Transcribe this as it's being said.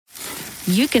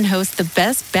you can host the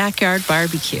best backyard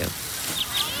barbecue.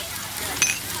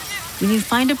 When you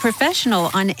find a professional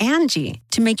on Angie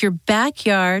to make your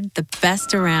backyard the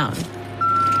best around.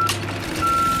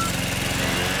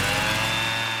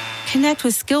 Connect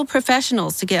with skilled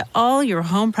professionals to get all your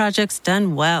home projects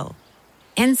done well.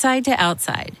 Inside to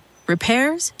outside,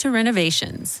 repairs to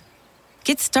renovations.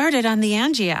 Get started on the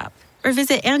Angie app or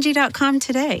visit Angie.com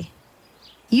today.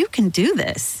 You can do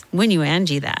this when you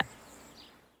Angie that.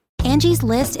 Angie's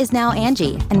List is now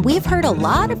Angie, and we've heard a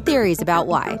lot of theories about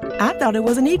why. I thought it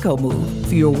was an eco move.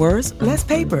 Fewer words, less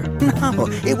paper. No,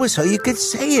 it was so you could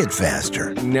say it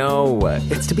faster. No,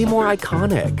 it's to be more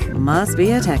iconic. Must be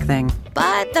a tech thing.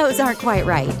 But those aren't quite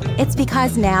right. It's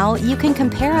because now you can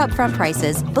compare upfront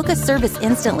prices, book a service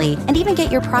instantly, and even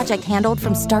get your project handled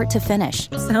from start to finish.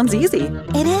 Sounds easy.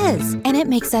 It is, and it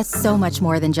makes us so much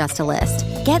more than just a list.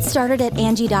 Get started at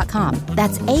Angie.com.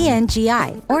 That's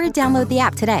ANGI, or download the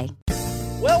app today.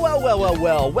 Well.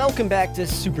 Welcome back to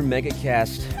Super Mega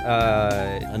Cast.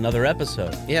 Another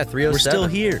episode. Yeah, 307. We're still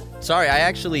here. Sorry, I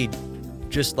actually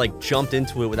just jumped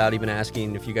into it without even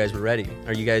asking if you guys were ready.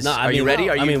 Are you guys? Are you ready?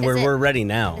 We're ready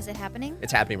now. Is it happening?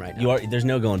 It's happening right now. There's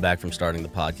no going back from starting the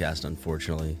podcast,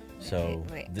 unfortunately. So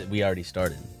we already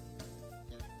started.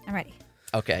 I'm ready.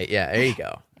 Okay. Yeah. There you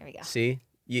go. There we go. See,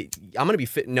 I'm gonna be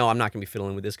fit. No, I'm not gonna be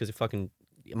fiddling with this because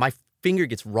my finger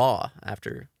gets raw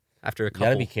after a couple. You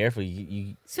gotta be careful.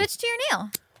 You switch to your nail.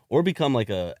 Or become like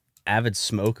a avid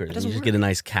smoker. Then you just get a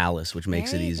nice callus, which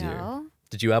makes it easier. Go.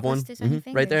 Did you have one?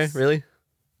 Mm-hmm. Right there? Really?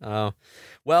 Oh.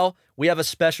 Well, we have a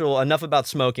special, enough about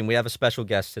smoking. We have a special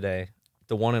guest today.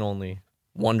 The one and only,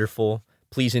 wonderful.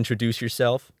 Please introduce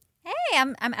yourself. Hey,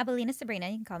 I'm Abelina Sabrina.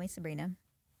 You can call me Sabrina.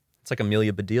 It's like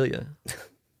Amelia Bedelia.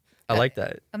 I like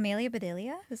that. Amelia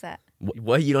Bedelia? Who's that?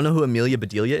 What? You don't know who Amelia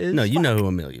Bedelia is? No, you know who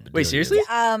Amelia Bedelia Wait, seriously?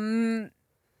 is.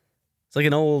 It's like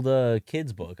an old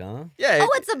kid's book, huh? Yeah.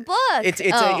 It's a book.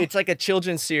 It's like a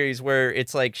children's series where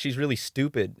it's like she's really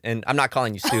stupid. And I'm not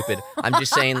calling you stupid. I'm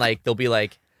just saying they'll be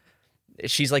like,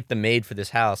 she's like the maid for this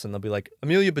house. And they'll be like,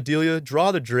 Amelia Bedelia,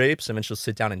 draw the drapes. And then she'll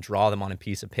sit down and draw them on a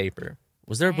piece of paper.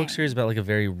 Was there a book series about like a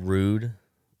very rude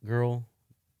girl?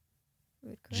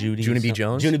 Junie B.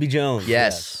 Jones? Junie B. Jones.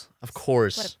 Yes. Of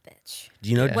course. What a bitch. Do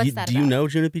you know? Yeah. Do you know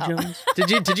Junie B. Jones?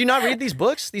 Did you not read these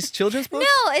books? These children's books?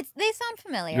 No, they sound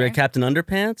familiar. You read Captain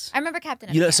Underpants? I remember Captain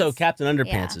Underpants. So Captain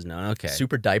Underpants is known. Okay.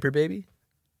 Super Diaper Baby. Do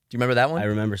you remember that one? I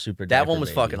remember Super That Diaper one was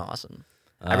Baby. fucking awesome.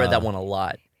 I read that one a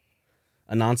lot.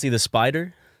 Anansi the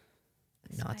Spider?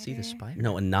 Nazi the Spider?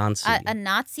 No, Anansi. A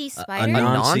Nazi spider?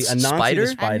 Anansi spider? the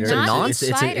Spider. A nonce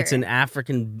spider. It's an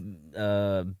African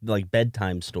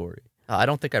bedtime story. I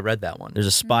don't think I read that one. There's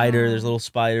a spider. There's little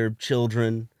spider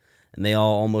children, and they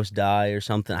all almost die or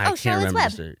something. I can't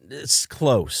Charlotte's remember. It's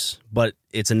close, but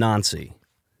it's a Nazi.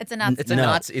 It's a Nazi. It's a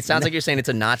Nazi. It sounds like you're saying it's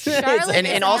a Nazi. and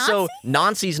Charlotte also,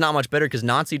 Nazi's not much better because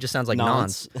Nazi just sounds like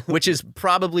nonce, which is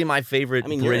probably my favorite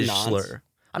British slur.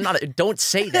 I'm not. Don't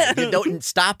say that. You don't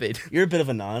stop it. You're a bit of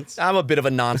a nonce. I'm a bit of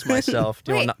a nonce myself.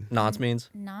 Do you know what nonce means?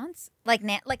 Nonce? Like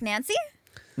Nancy?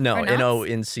 No, Or nonce?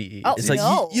 N-O-N-C-E. Oh, It's It's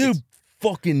no. like you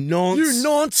fucking nonce. You're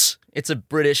nonce. It's a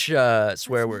British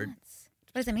swear word. Nonce?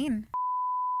 What does it mean?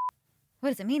 What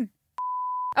does it mean?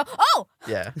 Oh!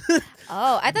 Yeah.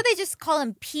 Oh, I thought they just call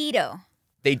him pedo.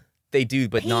 They do,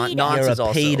 but Pedo. nonce You're a is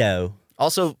also. pedo.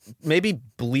 Also, maybe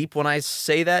bleep when I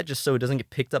say that, just so it doesn't get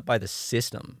picked up by the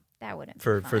system. That wouldn't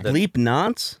For be fun. the Bleep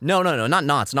nonce? No, not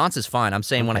nonce. Nonce is fine. I'm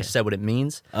saying when I said what it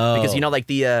means. Oh. Because,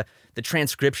 the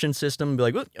transcription system would be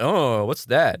like, oh, what's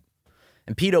that?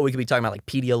 And pedo, we could be talking about like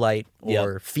Pedialyte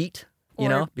or feet,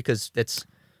 because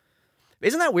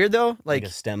isn't that weird though? Like a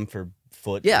stem for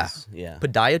foot. Yeah. Yeah.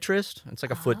 Podiatrist. It's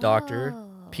like a foot doctor.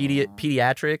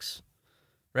 Pediatrics,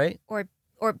 right? Or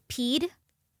peed?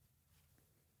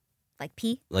 Like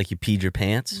pee? Like you peed your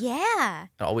pants? Yeah.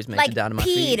 It always makes Like it down to my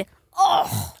peed. feet.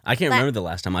 Oh! I can't remember the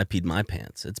last time I peed my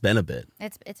pants. It's been a bit.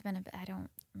 It's been a bit. I don't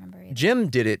remember either. Jim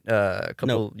did it a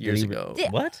couple years ago.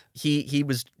 What? He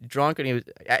was drunk and he was.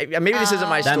 Maybe this isn't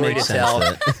my That story to makes tell.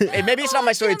 sense. And maybe it's not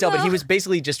my story to tell, but he was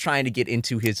basically just trying to get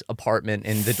into his apartment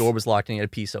and the door was locked and he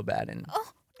had to pee so bad. And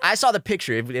I saw the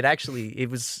picture. It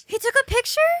was. He took a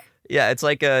picture? Yeah, it's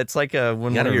like when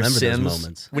one of your remember those Sims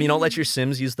moments. when you don't let your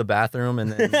Sims use the bathroom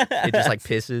and then it just like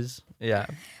pisses. Yeah.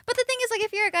 But the thing is, like,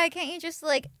 if you're a guy, can't you just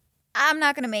I'm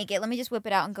not gonna make it. Let me just whip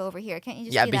it out and go over here. Can't you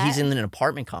just Yeah, do but that? he's in an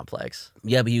apartment complex.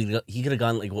 Yeah, but he could have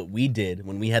gone like what we did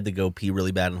when we had to go pee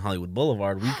really bad on Hollywood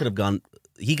Boulevard. He could have gone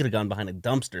behind a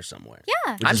dumpster somewhere.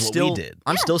 Yeah. Which is what we did.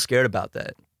 I'm still scared about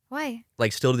that. Why?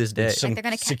 Like still to this day. There's some they're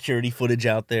gonna security footage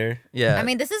out there. Yeah. I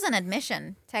mean, this is an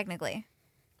admission, technically.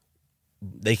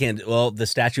 They can't. Well, the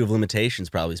statute of limitations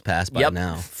probably is passed by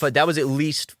now. But that was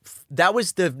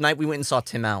the night we went and saw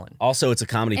Tim Allen. Also, it's a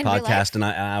comedy In real podcast, and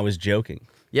I was joking.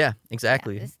 Yeah,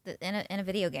 exactly. Yeah, in a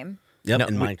video game. Yep, No,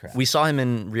 in we, Minecraft. we saw him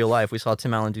in real life. We saw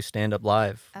Tim Allen do stand-up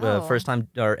live. Oh. First time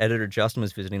our editor, Justin,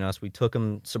 was visiting us, we took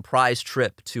him surprise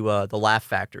trip to the Laugh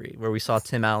Factory, where we saw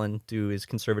Tim Allen do his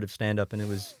conservative stand-up, and it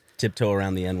was... Tiptoe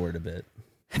around the N-word a bit.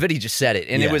 But he just said it,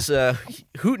 and it was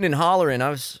hooting and hollering. I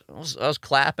was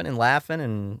clapping and laughing,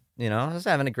 and, I was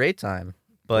having a great time.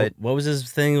 But what was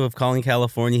his thing of calling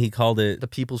California? He called it... the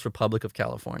People's Republic of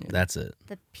California. That's it.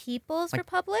 The People's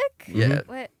Republic? Yeah.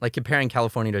 What? Like comparing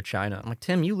California to China. I'm like,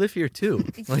 Tim, you live here too.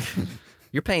 Like,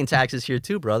 you're paying taxes here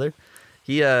too, brother.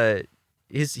 He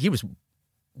was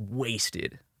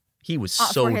wasted. He was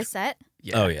so for his set?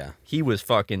 Yeah. Oh, yeah. He was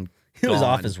fucking He was gone.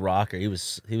 off his rocker. He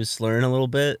was slurring a little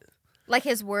bit. Like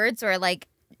his words or like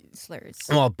slurs?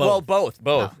 Well, both. Well,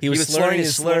 both. Oh. He was slurring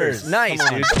his slurs. Nice,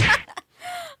 Come on. dude.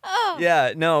 Oh.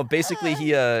 Yeah, no, basically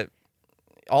he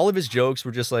all of his jokes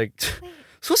were just like,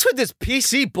 so what's with this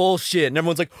PC bullshit? And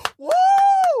everyone's like, woo!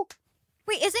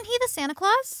 Wait, isn't he the Santa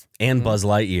Claus? And Buzz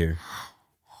Lightyear.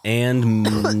 And,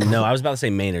 no, I was about to say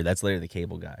Maynard. That's Larry the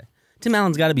Cable Guy. Tim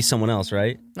Allen's got to be someone else,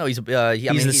 right? No, he's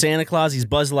He's the Santa Claus. He's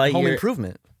Buzz Lightyear. Home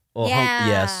Improvement. Well, Yeah.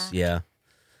 yes, yeah.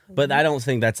 But I don't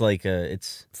think that's like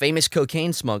it's... Famous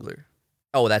cocaine smuggler.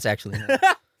 Oh, that's actually him.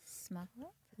 Smuggler?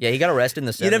 Yeah, he got arrested in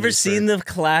the 70s. You never for seen the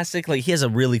classic, like, he has a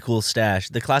really cool stash.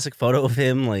 The classic photo of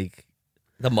him, like...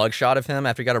 the mugshot of him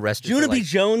after he got arrested. Juno for, B. like,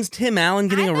 Jones, Tim Allen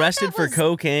getting I thought arrested that for was-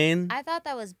 cocaine. I thought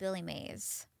that was Billy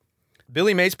Mays.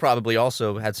 Billy Mays probably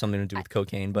also had something to do with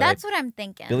cocaine, but That's what I'm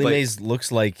thinking. Billy But- Mays looks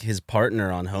like his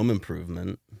partner on Home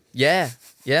Improvement. yeah.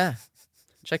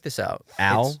 Check this out.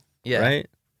 Al, It's- yeah. right?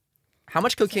 How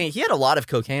much cocaine? He had a lot of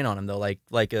cocaine on him though, like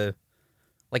a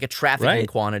trafficking Right.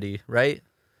 quantity, right?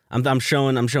 I'm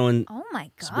showing Oh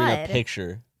my Sabrina a god.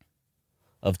 picture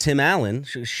of Tim Allen,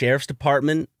 Sheriff's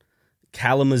Department,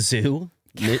 Kalamazoo.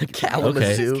 Kalamazoo.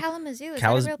 This Okay. is Kalamazoo. Is Kalas- that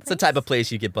a real It's the place? type of place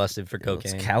you get busted for It's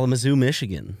cocaine. Kalamazoo,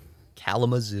 Michigan.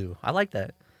 Kalamazoo. I like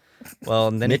that. Well,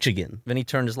 and then Michigan. he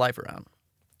turned his life around.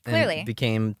 And Clearly.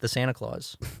 became the Santa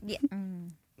Claus. Yeah.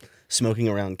 Smoking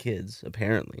around kids,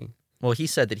 apparently. Well, he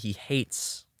said that he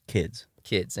hates Kids.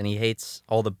 kids and he hates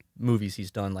all the movies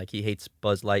he's done. Like he hates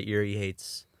Buzz Lightyear. He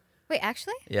hates, Wait,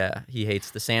 actually? he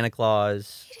hates the Santa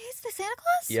Claus. He hates the Santa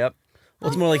Claus? Yep. Well,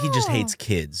 it's more like he just Oh. hates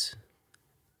kids.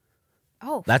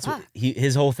 Oh, That's fuck. what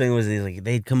his whole thing was. He's like,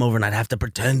 they'd come over and I'd have to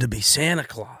pretend to be Santa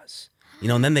Claus.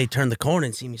 And then they'd turn the corner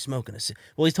and see me smoking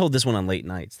Well, he's told this one on late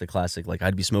nights, the classic, like,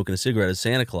 I'd be smoking a cigarette as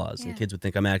Santa Claus, Yeah. and kids would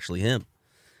think I'm actually him.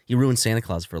 He ruined Santa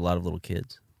Claus for a lot of little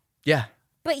kids. Yeah.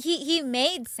 But he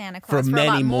made Santa Claus for a many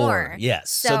lot more. Yes.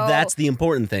 So that's the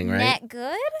important thing, right? Net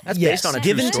good? That's Yes. based on a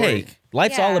give true and story. take.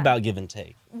 Life's all Yeah. about give and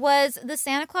take. Was the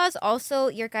Santa Claus also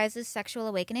your guys' sexual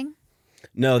awakening?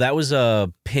 No, that was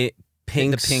Pink's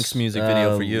Pink's music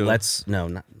video for you.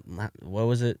 not what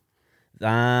was it?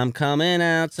 I'm coming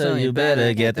out, so you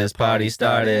better get this party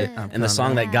started. And the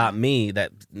song that got me,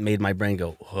 that made my brain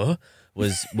go, huh?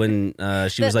 Was when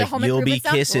she was The like, Home "You'll be Improvement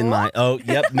song? kissing my." Oh,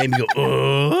 yep, made me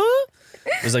go.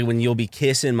 It was like when you'll be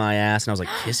kissing my ass, and I was like,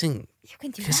 kissing You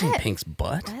can do Kissing that. Pink's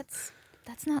butt?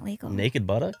 That's not legal. Naked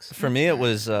buttocks? For me, it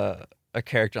was a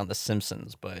character on The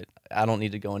Simpsons, but I don't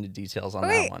need to go into details on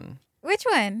Wait. that one. Which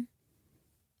one?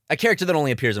 A character that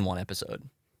only appears in one episode.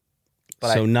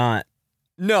 But So not.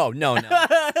 No, no,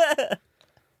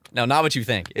 not what you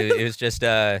think. It was just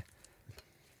a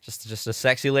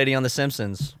sexy lady on The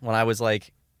Simpsons when I was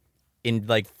like in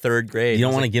like third grade. You don't I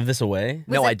was want to like, give this away?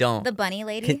 No, Was I it don't. The bunny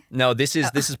lady? No, this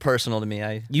is personal to me.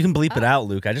 You can bleep it out,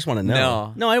 Luke. I just want to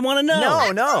know. No. I want to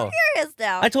know. No. Curious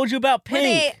now. I told you about Were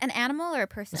they Pink. an animal or a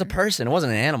person? It's a person. It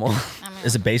wasn't an animal.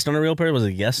 Is it based on a real person? Was it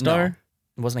a guest No. star?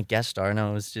 It wasn't a guest star.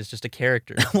 No, it was just a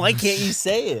character. Why can't you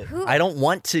say it? Who? I don't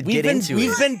want to get into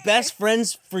We've it. been best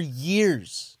friends for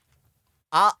years.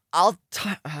 I'll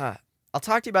talk to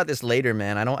you about this later,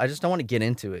 man. I just don't want to get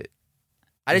into it.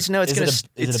 I just know it's gonna. Is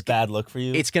it a bad look for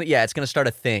you? It's gonna start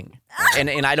a thing,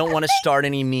 and I don't want to start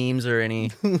any memes or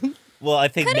any. Well, I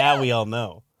think now we all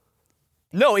know.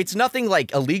 No, it's nothing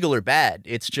like illegal or bad.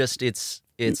 It's just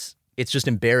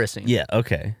embarrassing. Yeah.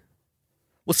 Okay.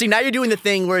 Well, see, now you're doing the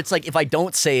thing where it's like if I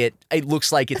don't say it, it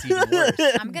looks like it's even worse.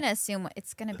 I'm going to assume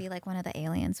it's going to be like one of the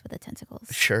aliens with the tentacles.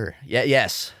 Sure. Yeah.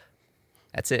 Yes.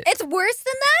 That's it. It's worse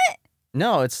than that?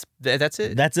 No, that's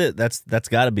it. That's it. That's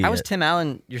got to be. How was it. Tim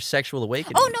Allen your sexual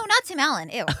awakening? Oh, no, not Tim Allen.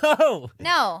 Ew. Oh.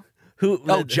 No. Who?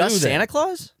 Oh, just who then? Santa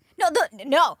Claus?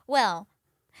 No. Well,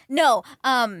 no.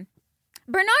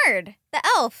 Bernard, the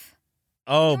elf.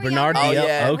 Oh, You were Bernard younger? Diaz. Oh,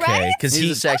 yeah. Okay, Right? because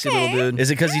He's a sexy little dude.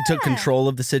 is it because he took Yeah. control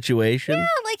of the situation? Yeah,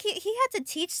 like he had to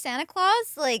teach Santa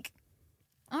Claus. Like,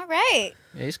 all right.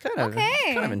 Yeah, he's kind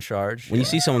of in charge. When you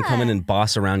see someone come in and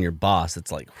boss around your boss,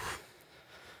 it's like,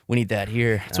 We need that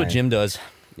here. That's what Right. Jim does.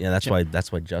 yeah, that's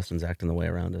why Justin's acting the way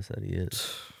around us that he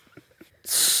is.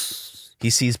 He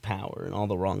sees power in all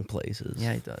the wrong places.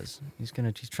 Yeah, he does. He's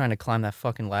trying to climb that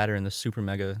fucking ladder in the super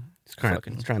mega. He's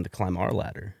trying to climb our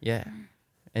ladder, Yeah,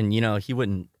 and he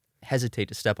wouldn't hesitate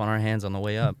to step on our hands on the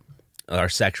way up. our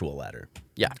sexual ladder.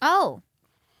 Yeah, Oh,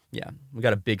 yeah. We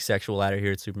got a big sexual ladder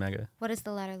here at Super Mega. what does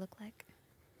the ladder look like?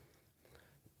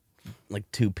 Like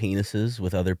two penises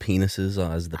with other penises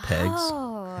as the pegs.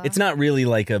 Oh. It's not really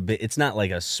like it's not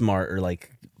like a smart or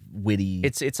like witty.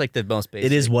 It's like the most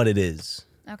basic. It is what it is.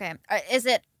 Okay. Is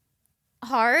it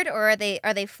hard or are they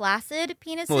flaccid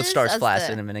penises? Well, it starts as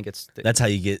flaccid the- and then it gets thick. That's how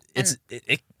you get. It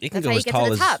can That's go how you as get tall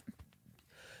to the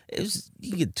as top. You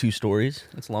can get 2 stories.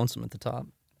 It's lonesome at the top.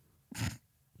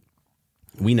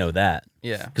 We know that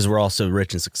Yeah, because we're all so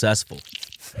rich and successful,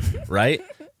 right?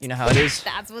 you know how it is.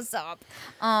 That's what's up.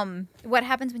 What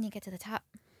happens when you get to the top?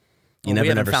 You Well, we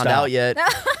never haven't found stop. out yet.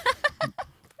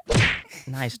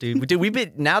 Nice, dude. Dude, we've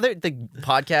been now that the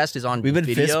podcast is on. We've been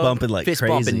video, fist bumping like fist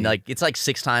crazy. bumping like it's like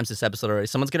 6 times this episode already.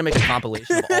 Someone's gonna make a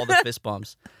compilation of all the fist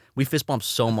bumps. We fist bump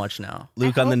so much now.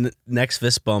 Luke, on the next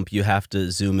fist bump, you have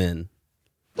to zoom in.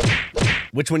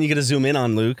 Which one you gonna zoom in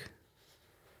on, Luke?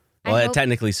 I Well, hope-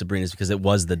 technically Sabrina's because it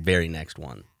was the very next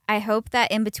one. I hope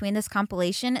that in between this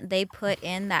compilation, they put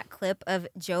in that clip of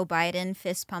Joe Biden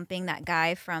fist pumping that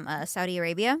guy from Saudi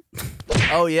Arabia.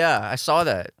 Oh yeah, I saw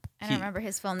that. I don't remember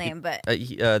his full name, but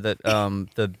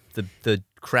The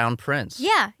crown prince.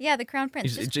 yeah, the crown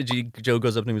prince. Joe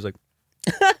goes up to him. He's like,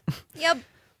 Yep.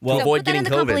 Well, So avoid put that getting in the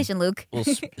COVID. compilation, Luke. Well,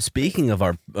 speaking of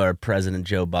our president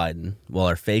Joe Biden, well,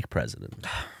 our fake president,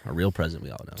 our real president,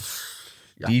 we all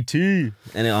know, DT,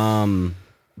 and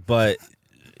but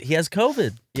he has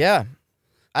COVID. yeah.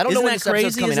 I don't know Isn't when that this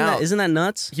episode's crazy? coming out. Isn't that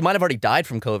nuts? He might have already died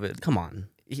from COVID. Come on.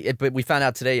 But we found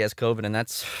out today he has COVID, and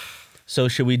that's So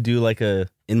should we do like a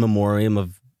in memoriam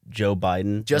of Joe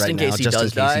Biden Just right in now, case he just in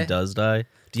does case die? he does die?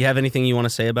 Do you have anything you want to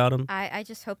say about him? I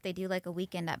just hope they do like a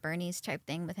weekend at Bernie's type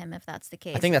thing with him if that's the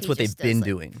case. I think If that's he what they've just been does, like-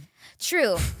 doing.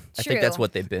 True. I think that's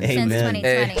what they've been Hey, doing. Since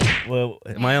man. 2020. Well,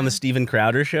 am I on the Steven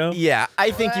Crowder show? Yeah,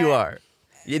 I think you are.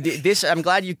 This I'm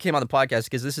glad you came on the podcast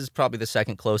because this is probably the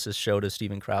second closest show to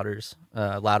Steven Crowder's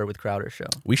Louder with Crowder show.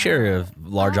 We share a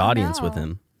large Oh, audience with no.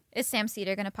 him. Is Sam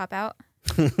Cedar gonna pop out?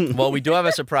 Well, we do have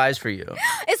a surprise for you.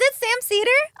 Is it Sam Cedar?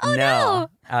 Oh no.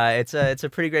 It's a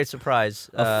pretty great surprise.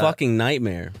 A fucking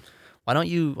nightmare. Why don't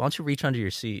you reach under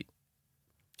your seat?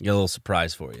 Got a little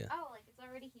surprise for you. Oh, like it's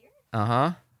already here?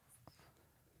 Uh-huh.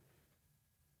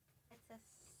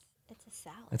 It's a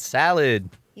salad. It's salad.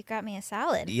 You got me a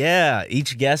salad. Yeah,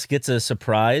 each guest gets a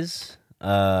surprise,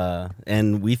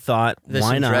 and we thought, There's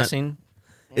why some not? dressing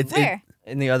Where?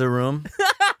 in the other room.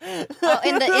 Oh,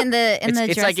 in the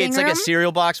it's dressing like room? a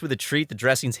cereal box with a treat. The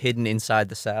dressing's hidden inside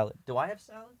the salad. Do I have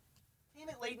salad? Damn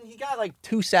it, Layton. He got like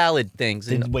 2 salad things.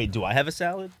 Wait, do I have a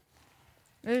salad?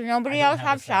 Does nobody else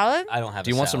have salad? I don't have.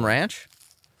 Do you want some ranch?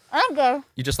 I'm good.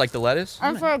 You just like the lettuce?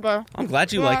 I'm so good. I'm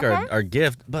glad you like our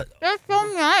gift, but That's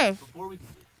so nice.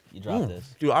 you dropped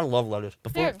this. Dude, I love lettuce.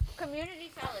 Here,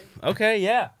 community salad. Okay,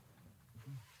 yeah.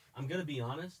 I'm gonna be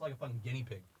honest, like a fucking guinea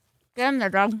pig. Get him there,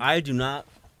 dog. I do not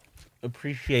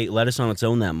appreciate lettuce on its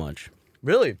own that much.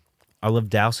 Really? I love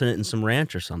dousing it in some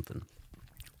ranch or something.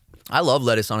 I love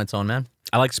lettuce on its own, man.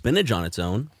 I like spinach on its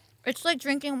own. It's like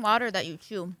drinking water that you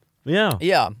chew. Yeah.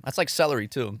 Yeah, that's like celery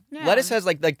too. Yeah. Lettuce has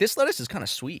like this lettuce is kind of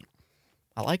sweet.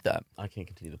 I like that. I can't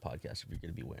continue the podcast if you're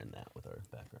gonna be wearing that with our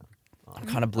background. I'm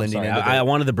kind of blending Sorry, into I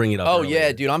wanted to bring it up. Oh earlier.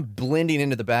 yeah, dude, I'm blending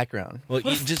into the background. Well,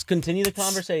 you just continue the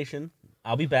conversation.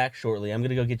 I'll be back shortly. I'm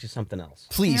gonna go get you something else.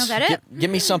 Please, You know, is that it?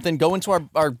 get me something. Go into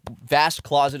our vast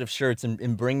closet of shirts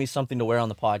and bring me something to wear on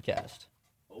the podcast.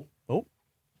 Oh.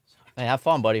 Hey, have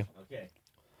fun, buddy. Okay.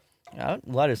 Yeah,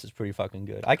 lettuce is pretty fucking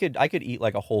good. I could eat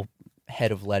like a whole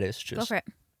head of lettuce. Go Just for it.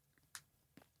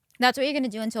 That's what you're going to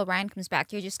do until Ryan comes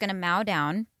back. You're just going to mow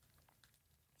down.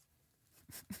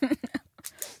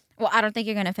 Well, I don't think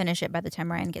you're going to finish it by the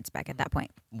time Ryan gets back at that point.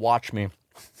 watch me.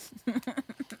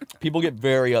 People get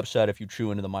very upset if you chew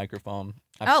into the microphone.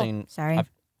 Sorry.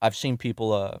 I've seen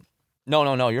people.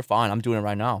 No, you're fine. I'm doing it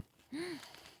right now.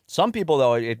 Some people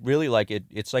though, it really like it.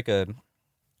 It's like it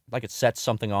sets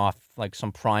something off, like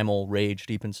some primal rage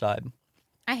deep inside.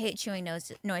 I hate chewing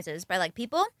noises by like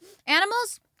people.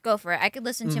 Animals, go for it. I could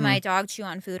listen to my dog chew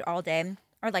on food all day.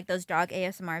 Or like those dog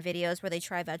ASMR videos where they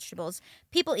try vegetables.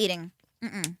 People eating.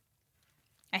 Mm-mm.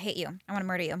 I hate you. I want to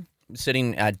murder you.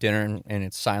 sitting at dinner and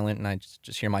it's silent, and I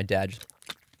just hear my dad.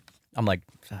 I'm like,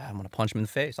 I'm gonna punch him in the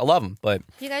face. I love him, but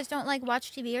You guys don't like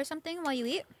watch TV or something while you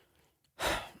eat?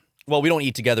 well, we don't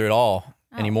eat together at all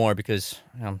anymore because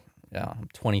I'm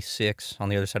 26 on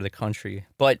the other side of the country.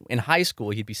 But in high school,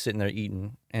 he'd be sitting there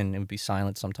eating, and it would be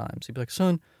silent sometimes. He'd be like,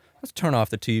 "Son, let's turn off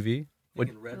the TV."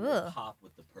 Red will pop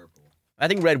with the purple. I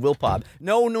think red will pop.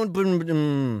 No,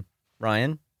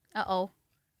 Ryan. Uh-oh.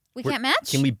 We can't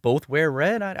match? Can we both wear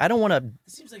red? I don't want to.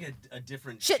 This seems like a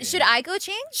different. Should I go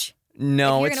change?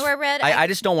 No, if you're gonna wear red. I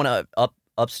just don't want to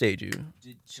upstage you.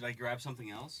 Should I grab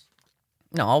something else?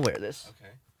 No, I'll wear this.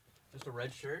 Okay. Just a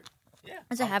red shirt. Yeah.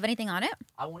 Does it have anything on it?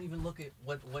 I won't even look at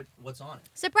what's on it.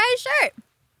 Surprise shirt.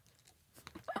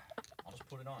 I'll just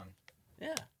put it on.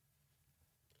 Yeah.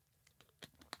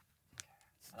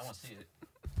 I don't want to see it.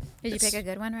 Did you pick a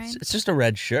good one, Ryan? It's just a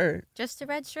red shirt. Just a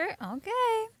red shirt?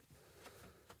 Okay.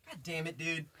 God damn it,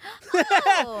 dude.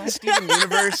 Oh. Steven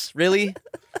Universe, really?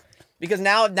 Because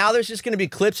now there's just gonna be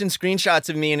clips and screenshots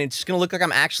of me, and it's just gonna look like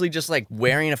I'm actually just like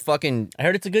wearing a fucking I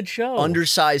heard it's a good show.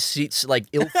 undersized seats, like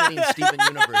ill-fitting Steven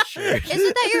Universe shirt.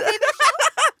 Isn't that your favorite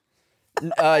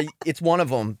show? It's one of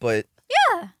them, but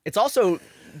Yeah. it's also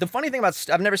the funny thing about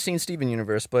I've never seen Steven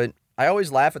Universe, but I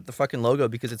always laugh at the fucking logo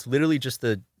because it's literally just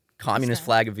the communist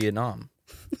flag of Vietnam.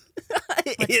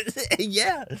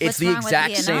 Yeah. It's What's the wrong with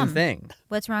exact same Vietnam? thing.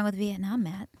 What's wrong with Vietnam,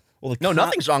 Matt? Well, No,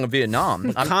 nothing's wrong with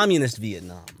Vietnam. Communist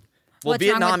Vietnam. Well, What's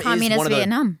wrong with Vietnam is communist one of the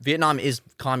Vietnam? Vietnam is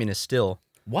communist still.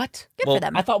 What? Good Well, for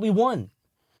them. I thought we won.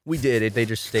 We did. They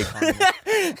just stayed communist.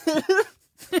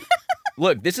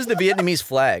 Look, this is the Vietnamese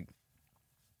flag.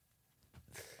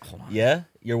 Yeah,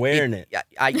 you're wearing it.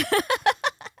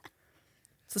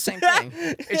 It's the same thing.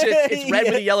 It's red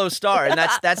with a yellow star, and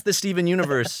that's the Steven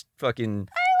Universe fucking.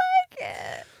 I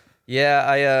like it.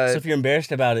 Yeah, So if you're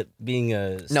embarrassed about it being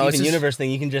a No, Steven it's just- Universe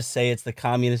thing, you can just say it's the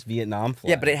communist Vietnam flag.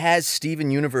 yeah, but it has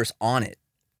Steven Universe on it,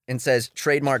 and says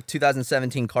trademark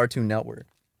 2017 Cartoon Network.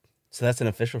 So that's an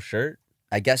official shirt.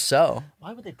 I guess so.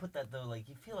 Why would they put that though? Like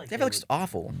you feel like That looks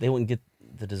awful. they wouldn't get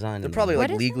the design. They're in probably What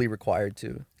like is legally required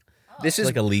to. This there. is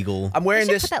like illegal. I'm You wearing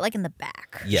should this put that like in the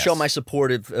back. to Yes. show my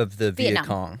support of the Viet Vietnam.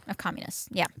 Cong, Of communists.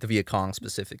 Yeah. the Viet Cong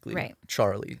specifically, Right.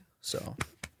 Charlie. So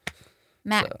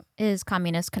Matt is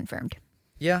communist confirmed.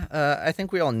 yeah, I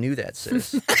think we all knew that,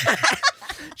 sis.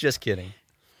 Just kidding.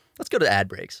 Let's go to ad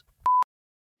breaks.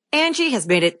 Angie has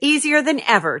made it easier than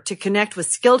ever to connect with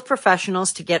skilled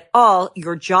professionals to get all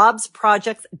your jobs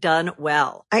projects done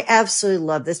well. I absolutely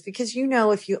love this because,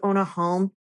 if you own a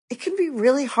home, it can be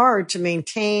really hard to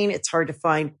maintain. It's hard to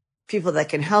find people that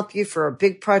can help you for a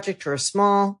big project or a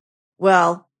small.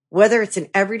 Well, whether it's in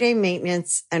everyday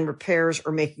maintenance and repairs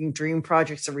or making dream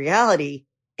projects a reality,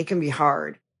 it can be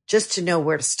hard just to know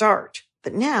where to start.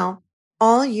 But now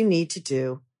all you need to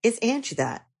do is Angie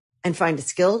that and find a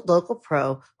skilled local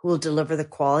pro who will deliver the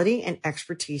quality and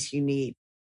expertise you need.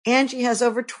 Angie has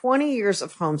over 20 years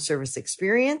of home service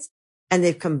experience, and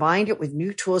they've combined it with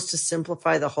new tools to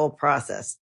simplify the whole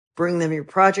process. Bring them your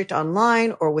project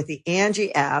online or with the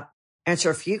Angie app,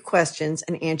 answer a few questions,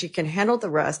 and Angie can handle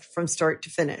the rest from start to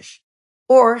finish.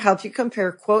 Or help you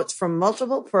compare quotes from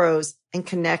multiple pros and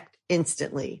connect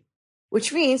instantly,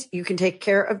 which means you can take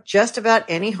care of just about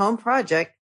any home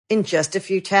project in just a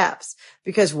few taps.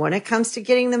 Because when it comes to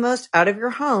getting the most out of your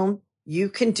home, you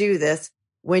can do this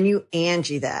when you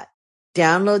Angie that.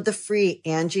 Download the free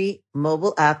Angie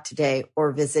mobile app today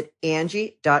or visit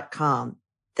Angie.com.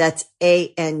 That's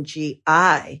ANGI.com.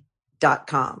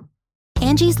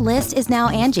 Angie's List is now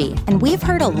Angie, and we've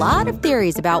heard a lot of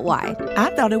theories about why. I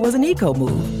thought it was an eco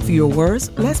move. Fewer words,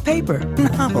 less paper.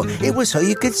 No, it was so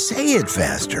you could say it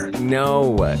faster.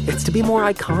 No, it's to be more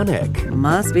iconic.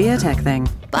 Must be a tech thing.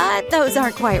 But those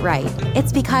aren't quite right.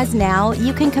 It's because now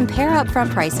you can compare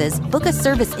upfront prices, book a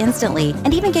service instantly,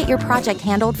 and even get your project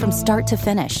handled from start to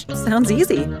finish. Sounds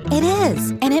easy. It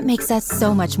is, and it makes us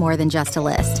so much more than just a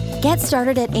list. Get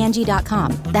started at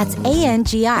Angie.com. That's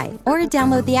ANGI, or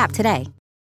download the app today.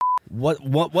 What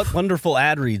wonderful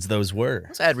ad reads those were.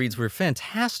 Those ad reads were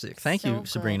fantastic. Thank So you, good.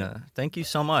 Sabrina. Thank you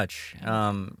so much.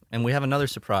 And we have another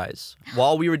surprise.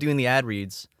 While we were doing the ad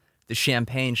reads, the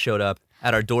champagne showed up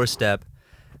at our doorstep.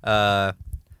 I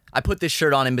put this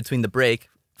shirt on in between the break.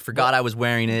 Forgot I was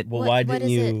wearing it. Well, What- why what didn't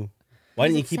is you? Why What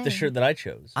didn't you does it keep the say? shirt that I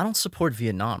chose? I don't support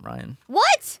Vietnam, Ryan.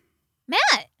 What?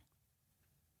 Matt.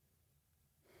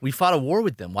 We fought a war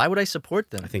with them. Why would I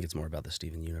support them? I think it's more about the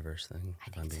Steven Universe thing. I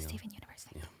think it's a Steven Universe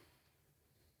thing. Yeah.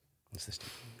 It's the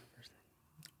Steven Universe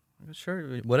thing.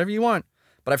 Sure, whatever you want.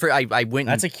 But I went.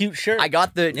 That's a and, cute shirt. I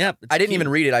got the. Yep, I didn't it's even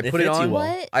cute. read it. I It put it fits you on.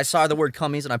 well. What? I saw the word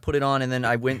Cummies and I put it on, and then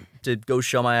I went to go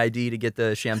show my ID to get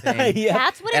the champagne. Yeah.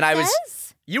 That's what And it I was-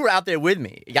 says? You were out there with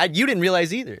me. You didn't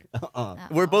realize either.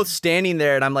 We're both standing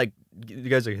there, and I'm like, the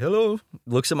guy's like, hello.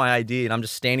 Looks at my ID, and I'm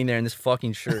just standing there in this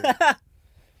fucking shirt.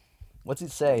 What's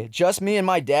it say? Just me and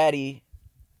my daddy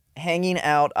hanging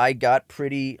out. I got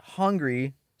pretty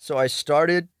hungry, so I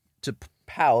started to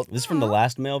pout. This is from the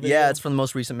last mail video? Yeah, it's from the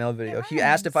most recent mail video. He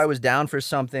asked if I was down for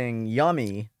something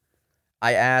yummy.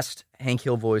 I asked, Hank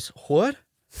Hill voice, what?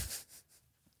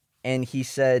 And he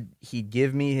said he'd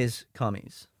give me his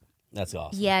cummies. That's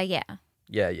awesome. Yeah. Yeah.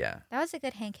 That was a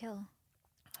good Hank Hill.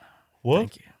 What?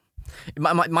 Thank you.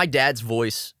 My dad's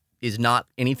voice is not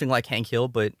anything like Hank Hill,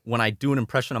 but when I do an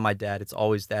impression of my dad, it's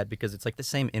always that because it's like the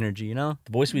same energy, you know?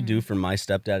 The voice we do for my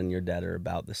stepdad and your dad are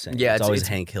about the same. Yeah, it's always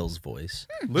Hank Hill's voice.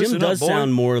 Listen Jim does up, boy.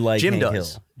 sound more like Jim Hank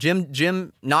does. Hill.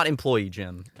 Jim, not employee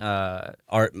Jim. My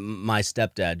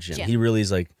stepdad, Jim. He really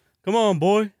is like, come on,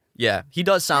 boy. Yeah, he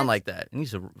does sound like that. And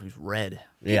he's red.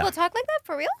 Yeah. People talk like that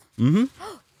for real?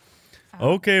 Mm-hmm.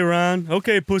 Okay, Ron.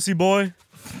 Okay, pussy boy.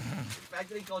 The fact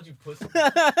that he called you pussy.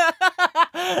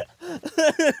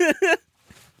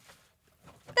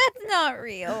 That's not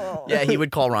real. Yeah, he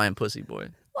would call Ryan pussy boy.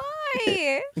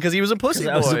 Why? Because he was a pussy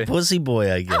boy. I was a pussy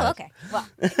boy, I guess. Oh, okay. Well,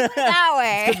 put it that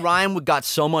way. Because Ryan got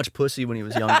so much pussy when he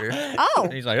was younger. Oh.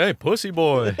 And he's like, hey, pussy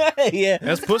boy. Yeah.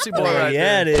 That's pussy boy right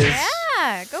Yeah, there. it is.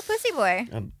 Yeah, go pussy boy.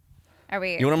 Are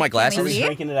we? You want my can we glasses? Are we see?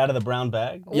 drinking it out of the brown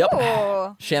bag? Yep.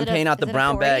 Ooh. Champagne out the Is it a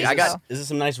brown bag. pour-in? Is this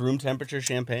some nice room temperature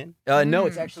champagne? No,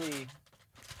 it's actually...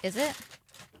 Is it?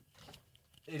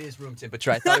 It is room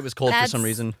temperature. I thought it was cold for some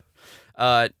reason.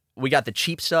 We got the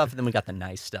cheap stuff, and then we got the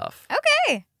nice stuff.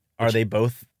 Okay. Are they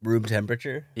both room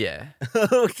temperature? Yeah.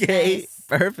 Okay. Nice.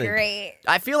 Perfect. Great.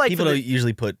 I feel like People don't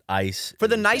usually put ice. for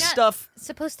the in- nice You're not stuff...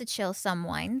 supposed to chill some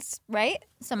wines, right?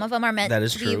 Some of them are meant That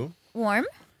is to true. be warm.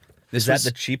 This Is that was-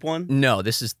 the cheap one? No,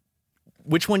 this is...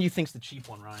 Which one you think's the cheap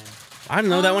one, Ryan? I don't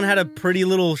know. That one had a pretty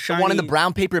little shiny... The one in the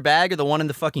brown paper bag or the one in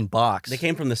the fucking box? They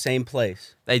came from the same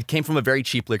place. They came from a very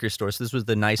cheap liquor store, so this was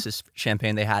the nicest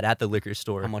champagne they had at the liquor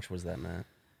store. How much was that, Matt?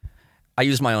 I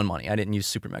used my own money. I didn't use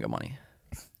Super Mega money.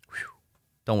 Whew.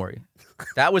 Don't worry.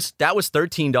 That was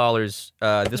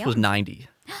 $13. This was $90.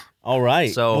 All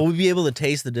right. So- will we be able to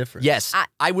taste the difference? Yes,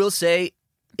 I will say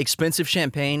expensive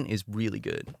champagne is really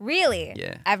good. Really?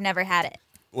 Yeah. I've never had it.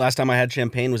 Last time I had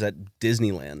champagne was at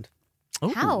Disneyland.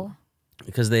 How?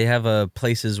 Because they have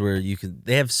places where you could.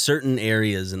 They have certain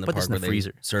areas in the Put this park in where the they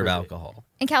freezer. serve Perfect. alcohol.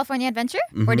 In California Adventure?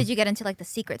 Or did you get into like the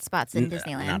secret spots in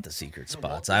Disneyland? Not the secret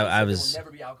spots. I was. There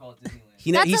will never be alcohol at Disneyland.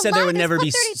 He That's said a there lot. would There's never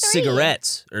be Club 33.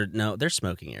 cigarettes or no. There's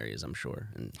smoking areas, I'm sure.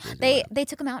 in They Disneyland.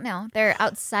 took them out now. They're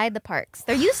outside the parks.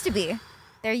 There used to be.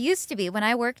 When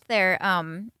I worked there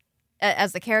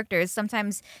as the characters,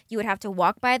 sometimes you would have to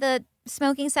walk by the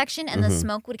smoking section and the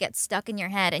smoke would get stuck in your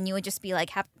head and you would just be like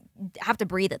have to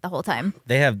breathe it the whole time.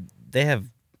 They have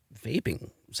vaping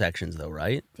sections though,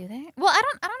 right? Do they? Well, I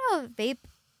don't know if vape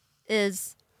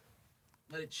is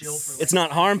Let it chill for It's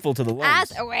not harmful to the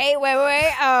lungs.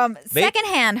 wait.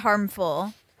 Secondhand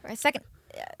harmful. Or second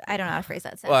I don't know how to phrase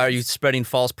that sentence. Well, are you spreading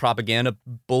false propaganda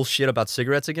bullshit about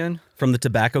cigarettes again? From the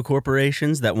tobacco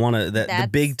corporations that want to, the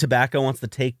big tobacco wants to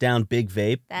take down big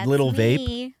vape, That's little vape.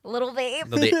 me. Little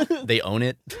vape. No, they own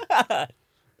it.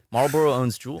 Marlboro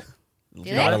owns Juul. Do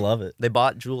Gotta they? love it. They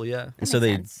bought Juul, yeah. And so makes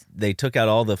they sense. they took out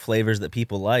all the flavors that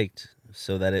people liked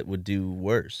so that it would do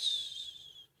worse.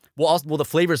 Well, the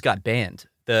flavors got banned.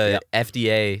 The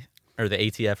FDA or the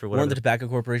ATF or whatever. Weren't the tobacco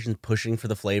corporations pushing for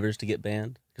the flavors to get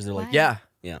banned? Because they're like, Why? yeah,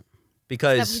 yeah. That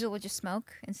because people would just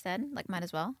smoke instead. Like, might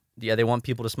as well. they want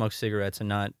people to smoke cigarettes and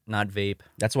not vape.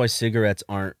 That's why cigarettes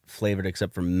aren't flavored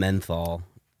except for menthol,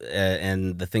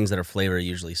 and the things that are flavored are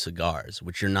usually cigars,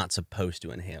 which you're not supposed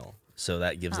to inhale. So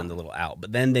that gives them the little out.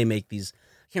 But then they make these,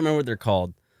 I can't remember what they're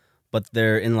called, but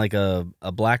they're in like a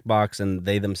black box, and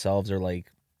they themselves are like,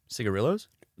 Cigarillos?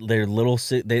 they're little,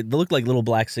 they look like little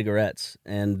black cigarettes,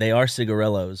 and they are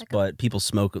cigarillos, but people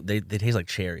smoke, they taste like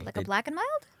cherry. Like a black and mild?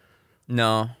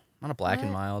 No, not a black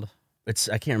and mild. I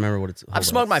can't remember what it's. I've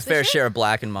smoked my fair share of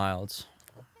black and milds.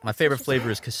 My favorite flavor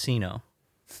is Casino.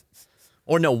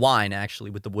 Or no, wine, actually,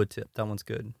 with the wood tip. That one's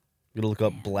good. You gotta look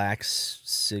up black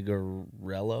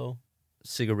cigarillo.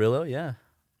 Cigarillo, yeah.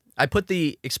 I put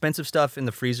the expensive stuff in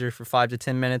the freezer for 5 to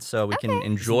 10 minutes so we can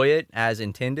enjoy it as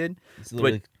intended. It's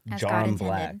literally As jar God and intended.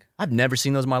 black. I've never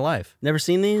seen those in my life. Never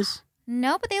seen these?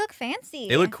 No, but they look fancy.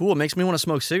 They look cool. It makes me want to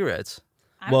smoke cigarettes.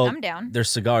 I'm down. They're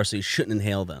cigars, so you shouldn't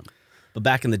inhale them. But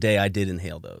back in the day, I did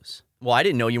inhale those. Well, I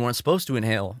didn't know you weren't supposed to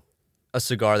inhale a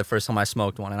cigar the first time I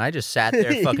smoked one, and I just sat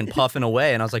there fucking puffing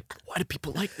away, and I was like, why do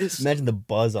people like this? Imagine the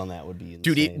buzz on that would be insane.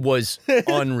 Dude, it was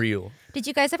unreal. Did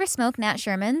you guys ever smoke Nat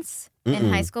Sherman's? in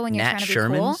high school when you're Nat trying to be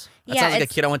Sherman's? cool. That sounds like a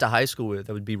kid I went to high school with.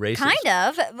 That would be racist. Kind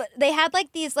of. But they had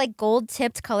like these like gold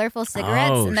tipped colorful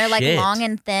cigarettes, Oh, and they're like shit. long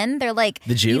and thin. They're like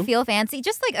Did you? feel fancy,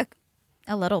 just like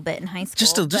a little bit in high school.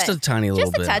 Just a but tiny little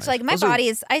just bit. a touch. Like my Those are- body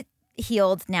is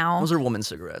healed now. Those are woman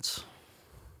cigarettes.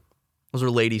 Those are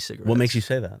lady cigarettes. What makes you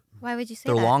say that? Why would you say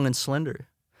They're that? long and slender.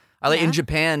 I like Yeah? in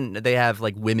Japan they have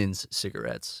like women's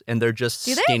cigarettes and they're just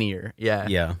Do they? skinnier. Yeah.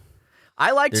 Yeah.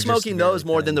 I liked They're just smoking very those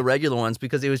more thin. than the regular ones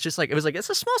because it was like it's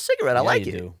a small cigarette. I like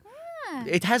you it. do.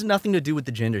 It has nothing to do with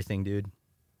the gender thing, dude.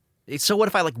 So what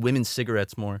if I like women's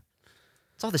cigarettes more?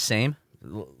 It's all the same.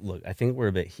 Look, I think we're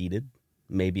a bit heated.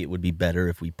 Maybe it would be better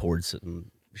if we poured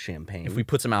some champagne. If we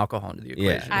put some alcohol into the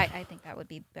Yeah. equation. I think that would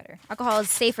be better. Alcohol is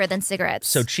safer than cigarettes.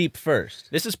 So cheap first.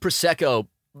 This is Prosecco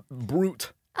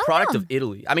Brut, product of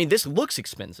Italy. I mean, this looks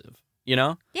expensive, you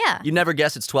know? yeah. You never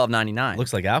guess it's $12.99.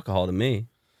 Looks like alcohol to me.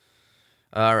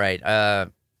 All right.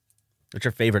 What's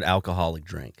your favorite alcoholic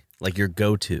drink? Like your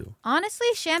go-to? Honestly,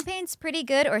 champagne's pretty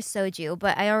good, or soju,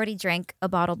 but I already drank a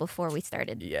bottle before we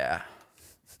started. Yeah.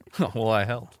 Well, I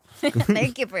helped.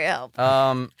 Thank you for your help.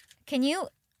 Can you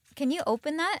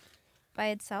open that by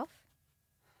itself?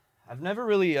 I've never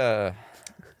really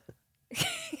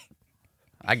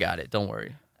I got it. Don't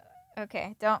worry.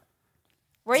 Okay, don't.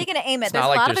 Where are you gonna aim it? It's There's not a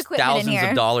like lot of there's equipment in thousands here.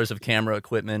 of dollars of camera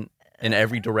equipment in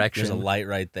every direction. There's a light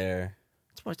right there.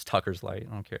 It's Tucker's light.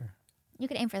 I don't care. You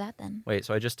could aim for that then. Wait,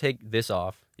 so I just take this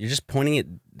off. You're just pointing it.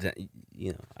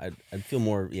 You know, I'd feel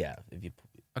more. Yeah, if you.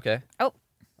 Okay. Oh.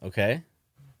 Okay.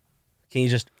 Can you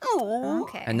just?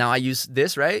 Okay. And now I use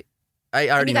this, right? I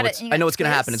already you know gotta- it's, you I know gotta what's going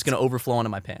to happen. It's twist. going to overflow onto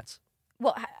my pants.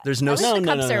 Well, There's no at least the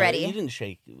cups are ready. You didn't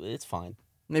shake. It's fine.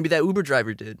 Maybe that Uber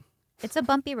driver did. It's a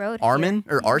bumpy road. Armin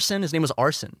here. or Arson? His name was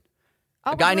Arson.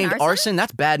 Oh, A guy we're doing named Arson?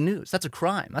 That's bad news. That's a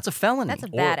crime. That's a felony. That's a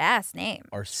badass name.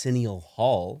 Arsenio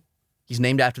Hall. He's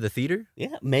named after the theater?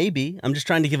 Yeah, maybe. I'm just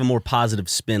trying to give a more positive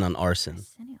spin on arson.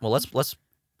 Well, let's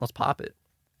pop it.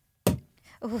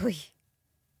 Ooh.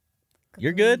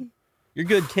 You're good. You're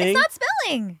good, King. It's not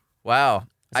spelling. Wow.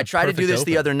 I a tried to do perfect this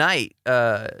the open. other night.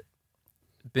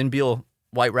 Ben Beal,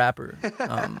 white rapper,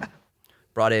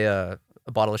 brought a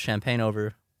bottle of champagne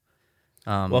over.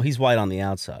 Well, he's white on the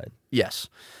outside. Yes.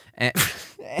 And,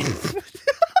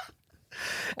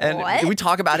 and What? we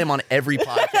talk about him on every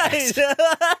podcast.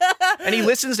 And he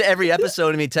listens to every episode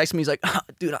and he texts me, he's like, oh,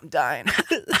 dude, I'm dying.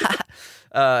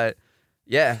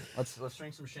 Yeah. Let's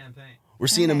drink some champagne. We're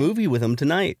seeing a movie with him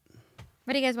tonight.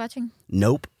 What are you guys watching?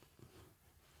 Nope.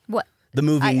 What? The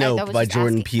movie I Nope was by just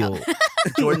Jordan asking. Peele.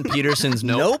 Jordan Peterson's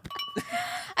Nope. I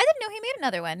didn't know he made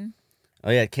another one. Oh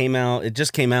yeah, it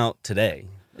just came out today.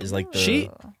 Is like the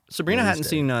Sabrina hadn't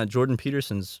Wednesday. seen Jordan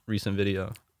Peterson's recent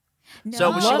video. No. So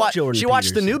Love Jordan she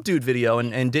watched the Peterson. Noob Dude video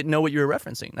and didn't know what you were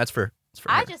referencing. That's for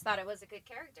I her. just thought it was a good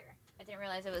character. I didn't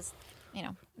realize it was, based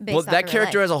Well, off that of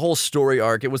character real has a whole story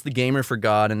arc. It was the gamer for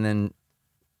God, and then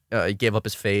he gave up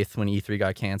his faith when E3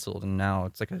 got canceled, and now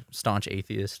it's like a staunch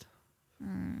atheist.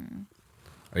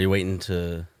 Are you waiting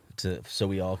to so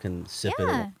we all can sip life.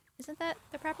 Yeah. it? Isn't that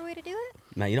the proper way to do it?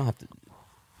 Matt, you don't have to.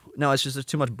 No, it's just there's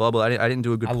too much bubble. I didn't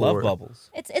do a good I pour. love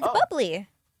bubbles. It's bubbly.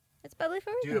 It's bubbly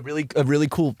for a reason. Dude, a really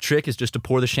cool trick is just to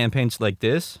pour the champagne like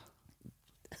this.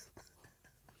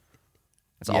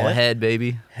 It's all Yeah? ahead,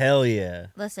 baby. Hell yeah.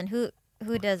 Listen, who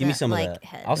doesn't Give me some like of that.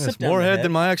 head? I'll It's sip down more the head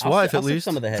than my ex-wife, I'll at sip least.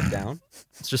 some of the head down.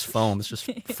 It's just foam. It's just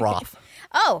froth.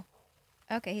 Oh.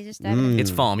 Okay, he just dived It's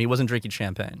foam. He wasn't drinking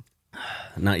champagne.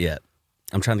 Not yet.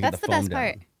 I'm trying to get That's the the foam best down.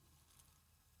 part.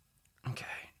 Okay.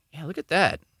 Yeah, look at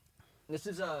that. This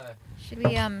is Should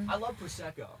we I love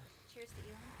prosecco. cheers to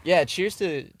Elon? Yeah, cheers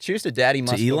to Daddy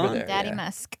Musk Elon? over there. Daddy yeah.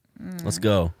 Musk. Let's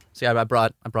go. See, I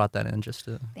brought that in just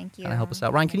to Thank you. kind of help us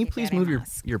out. Ryan, can you Thank please Daddy move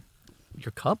Musk. your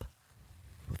cup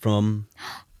From.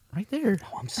 right there?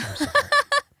 Oh, I'm so sorry.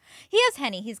 He has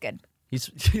Henny. He's good.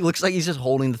 He looks like he's just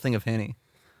holding the thing of Henny.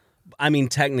 I mean,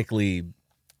 technically,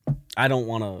 I don't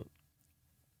want to.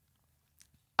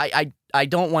 I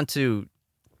don't want to.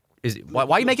 Why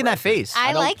are you making that face?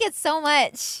 I don't- like it so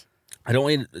much. I don't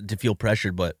want you to feel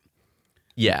pressured, but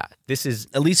Yeah, this is.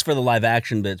 at least for the live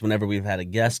action bits, whenever we've had a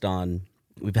guest on,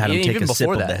 we've had him Even take a sip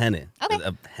before of that. the henna.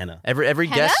 Okay. Henna. Every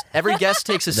Henna? guest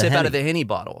takes a sip out of Henny. the Henny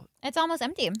bottle. It's almost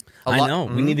empty. A I lot- know.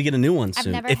 We need to get a new one I've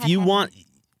soon. never If had you henna. want,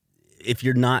 if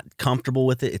you're not comfortable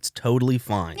with it, it's totally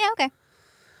fine. Yeah, okay.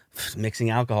 Mixing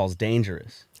alcohol is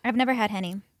dangerous. I've never had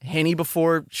Henny. Henny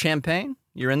before champagne,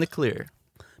 you're in the clear.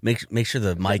 Make sure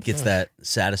the mic gets that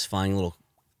satisfying little.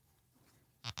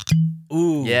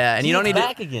 Ooh. Yeah, and you don't need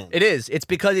back to. again. It is. It's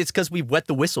because we wet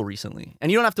the whistle recently,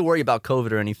 and you don't have to worry about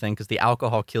COVID or anything because the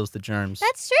alcohol kills the germs.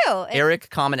 That's true. Eric,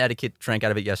 Common Etiquette, drank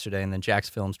out of it yesterday, and then Jack's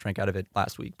Films drank out of it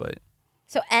last week. But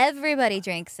So everybody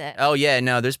drinks it. Oh, yeah,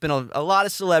 no, there's been a lot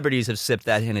of celebrities have sipped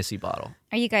that Hennessy bottle.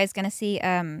 Are you guys going to see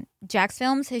Jack's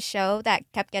Films, his show that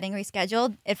kept getting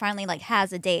rescheduled? It finally like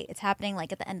has a date. It's happening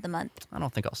like at the end of the month. I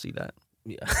don't think I'll see that.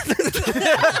 Yeah.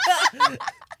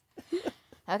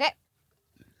 Okay.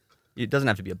 It doesn't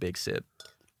have to be a big sip.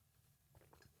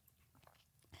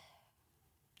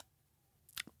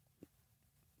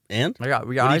 And Your What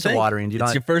do you eyes are think? watering. Do you It's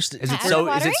not? your first. Is it Eyes so?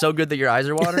 are Is it so good that your eyes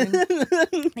are watering?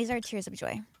 These are tears of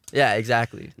joy. Yeah,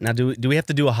 exactly. Now, do we have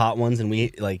to do a hot ones? And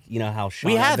we like, you know how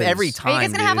Sean We have Evans- every Are time. you guys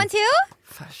going to have one too?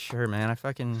 Sure, man. I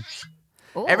fucking.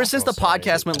 Ooh. Ever since the sorry.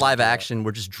 podcast went live action,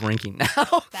 we're just drinking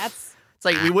now. That's It's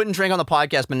like we wouldn't drink on the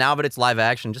podcast, but now that it's live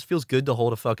action, it just feels good to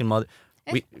hold a fucking mother.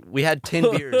 We had 10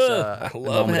 beers. I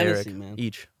love with Hennessy, Eric man.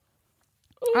 each.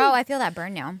 Oh, I feel that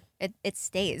burn now. It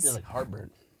stays. It's like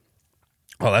heartburn.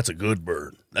 Oh, that's a good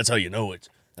burn. That's how you know it.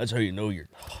 That's how you know you're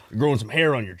growing some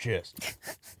hair on your chest.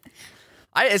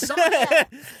 It's so much. Did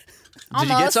you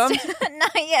get some?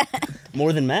 Not yet.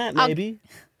 More than Matt, maybe.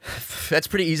 That's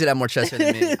pretty easy to have more chest hair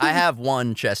than me. I have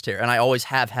one chest hair, and I always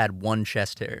have had one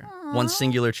chest hair. One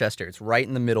singular chest hair. It's right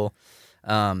in the middle.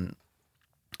 And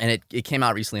it came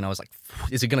out recently, and I was like,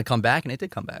 is it going to come back? And it did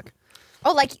come back.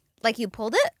 Oh, like you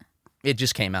pulled it? It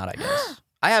just came out, I guess.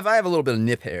 I have a little bit of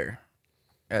nip hair.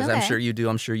 As I'm Okay. sure you do,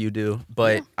 I'm sure you do.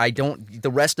 But I don't,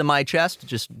 the rest of my chest,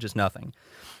 just nothing.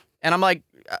 And I'm like,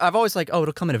 I've always like, oh,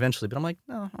 it'll come in eventually. But I'm like,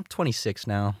 no, I'm 26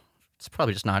 now. It's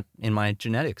probably just not in my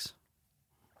genetics.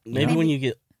 Maybe when you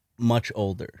get much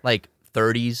older Like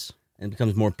 30s, and it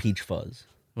becomes more peach fuzz.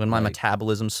 when my Like-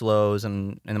 metabolism slows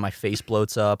and then my face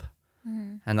bloats up.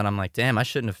 And then I'm like, damn, I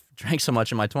shouldn't have drank so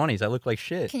much in my 20s. I look like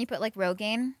shit. Can you put like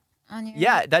Rogaine on your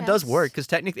Yeah, that does chest? work because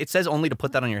technically it says only to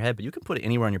put that on your head, but you can put it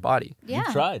anywhere on your body. Yeah. You've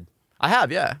tried. I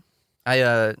have, yeah.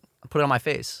 I put it on my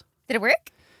face. Did it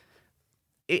work?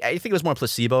 I think it was more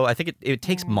placebo. I think it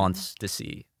takes months to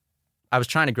see. I was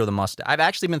trying to grow the mustache. I've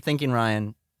actually been thinking,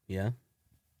 Ryan, Yeah.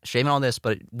 shaving all this,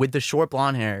 but with the short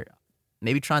blonde hair,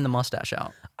 maybe trying the mustache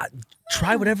out.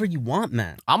 Try whatever you want,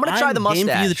 man. I'm gonna try the game for you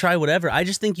mustache. to try whatever. I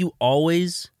just think you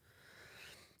always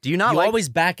Do you not you like? always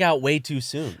back out way too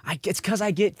soon. It's because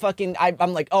I get fucking.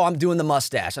 I'm like, oh, I'm doing the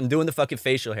mustache. I'm doing the fucking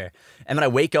facial hair, and then I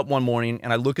wake up one morning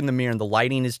and I look in the mirror and the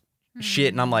lighting is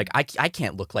shit, and I'm like, I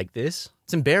can't look like this.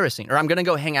 It's embarrassing. Or I'm gonna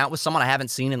go hang out with someone I haven't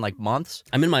seen in like months.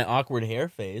 I'm in my awkward hair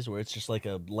phase where it's just like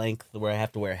a length where I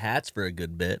have to wear hats for a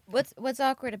good bit. What's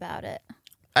awkward about it?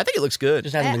 I think it looks good. It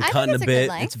just hasn't I been think cut in a it's a good bit.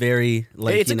 length. It's very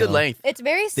like It's a good length. It's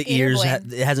very The skater ears boy.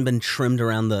 it hasn't been trimmed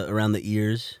around the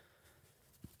ears.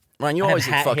 Ryan, you I have always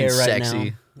look hat fucking hair right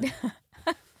sexy.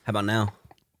 How about now?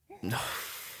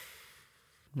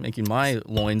 Making my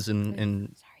loins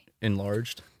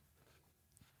enlarged.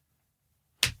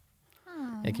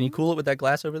 Hey, can you cool it with that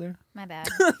glass over there? My bad.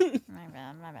 my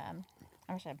bad.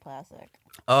 I wish I had plastic.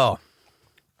 Oh,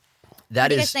 What that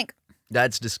do you guys is think?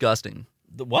 that's disgusting.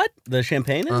 The what? The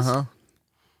champagne is? I'm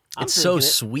it's so drinking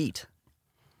it. sweet.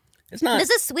 It's not. This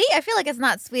is sweet. I feel like it's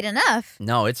not sweet enough.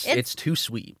 No, it's It's- too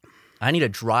sweet. I need a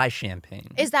dry champagne.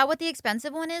 Is that what the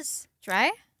expensive one is?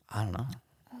 Dry? I don't know.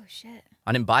 Oh shit.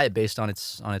 I didn't buy it based on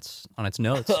its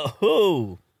notes.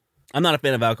 Oh, I'm not a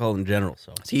fan of alcohol in general.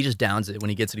 So So he just downs it when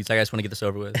he gets it. He's like, I just want to get this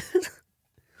over with.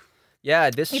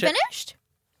 Yeah, this You shit. finished?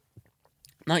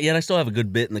 not yet. I still have a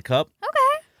good bit in the cup.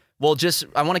 Okay. Well, just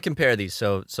I want to compare these.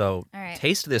 So All right.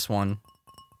 taste this one,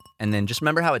 and then just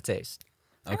remember how it tastes.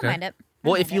 I don't mind it.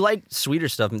 Well, if you like sweeter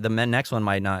stuff, the next one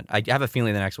might not. I have a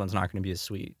feeling the next one's not going to be as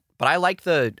sweet. But I like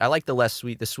the less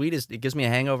sweet. The sweet it gives me a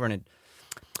hangover, and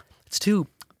it's too.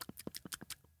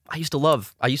 I used to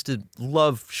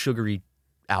love sugary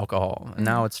alcohol, and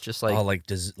now it's just like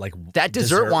like that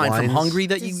dessert wine from wines. Hungary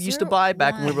that you used to buy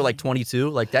back when we were like 22.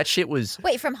 Like that shit was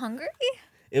Wait, from Hungary?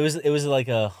 It was like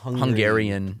a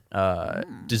Hungarian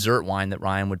dessert wine that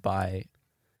Ryan would buy,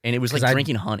 and it was like 'Cause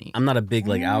drinking honey. I'm not a big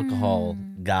like alcohol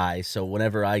guy, so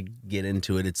whenever I get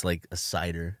into it, it's like a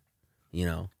cider, you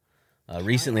know.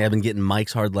 Recently, I've been getting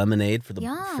Mike's Hard Lemonade for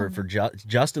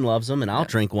Justin loves them, and I'll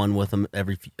drink one with him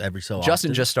every so often.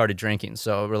 Justin just started drinking,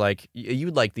 so we're like,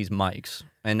 you'd like these mics,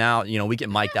 and now we get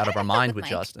mic'd out of our mind with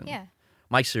Mike. Justin. Yeah.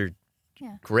 Mics are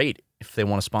Yeah. great if they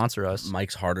want to sponsor us.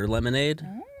 Mike's Harder Lemonade,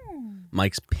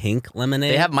 Mike's Pink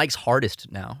Lemonade. They have Mike's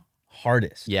Hardest now.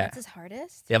 Hardest. Yeah, That's his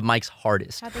hardest? they have Mike's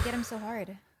Hardest. How'd they get him so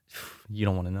hard? You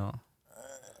don't want to know.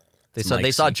 They It's saw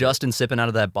Mike's saw secret. Justin sipping out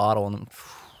of that bottle, and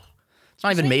it's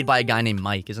not even made by a guy named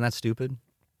Mike. Isn't that stupid?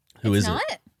 Who It's is not?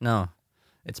 it? No,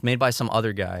 it's made by some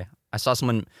other guy. I saw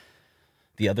someone.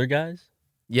 The other guys?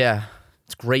 Yeah,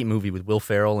 it's a great movie with Will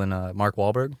Ferrell and Mark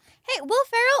Wahlberg. Hey, Will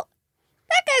Ferrell,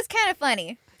 that guy's kind of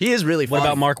funny. He is really What funny.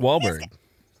 about Mark Wahlberg?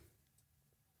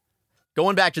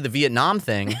 Going back to the Vietnam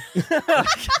thing.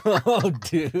 Oh,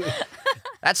 dude.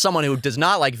 That's someone who does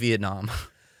not like Vietnam.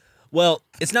 Well,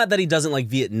 it's not that he doesn't like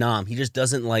Vietnam. He just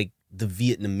doesn't like the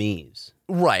Vietnamese.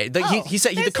 Right. He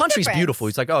said the country's difference. beautiful.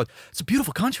 He's like, oh, it's a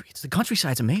beautiful country. The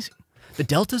countryside's amazing. The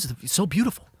deltas are so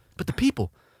beautiful. But the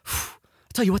people, I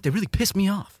tell you what, they really piss me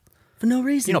off. For no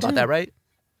reason. You know about that, right?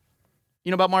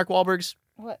 You know about Mark Wahlberg's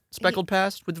What? speckled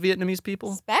past with the Vietnamese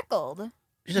people? Speckled?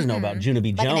 She doesn't know about Juna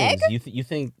B. Like an Jones. egg?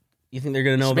 You think they're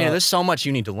gonna know Man, about? there's so much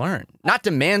you need to learn. Not to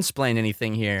mansplain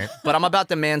anything here, but I'm about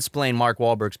to mansplain Mark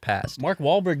Wahlberg's past. Mark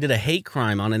Wahlberg did a hate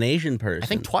crime on an Asian person. I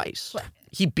think twice.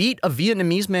 He beat a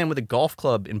Vietnamese man with a golf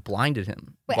club and blinded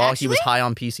him Wait, while he was actually? high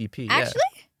on PCP. Yeah. Actually?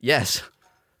 Yes.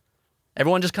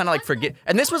 Everyone just kind of like forget.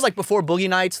 And this was like before Boogie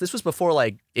Nights. This was before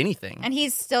like anything. And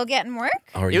he's still getting work?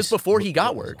 It was before he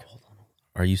got work.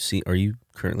 Are you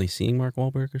currently seeing Mark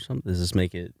Wahlberg or something? Does this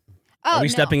make it? Oh, Are we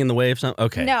no. stepping in the way of something?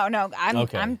 Okay. No, I'm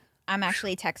Okay. I'm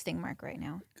actually texting Mark right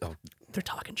now. Oh, they're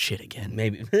talking shit again.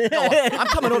 Maybe. No, I'm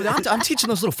coming over there. I'm teaching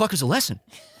those little fuckers a lesson.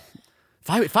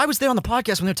 If I was there on the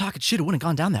podcast when they're talking shit, it wouldn't have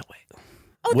gone down that way.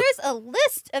 Oh, there's a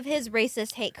list of his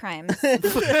racist hate crimes.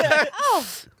 Oh,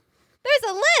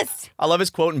 there's a list. I love his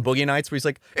quote in Boogie Nights where he's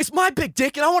like, "It's my big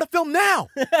dick and I want to film now."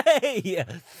 Yeah.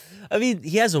 I mean,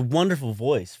 he has a wonderful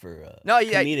voice for No,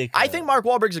 yeah, comedic. I think Mark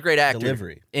Wahlberg's a great actor.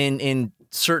 delivery. in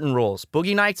certain roles.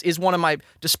 Boogie Nights is one of my,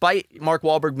 despite Mark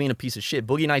Wahlberg being a piece of shit,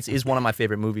 Boogie Nights is one of my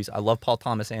favorite movies. I love Paul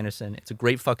Thomas Anderson. It's a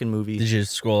great fucking movie. Did you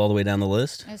scroll all the way down the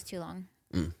list? It was too long.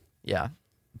 Yeah.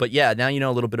 But yeah, now you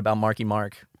know a little bit about Marky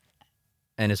Mark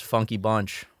and his Funky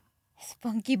Bunch. His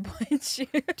Funky Bunch. Do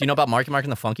you know about Marky Mark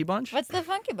and the Funky Bunch? What's the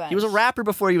Funky Bunch? He was a rapper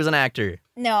before he was an actor.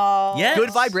 No. Yes.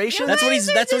 Good Vibrations? That's what guys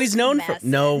are he's just known for.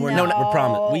 messing. No, we're not. We're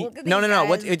promised. Look at No. these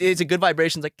What, guys. it's a Good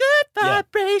Vibrations, like Good Yeah.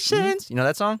 Vibrations. You know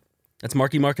that song? That's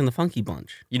Marky Mark and the Funky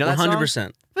Bunch. You know that song?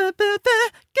 100%. Good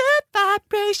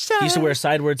Vibrations. He used to wear a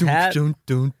sideways hat,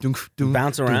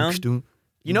 bounce around.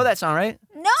 You know that song, right?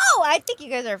 No, I think you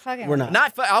guys are fucking. We're not.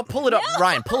 I'll pull it up.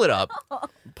 Ryan, pull it up.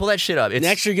 Pull that shit up. It's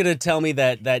Next, you're gonna tell me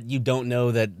that you don't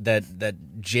know that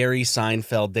Jerry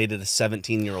Seinfeld dated a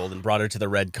 17-year-old and brought her to the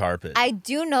red carpet. I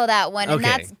do know that one, and Okay.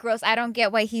 that's gross. I don't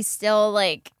get why he's still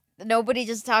like. Nobody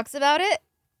just talks about it.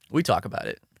 we talk about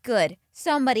it. Good.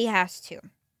 Somebody has to.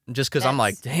 Just because I'm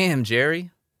like, That's- damn, Jerry,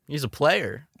 he's a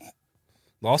player.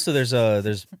 Also,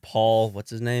 there's Paul.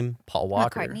 What's his name? Paul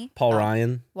Walker. McCartney. Paul Oh,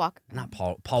 Ryan. Walker. Not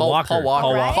Paul. Paul Walker. Paul Walker.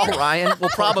 Paul Ryan? Paul Ryan. Well,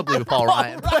 probably with Paul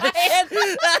Ryan.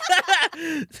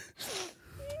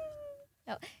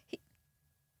 No,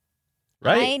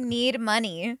 Right. I need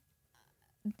money.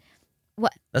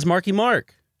 What? That's Marky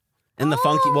Mark. And the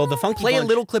funky. Well, the funky. Play a Bunch-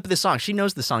 little clip of this song. She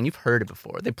knows the song. You've heard it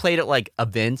before. They played it like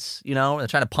events, you know, they're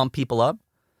trying to pump people up.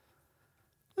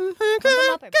 Pump 'em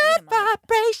up or beat 'em up?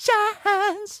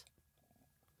 Vibrations.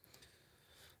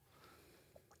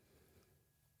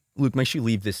 Luke, make sure you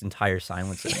leave this entire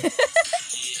silence in.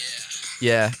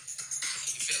 Yeah.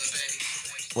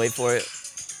 Wait for it.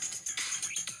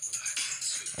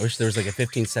 I wish there was like a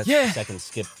 15 Yeah. second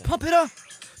skip thing. Pump it up.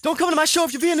 Don't come to my show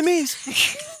if you're Vietnamese.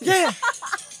 Yeah.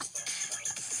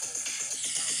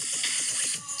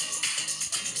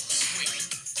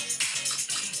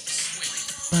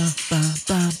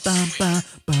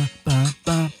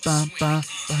 What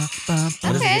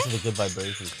does it Okay. get to the good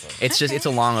vibrations part? It's a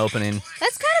long opening.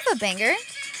 That's kind of a banger.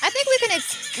 I think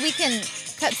we can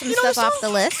cut some stuff off the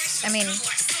list. I mean,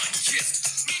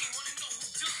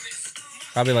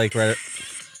 Probably like right.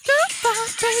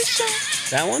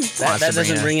 That one? That Sabrina.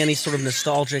 doesn't ring any sort of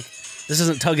nostalgic. This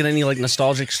isn't tugging any like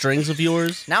nostalgic strings of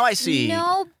yours. Now I see.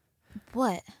 no.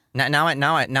 What?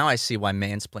 Now I see why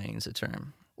mansplaining is a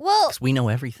term. Well, 'Cause we know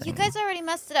everything. you guys already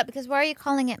messed it up because why are you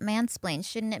calling it mansplain?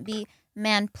 Shouldn't it be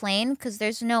manplain? Because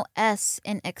there's no S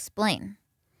in explain.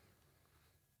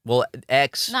 Well,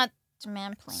 X. Not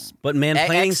manplain. But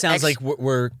mansplaining X- sounds X- like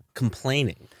we're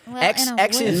complaining. Well, X- in a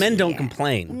X way. is- And men don't Yeah.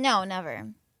 complain. No, never.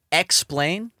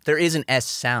 Explain. There is an S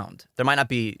sound. There might not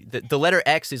be. The letter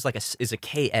X is like is a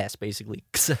KS basically.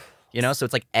 You know, so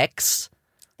it's like X.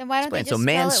 Then why don't they Explain. just So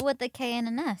spell mans- it with a K and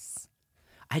an S?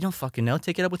 I don't fucking know.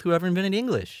 Take it up with whoever invented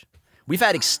English. We've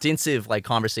had extensive like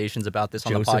conversations about this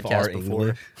on Joseph the podcast R. before.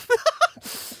 English.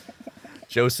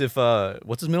 Joseph,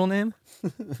 what's his middle name?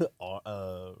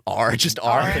 R, just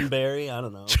R. Rothenberry? I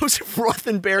don't know. Joseph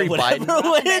Rothenberry Whatever.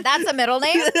 Biden. That's a middle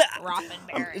name?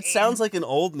 Rothenberry. It sounds like an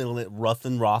old middle name.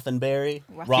 Rothenberry?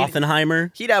 Rothen-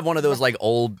 Rothenheimer? He'd have one of those like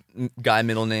old guy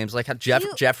middle names, like how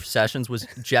Jeff Sessions was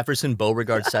Jefferson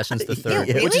Beauregard Sessions III,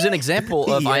 Ew, which is an really?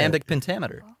 example of Yeah. iambic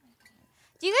pentameter.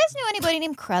 Do you guys know anybody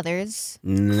named Crothers?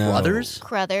 No.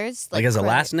 Crothers? Like as a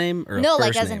last name or a No,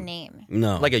 first like as name? a name.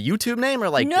 No. Like a YouTube name or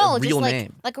like No, a real just like,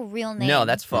 name? like a real name. No,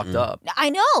 that's fucked up.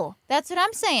 I know. That's what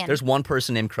I'm saying. There's one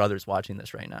person named Crothers watching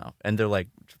this right now, and they're like,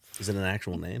 Is it an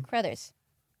actual name? Crothers.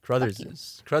 Crothers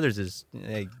is.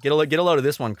 Hey, get a load of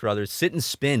this one, Crothers. Sit and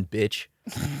spin, bitch.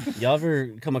 Y'all ever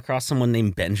come across someone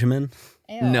named Benjamin?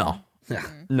 Ew. No,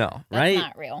 no, That's right?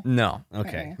 not real. no,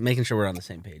 Okay, making sure we're on the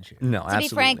same page here. no. To Absolutely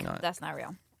be frank, not. that's not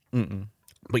real. Mm-mm.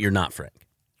 But you're not Frank.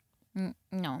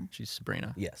 No. She's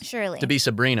Sabrina. Yes. Surely. To be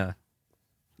Sabrina.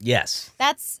 Yes.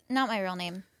 That's not my real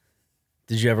name.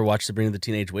 Did you ever watch Sabrina the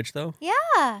Teenage Witch though?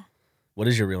 Yeah. What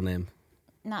is your real name?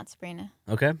 Not Sabrina.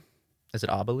 Okay. Is it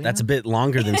Abelina? That's a bit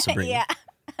longer than Sabrina. Yeah.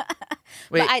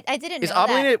 Wait, but I didn't is know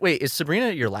Abelina? that. Wait, is Sabrina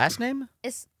your last name?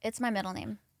 It's my middle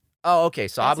name. Oh, okay.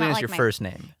 So That's not Abelina's like your my- first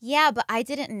name. Yeah, but I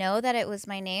didn't know that it was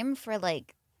my name for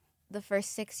like the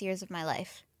first 6 years of my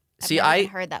life. See, I've never I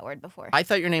even heard that word before. I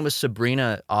thought your name was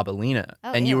Sabrina Abelina,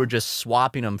 Oh, and you ew. were just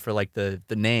swapping them for like the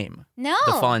name, no.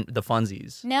 the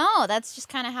funsies. No, that's just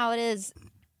kind of how it is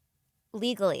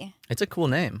legally. It's a cool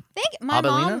name. My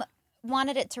Abelina? mom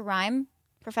wanted it to rhyme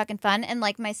for fucking fun, and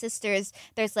like my sisters,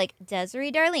 there's like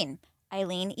Desiree Darlene,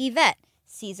 Eileen Yvette,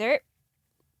 Caesar.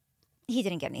 He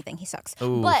didn't get anything. He sucks.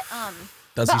 Oof. But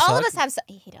Does but he all of suck? us have.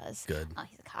 He does. Good. Oh,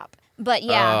 he's a cop. But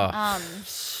yeah.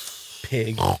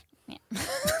 Pig.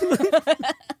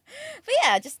 But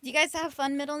yeah, just you guys have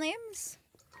fun middle names.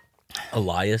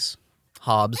 Elias.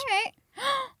 Hobbs. All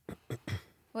right.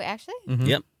 Wait, actually, Mhm.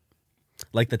 Yep.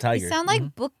 Like the you tiger. sound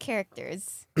like book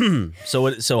characters.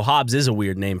 So Hobbs is a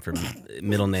weird name for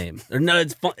middle name. Or no,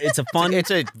 it's fun. It's a fun.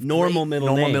 It's a normal great middle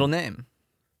normal name. middle name.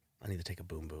 I need to take a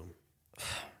boom boom.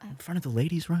 In front of the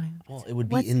ladies, Ryan. Well, it would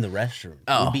be What's- in the restroom. It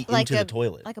Oh. would be Like into a the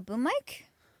toilet. like a boom mic.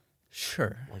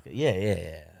 Sure. Like a,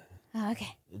 yeah. Oh,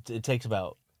 okay. It takes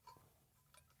about.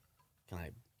 Can I? Is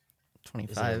it an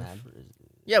 25. ad?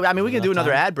 Yeah, I mean, we can do Enough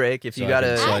another time? ad break if So you I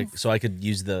gotta. could- so I could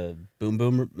use the boom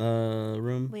boom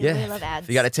room. We yeah, really love ads. if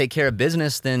you gotta take care of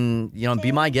business, then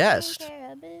be my guest. Take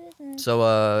care of business.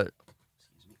 So,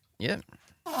 yeah.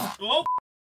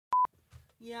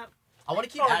 Yeah. I want to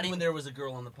keep Adding when there was a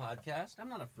girl on the podcast. I'm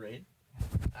not afraid.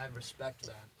 I respect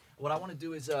that. What I want to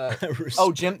do is,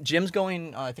 Respect. Jim's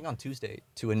going, I think on Tuesday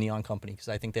to a neon company because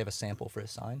I think they have a sample for a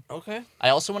sign. Okay. I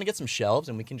also want to get some shelves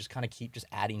and we can just kind of keep just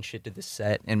adding shit to this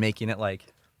set and making it like,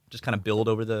 just kind of build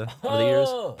over the years.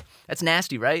 That's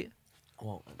nasty, right?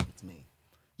 Well, it's me.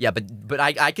 Yeah, but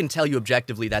I can tell you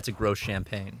objectively that's a gross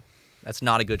champagne. That's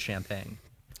not a good champagne.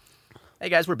 Hey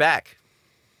guys, we're back.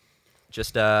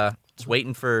 Just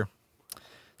waiting for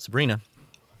Sabrina.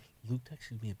 Luke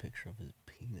texted me a picture of his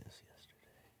penis yesterday.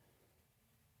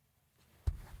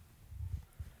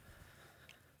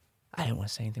 I didn't want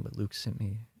to say anything, but Luke sent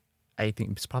me. I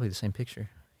think it's probably the same picture.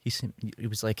 He sent. It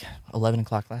was like 11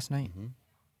 o'clock last night.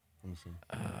 Let me see.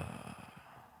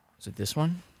 Is it this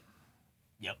one?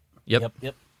 Yep.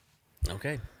 Yep.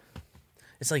 Okay.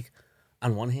 It's like,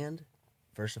 on one hand,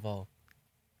 first of all,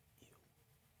 you.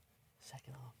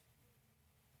 Second off,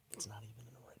 it's not even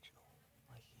an original.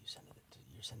 Like you sending it to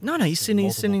you're sending. No, it he's to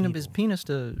sending multiple his people. penis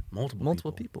to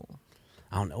Multiple people.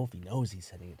 I don't know if he knows he's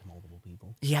sending it to multiple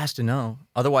people, He has to know.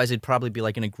 Otherwise, it'd probably be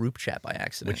like in a group chat by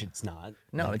accident. which it's not.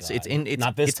 no, Thank it's God.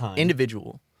 not this time.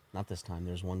 individual. Not this time.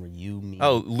 There's one where you, me.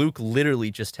 Oh, Luke literally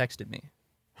just texted me.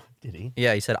 did he?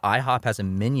 Yeah, he said IHOP has a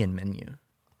minion menu.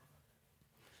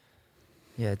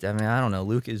 Yeah, I mean, I don't know.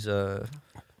 Luke is I'm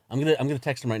gonna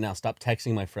text him right now. Stop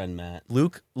texting my friend Matt.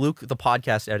 Luke, the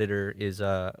podcast editor, is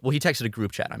well, he texted a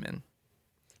group chat I'm in.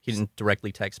 He didn't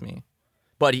directly text me,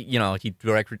 but he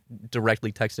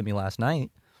directly texted me last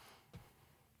night.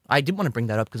 I did want to bring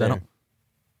that up because I don't.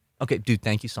 Okay, dude,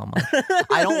 thank you so much.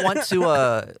 I don't want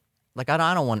to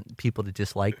I don't want people to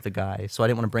dislike the guy, so I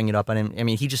didn't want to bring it up. I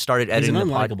mean, he just started He's editing an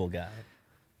the pod. unlikable guy,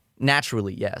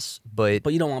 Naturally, yes, but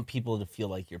but you don't want people to feel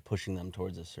like you're pushing them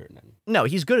towards a certain end. no,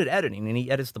 he's good at editing, and he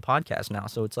edits the podcast now.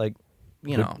 So it's like,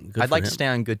 Good I'd for like to him. stay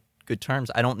on good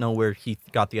terms. I don't know where he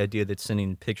got the idea that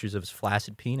sending pictures of his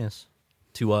flaccid penis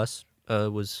to us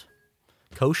was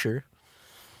kosher.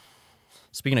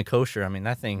 Speaking of kosher, I mean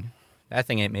that thing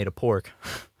ain't made of pork.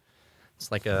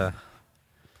 It's like a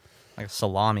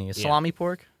salami. Is salami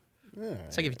pork? Yeah.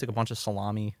 It's like if you took a bunch of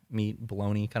salami meat,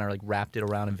 bologna, kind of like wrapped it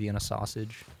around in Vienna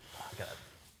sausage. I got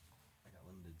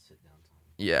limited sit down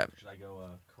time. Yeah. Should I go?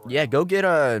 Yeah, go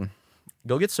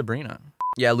get Sabrina.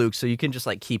 Yeah, Luke. So you can just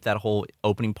like keep that whole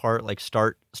opening part, like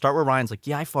start where Ryan's like,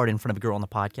 yeah, I farted in front of a girl on the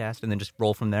podcast, and then just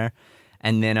roll from there,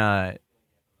 and then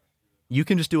you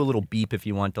can just do a little beep if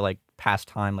you want to like pass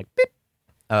time, like beep,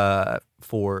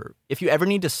 for if you ever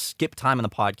need to skip time on the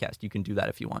podcast, you can do that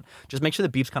if you want. Just make sure the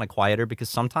beep's kind of quieter because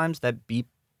sometimes that beep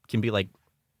can be like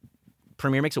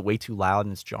Premiere makes it way too loud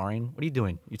and it's jarring. What are you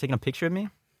doing? You taking a picture of me?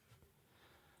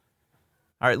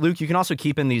 All right, Luke, you can also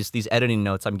keep in these editing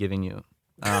notes I'm giving you.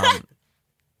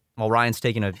 While Ryan's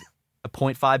taking a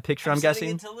 0.5 picture, I'm guessing.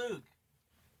 It to Luke.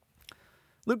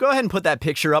 Luke, go ahead and put that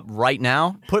picture up right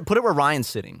now. Put it where Ryan's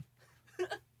sitting.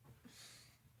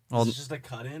 Well, is this just a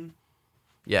cut in?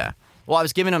 Yeah. Well, I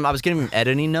was giving him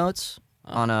editing notes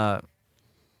on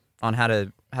how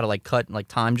to like cut like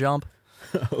time jump.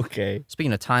 Okay.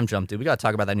 Speaking of time jump, dude, we gotta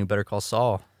talk about that new Better Call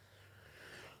Saul.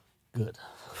 Good.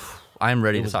 I'm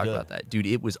ready to talk about that, dude.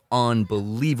 It was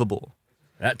unbelievable.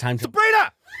 That time jump.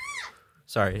 Sabrina.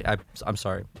 Sorry, I'm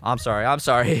sorry. I'm sorry.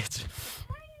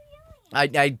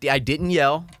 I didn't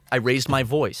yell. I raised my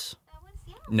voice.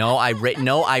 No, I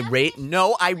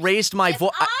raised my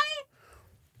voice.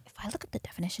 If I look at the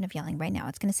definition of yelling right now,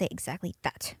 it's going to say exactly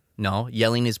that. No,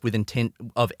 yelling is with intent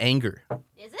of anger.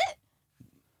 Is it?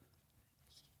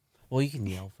 Well, you can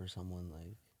yell for someone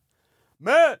like,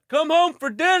 Matt, come home for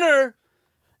dinner.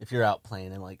 If you're out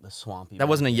playing in like the swampy. That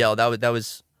wasn't a yell. That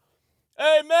was.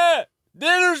 Hey, Matt,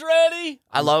 dinner's ready.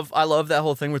 I love that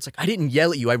whole thing where it's like I didn't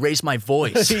yell at you. I raised my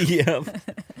voice. Yeah,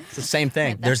 it's the same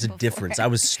thing. There's a difference. I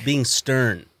was being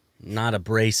stern, not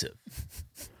abrasive.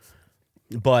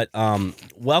 But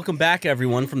welcome back,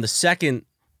 everyone, from the second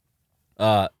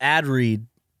ad read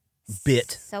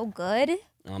bit. So good.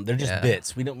 They're just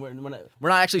bits. We're not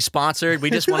actually sponsored. We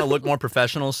just want to look more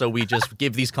professional, so we just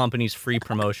give these companies free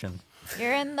promotion.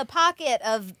 You're in the pocket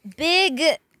of big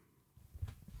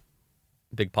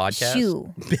podcast.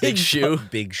 Shoe. Big shoe.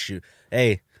 Big shoe.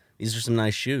 Hey, these are some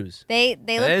nice shoes. They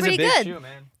look pretty good. Shoe,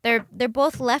 man. They're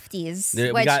both lefties.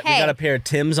 We got a pair of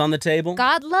Tims on the table.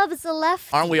 God loves a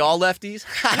lefty. Aren't we all lefties?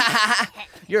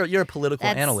 You're a political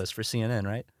analyst for CNN,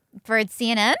 right? For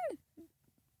CNN?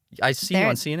 I see you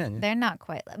on CNN. They're not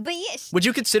quite, but yes. Would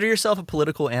you consider yourself a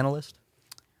political analyst?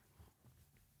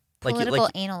 Political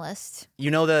analyst.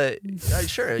 You know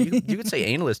sure, you could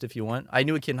say analyst if you want. I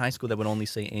knew a kid in high school that would only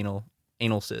say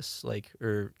analysis,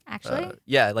 actually?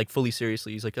 Yeah, like fully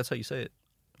seriously. He's like, that's how you say it.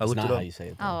 I looked it up. How you say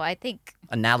it. Oh, I think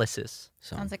analysis.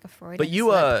 Sounds like a Freudian. But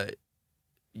you, slip.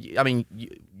 I mean,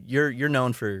 you're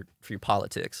known for your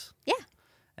politics. Yeah.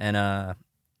 And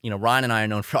Ryan and I are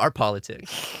known for our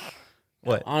politics.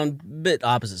 What? On a bit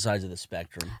opposite sides of the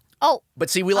spectrum. Oh, but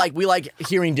see, we like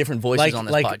hearing different voices on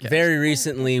this podcast. Very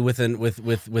recently, with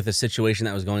a situation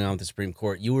that was going on with the Supreme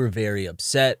Court, you were very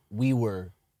upset. We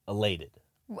were elated.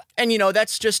 And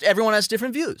that's just everyone has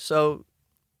different views. So,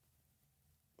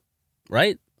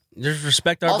 right? Just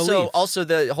respect our beliefs. Also,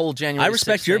 the whole January. I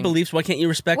respect your beliefs. Why can't you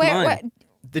respect mine? What?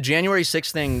 The January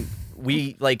 6th thing,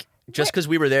 we just because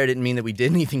we were there didn't mean that we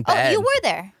did anything bad. Oh, you were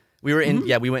there. We were in.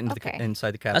 Yeah, we went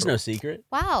inside the Capitol. That's no secret.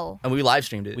 Wow. And we live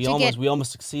streamed it. We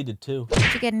almost succeeded too.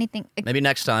 Did you get anything? Maybe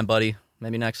next time, buddy.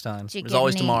 Maybe next time. There's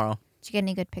always tomorrow. Did you get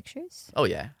any good pictures? Oh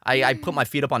yeah, I put my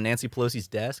feet up on Nancy Pelosi's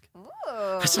desk. Ooh.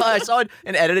 I saw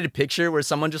an edited picture where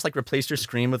someone just replaced her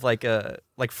screen with like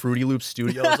Fruity Loop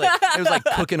Studio. It was like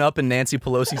cooking up in Nancy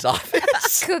Pelosi's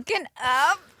office. Cooking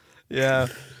up. Yeah.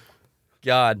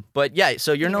 God, but yeah.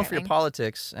 So you're known for your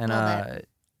politics, and I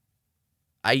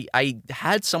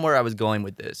had somewhere I was going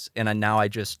with this, and now I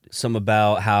just some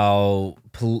about how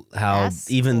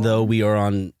even though we are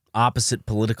on opposite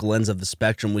political ends of the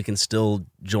spectrum, we can still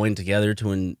join together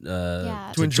to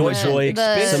enjoy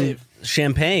some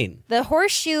champagne. The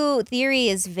horseshoe theory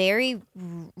is very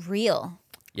real.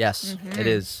 Yes, it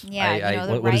is. Yeah,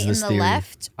 the right and the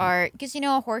left are because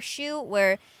a horseshoe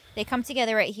where they come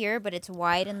together right here, but it's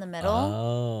wide in the middle.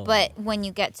 Oh. But when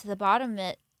you get to the bottom,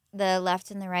 the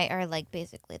left and the right are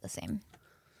basically the same.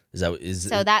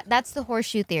 That's the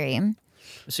horseshoe theory.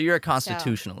 So you're a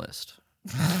constitutionalist.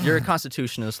 You're a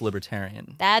constitutionalist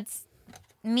libertarian. That's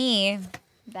me.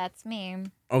 That's me.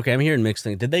 Okay, I'm hearing mixed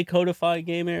things. Did they codify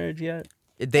gay marriage yet?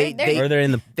 They're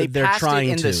trying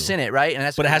in the Senate, right?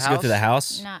 And but it has to go through the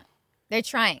House. They're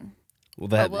trying.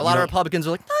 Well, a lot of Republicans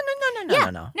are like,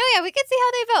 no. Yeah, we could see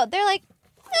how they vote. They're like,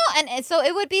 no, and so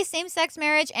it would be same-sex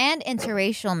marriage and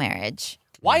interracial marriage.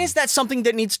 Why is that something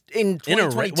that needs in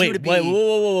 2022 to be? Wait,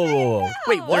 whoa.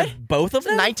 Wait, what? Both of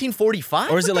them?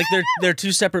 1945? Or is it like they're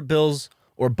two separate bills,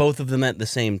 or both of them at the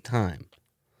same time?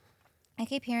 I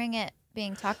keep hearing it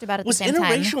being talked about at the same time.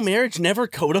 Was interracial marriage never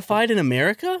codified in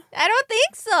America? I don't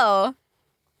think so.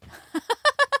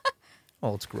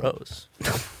 Well, it's gross.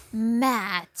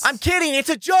 Matt. I'm kidding. It's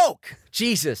a joke.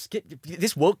 Jesus.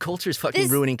 This woke culture is fucking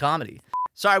ruining comedy.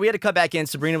 Sorry, we had to cut back in.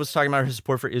 Sabrina was talking about her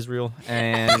support for Israel,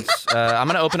 and I'm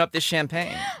going to open up this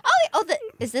champagne.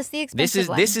 Is this the expensive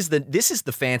one? This is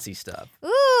the fancy stuff.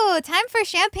 Ooh, time for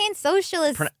champagne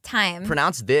socialist time.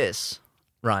 Pronounce this,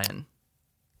 Ryan.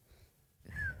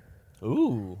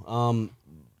 Ooh.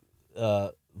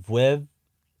 Veuve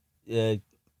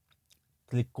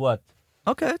Cliquot.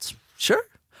 Okay, it's sure.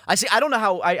 I see. I don't know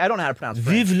how to pronounce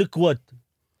French. Vive le quoi?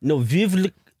 No,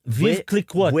 vive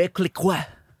Cliquot. Where Cliquot?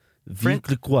 Vive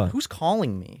Cliquot. Who's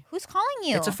calling me? Who's calling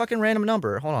you? It's a fucking random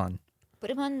number. Hold on.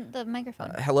 Put him on the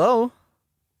microphone. Hello?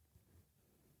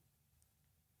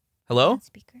 Hello?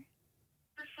 Speaker.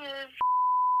 May I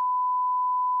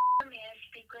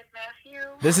speak with Matthew?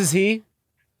 This is he?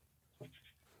 Yes,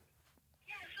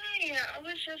 hi. I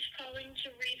was just calling to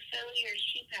refill your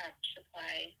CPAP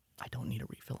supply. I don't need a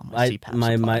refill on my CPAP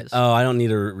supplies. I don't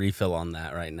need a refill on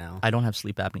that right now. I don't have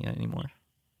sleep apnea anymore.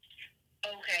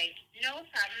 Okay, no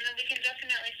problem. Then we can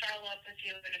definitely follow up with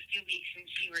you in a few weeks and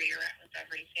see where you're at with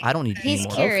everything. I don't need He's any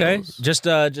more. cured. Okay.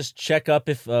 Just check up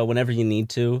if whenever you need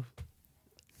to.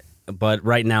 But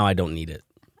right now I don't need it.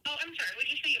 Oh, I'm sorry. What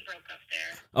did you say you broke up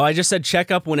there? Oh, I just said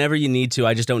check up whenever you need to.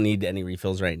 I just don't need any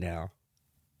refills right now.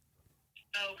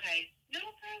 Okay, no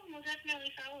problem. We'll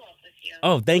definitely follow up with you.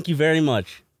 Oh, thank you very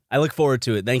much. I look forward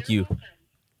to it. Thank you. Welcome.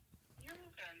 You're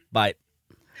welcome. Bye.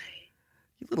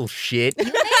 You little shit. You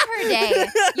made her day.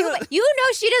 You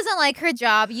know she doesn't like her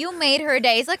job. You made her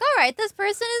day. He's like, all right, this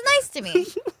person is nice to me.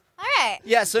 All right.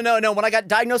 Yeah, so no, when I got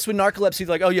diagnosed with narcolepsy, they're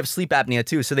like, oh, you have sleep apnea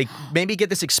too. So they made me get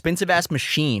this expensive-ass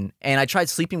machine, and I tried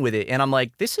sleeping with it, and I'm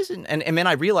like, this isn't... And then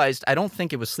I realized I don't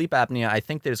think it was sleep apnea. I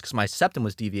think that it's because my septum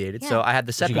was deviated. Yeah. So I had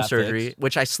the septum got surgery, fixed?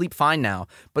 which I sleep fine now.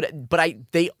 But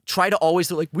they try to always...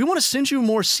 They're like, we want to send you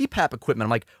more CPAP equipment. I'm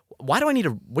like, why do I need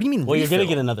a... What do you mean Well, refill? you're going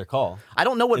to get another call. I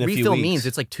don't know what in a few refill weeks. means.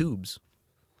 It's like tubes.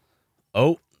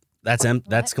 Oh,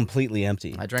 that's completely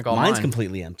empty. I drank all Mine's mine.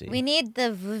 completely empty. We need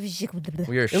the...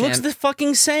 We are It looks the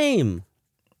fucking same.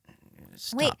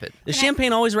 Stop Wait. it. The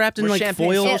champagne always wrapped in We're like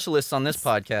champagne foil. socialists on this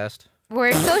podcast.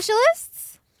 We're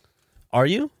socialists? Are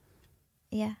you?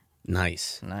 Yeah.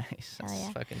 Nice. Nice. That's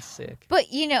yeah. fucking sick.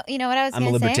 But you know what I was I'm a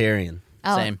going to say? libertarian.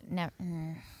 Oh, Same. No.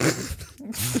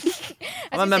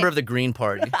 I'm a member of the Green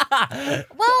Party.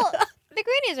 Well, the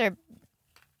Greenies are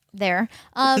there.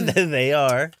 They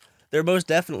are. They're most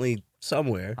definitely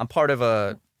somewhere. I'm part of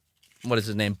what is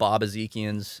his name? Bob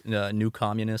Ezekian's New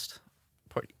Communist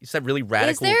Party. He's that really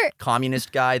radical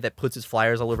communist guy that puts his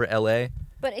flyers all over LA.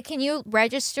 But can you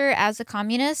register as a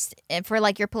communist for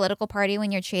like your political party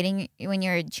when you're changing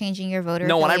your voter?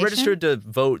 No, when I affiliation? registered to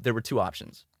vote, there were two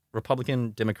options: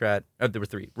 Republican, Democrat. There were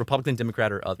three: Republican,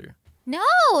 Democrat, or other. No,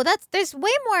 there's way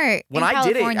more. When in I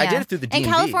did it California. through the DMV. In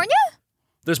California?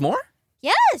 There's more.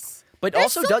 Yes. But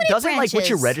There's also, so many doesn't like what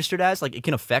you're branches. registered as, like it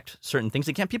can affect certain things.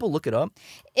 Like, can't people look it up?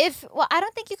 I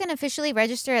don't think you can officially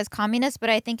register as communist, but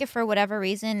I think if for whatever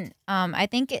reason, I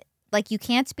think like you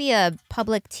can't be a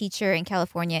public teacher in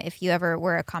California if you ever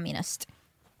were a communist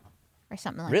or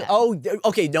something like Really? that. Oh,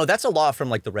 okay. No, that's a law from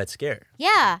like the Red Scare.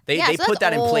 Yeah. They so put that's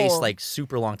that in place old. like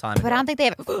super long time ago. But I don't think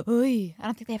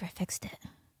they ever fixed it.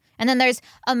 And then there's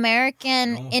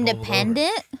American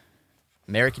Independent.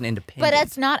 American Independent. But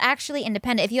that's not actually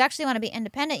independent. If you actually want to be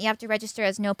independent, you have to register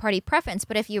as no party preference.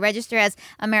 But if you register as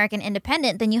American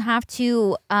Independent, then you have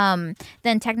to, then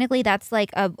technically that's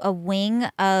like a wing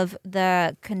of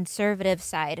the conservative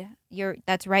side.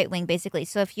 That's right wing, basically.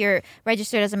 So if you're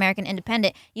registered as American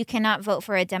Independent, you cannot vote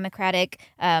for a Democratic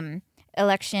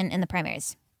election in the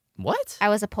primaries. What? I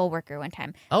was a poll worker one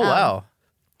time. Oh, wow.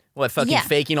 What, fucking yeah.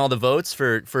 faking all the votes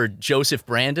for Joseph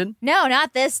Brandon? No,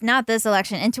 not this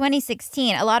election. In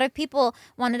 2016, a lot of people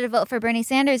wanted to vote for Bernie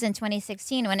Sanders in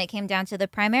 2016 when it came down to the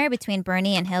primary between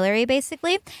Bernie and Hillary,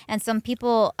 basically. And some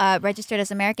people registered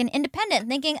as American Independent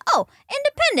thinking, oh,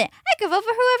 independent, I could vote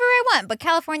for whoever I want. But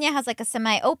California has like a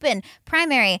semi-open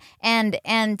primary. And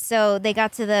so they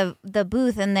got to the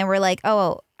booth and they were like,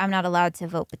 oh, I'm not allowed to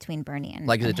vote between Bernie and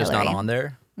Like, is and it just Hillary. not on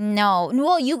there? No.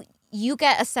 Well, you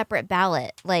get a separate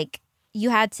ballot. Like, you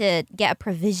had to get a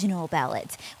provisional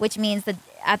ballot, which means that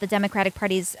at the Democratic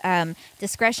Party's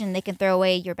discretion, they can throw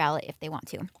away your ballot if they want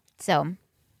to. So,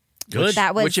 Good.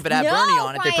 that was... Which if it had Bernie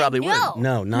on it, they probably would.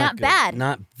 No, not good. bad.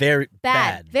 Not very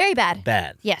bad. Very bad.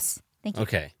 Bad. Yes. Thank you.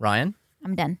 Okay. Ryan?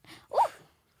 I'm done. Ooh.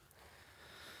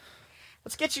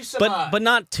 Let's get you some... But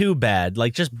not too bad.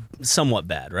 Like, just somewhat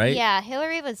bad, right? Yeah,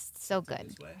 Hillary was so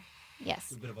good.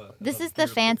 Yes. This is the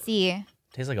fancy...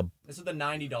 Tastes like This is the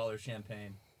 $90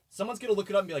 champagne. Someone's going to look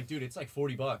it up and be like, dude, it's like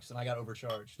 $40 and I got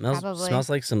overcharged. Probably. Smells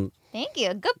like some... Thank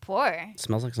you. Good pour.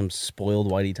 Smells like some spoiled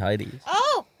whitey tidies.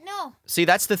 Oh, no. See,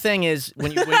 that's the thing is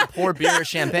when you pour beer or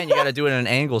champagne, you got to do it at an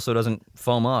angle so it doesn't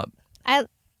foam up.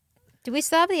 Do we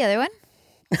still have the other one?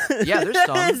 Yeah, there's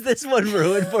some. Is this one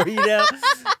ruined for you now?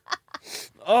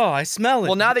 Oh, I smell it.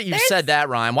 Well, now that you've said that,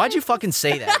 Ryan, why'd you fucking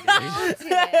say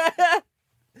that?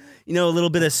 You know, a little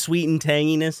bit of sweet and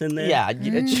tanginess in there. Yeah,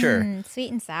 sure.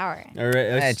 Sweet and sour. All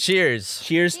right. Hey, cheers.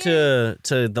 Cheers to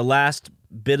the last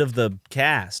bit of the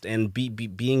cast and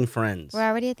being friends. We're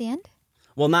already at the end?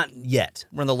 Well, not yet.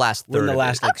 We're in the last third. We're in the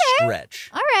last like, stretch.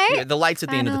 All right. Yeah, the light's at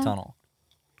the end of the tunnel.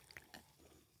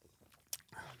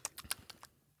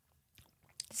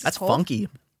 That's funky.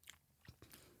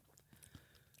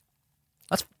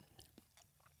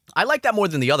 I like that more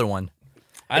than the other one.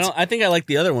 I think I like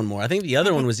the other one more. I think the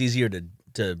other one was easier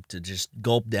to just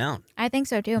gulp down. I think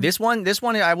so too. This one,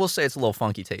 I will say it's a little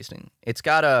funky tasting. It's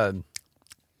got a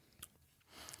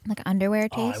like underwear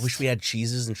taste. Oh, I wish we had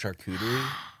cheeses and charcuterie.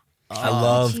 I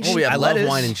love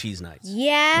wine and cheese nights.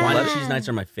 Yeah. Wine and cheese nights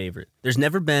are my favorite. There's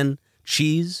never been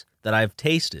cheese that I've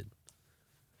tasted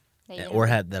or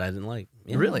had that I didn't like.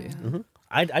 Yeah. Really? Mm-hmm.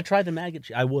 I tried the maggot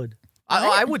cheese. I would.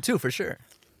 I would too, for sure.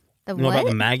 The you know about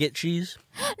the maggot cheese?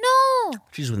 No.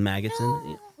 Cheese with maggots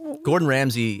in it. Gordon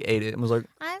Ramsay ate it and was like,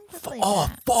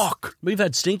 fuck. We've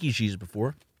had stinky cheese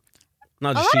before.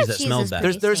 Not A just lot cheese of that cheese smells is bad.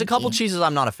 pretty There's a couple stinky. cheeses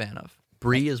I'm not a fan of.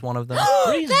 Brie is one of them.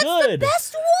 Brie's That's good. the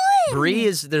best one.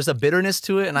 Brie there's a bitterness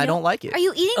to it, and I don't like it. Are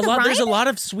you eating the rind? There's a lot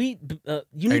of sweet.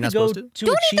 You need not to go supposed to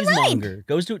Don't a eat the rind. cheesemonger.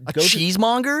 Go to A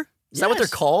cheesemonger? Is that what they're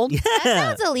Yes. called? Yeah.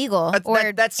 That sounds illegal.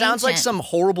 That sounds like ancient. some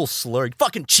horrible slur.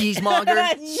 Fucking cheesemonger.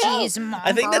 cheesemonger.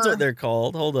 I think that's what they're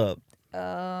called. Hold up.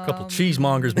 A couple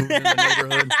cheesemongers moving in the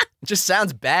neighborhood. It just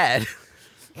sounds bad.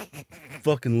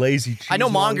 Fucking lazy cheesemongers. I know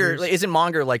monger. Isn't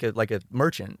monger like a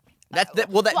merchant? I've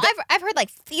heard like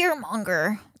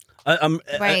fearmonger.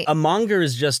 Right. A monger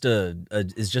is just a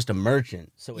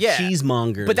merchant. So a Yeah.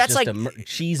 cheesemonger But is that's just like- a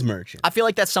cheese merchant. I feel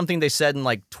like that's something they said in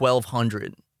like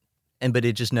 1200, but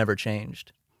it just never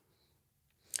changed.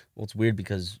 Well, it's weird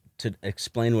because to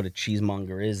explain what a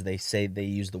cheesemonger is, they say they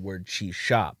use the word cheese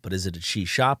shop. But is it a cheese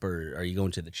shop or are you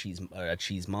going to the a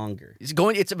cheesemonger?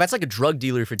 That's like a drug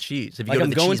dealer for cheese. If you Like go I'm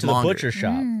to the going to the cheesemonger. butcher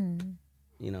shop.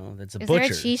 You know, that's a Is butcher.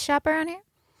 there a cheese shop around here?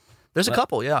 There's a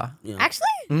couple, yeah. You know, Actually?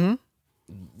 Mm-hmm.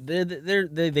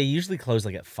 they usually close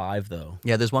like at 5 though.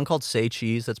 Yeah, there's one called Say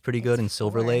Cheese that's pretty good in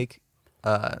Silver Lake.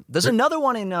 There's another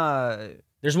one in.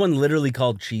 There's one literally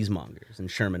called Cheesemongers in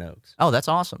Sherman Oaks. Oh, that's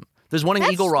awesome. There's one in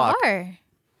That's Eagle Rock. far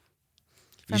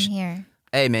from here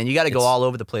Hey man, you got to go all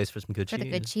over the place for some good for cheese.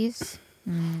 the good cheese.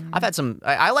 I've had some.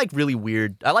 I like really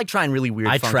weird. I like trying really weird.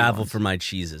 I funky travel ones. for my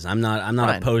cheeses. I'm not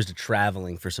Fine. opposed to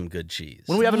traveling for some good cheese.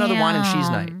 When we have another wine and cheese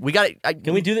Damn. night, we got it.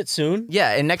 Can we do that soon?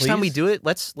 Yeah, and next time we Please? do it,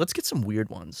 let's get some weird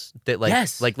ones that like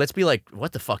Yes. like let's be like,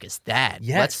 what the fuck is that?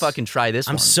 Yes. Let's fucking try this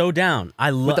I'm one. so down.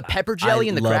 I love the pepper jelly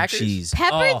and the love crackers? cheese.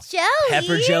 Pepper jelly?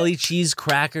 Pepper jelly, cheese,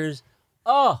 crackers.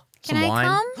 Oh, Can Some I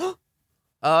wine. come?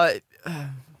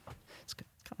 It's kind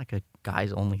of like a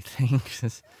guys only thing.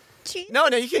 Cheese no,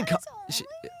 you can come. only?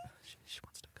 She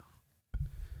wants to come.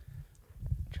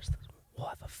 we'll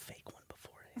have a fake one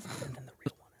beforehand, and then the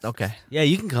real one. Okay. Yeah,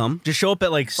 you can come. Just show up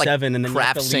at like 7, and then craft you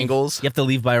have to leave. singles. You have to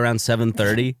leave by around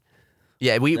 7:30.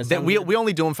 Yeah, we That sounds we good.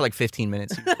 only do them for like 15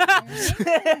 minutes.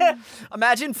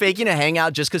 Imagine faking a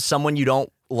hangout just because someone you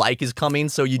don't like is coming,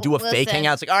 so you do a fake Listen.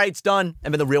 hangout. It's like, all right, it's done,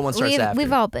 and then the real one starts after.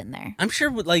 We've all been there. I'm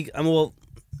sure,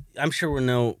 I'm sure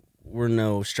we're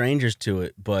no strangers to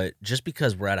it. But just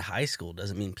because we're out of high school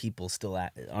doesn't mean people still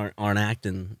aren't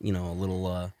acting, a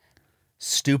little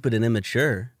stupid and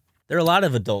immature. There are a lot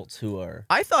of adults who are.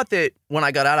 I thought that when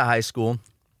I got out of high school,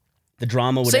 The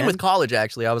drama would same end. with college.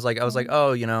 Actually, I was like,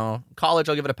 oh, college,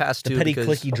 I'll give it a pass The too. petty because,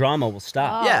 clicky drama will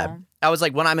stop. Yeah, I was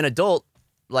like, when I'm an adult,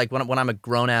 like when I'm a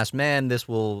grown ass man, this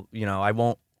will, I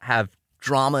won't have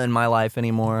drama in my life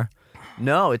anymore.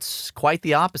 No, it's quite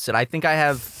the opposite. I think I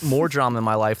have more drama in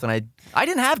my life than I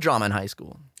didn't have drama in high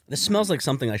school. This smells like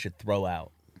something I should throw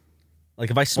out. Like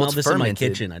if I smelled it's this in my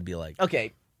fermented. kitchen, I'd be like,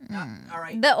 Okay. All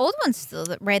right. The old one's still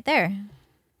right there.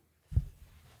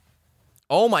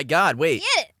 Oh my God! Wait.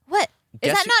 Get it. What?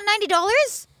 Is Guess that not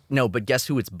 $90? No, but guess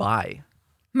who it's by?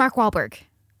 Mark Wahlberg.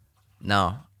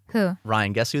 No, Who?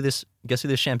 Ryan. Guess who this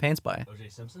champagne's by? O.J.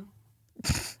 Simpson?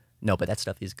 No, but that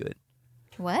stuff is good.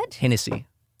 What? Hennessy.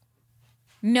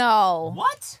 No.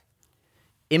 What?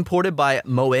 Imported by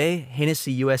Moet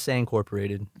Hennessy USA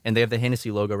Incorporated, and they have the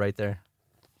Hennessy logo right there.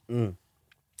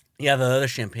 Yeah, the other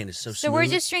champagne is so smooth. So we're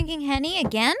just drinking Henny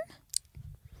again?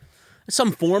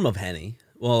 Some form of Henny.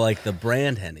 Well, like the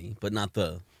brand Henny, but not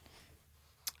the...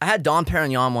 I had Dom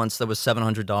Perignon once that was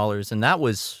 $700, and that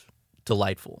was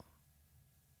delightful.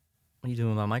 What are you doing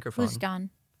with my microphone? Who's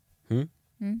Don?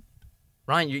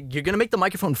 Ryan, you're going to make the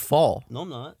microphone fall. No, I'm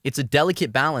not. It's a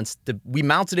delicate balance. We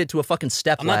mounted it to a fucking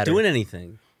step I'm ladder. not doing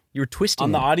anything. You were twisting On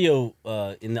it. the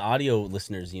audio, in the audio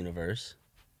listeners universe.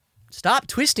 Stop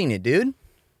twisting it, dude.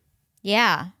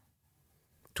 Yeah.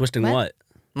 Twisting What? what?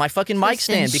 My fucking mic Twist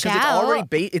and stand because it's shout.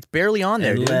 already it's barely on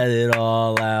there, And dude. let it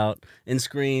all out. And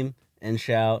scream and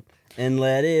shout. And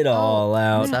let it all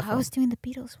out. No, that I from? was doing the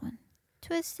Beatles one.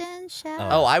 Twist and shout.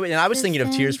 Oh, I was thinking of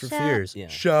Twist Tears and for shout. Fears. Yeah.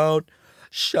 Shout,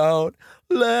 shout,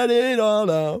 let it all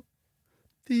out.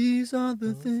 These are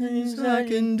the things I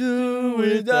can do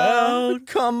without.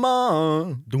 Come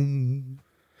on.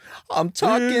 I'm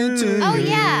talking to you. Oh,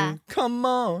 yeah. Come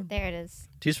on. There it is.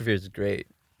 Tears for Fears is great.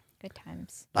 Good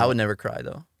times. I would never cry,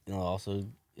 though. You know, also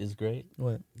is great.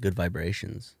 What? Good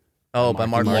Vibrations. Oh, by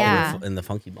Mark. Yeah. and the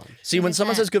Funky Bunch. See, when Who's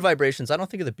someone that? says Good Vibrations, I don't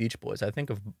think of the Beach Boys. I think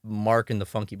of Mark and the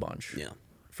Funky Bunch. Yeah.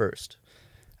 First.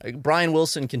 Brian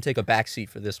Wilson can take a backseat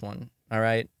for this one. All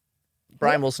right.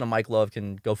 Brian Wilson and Mike Love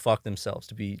can go fuck themselves,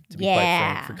 to be quite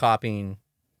frank, for copying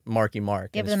Marky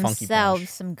Mark Give and his Funky themselves Bunch.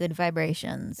 some good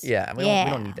vibrations. Yeah, we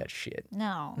don't need that shit.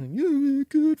 No. Yeah,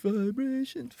 good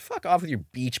vibrations. Fuck off with your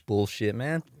beach bullshit,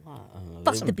 man.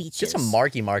 Fuck the beaches. Get some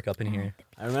Marky Mark up in here.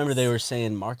 I remember they were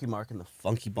saying Marky Mark and the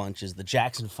Funky Bunch is the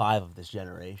Jackson 5 of this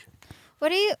generation.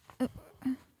 What are you?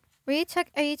 Are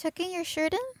you tucking your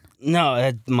shirt in?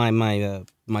 No, my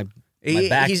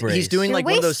back He's brace. doing Your like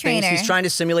one of those waist things. trainer. He's trying to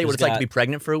simulate what He's it's like to got- be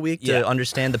pregnant for a week Yeah. to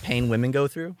understand the pain women go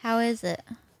through. How is it?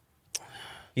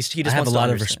 He I just have a wants to lot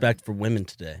of understand. respect for women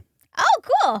today. Oh,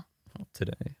 cool.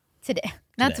 Today. Today,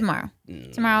 not Today. tomorrow.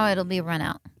 Tomorrow it'll be run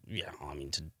out. Yeah, I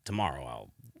mean, tomorrow I'll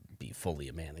be fully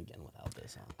a man again without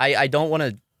this on. I don't want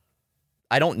to.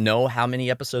 I don't know how many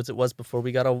episodes it was before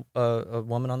we got a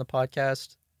woman on the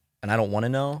podcast, and I don't want to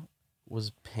know.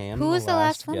 Was Pam Who was the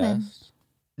last woman? guest?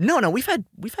 No, we've had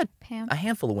Pam. a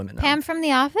handful of women now. Pam from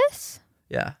The Office.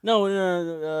 Yeah,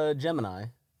 No, Gemini.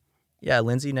 yeah.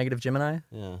 Lindsay, Negative Gemini.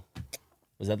 Yeah.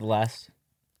 Was that the last?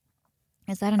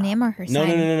 Is that a name or her No,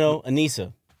 sign? no.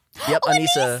 Anissa. Yep,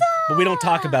 Anissa. But we don't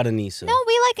talk about Anissa. No,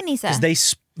 we like Anissa.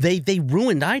 Because they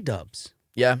ruined iDubbbz.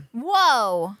 Yeah,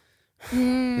 Whoa.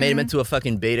 made him into a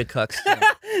fucking beta cuck.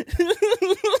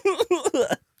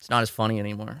 It's not as funny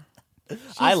anymore.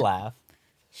 I laugh.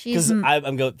 She's Because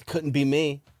I'm go, couldn't be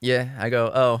me. Yeah, I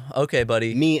go. Oh, okay,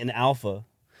 buddy. Me, an alpha.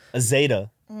 A zeta.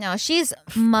 no, she's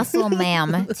muscle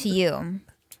ma'am to you.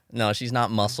 No, she's not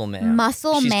muscle man.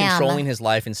 Muscle she's ma'am. controlling his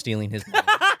life and stealing his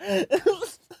money.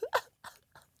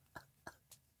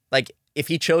 Like, if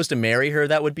he chose to marry her,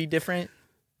 that would be different.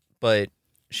 But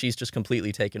she's just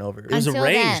completely taken over. It was Until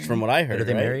arranged then. from what I heard. Are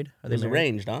they right? married? Are they it was married?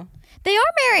 arranged, huh? They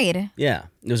are married. Yeah,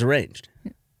 it was arranged.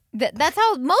 That's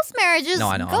how most marriages No,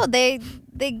 I know. go. They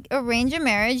arrange a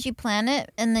marriage, you plan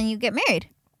it, and then you get married.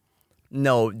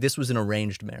 No, this was an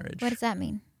arranged marriage. What does that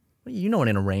mean? Well, you know what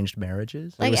an arranged marriage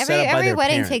is? Like was set up by every their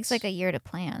wedding parents. takes like a year to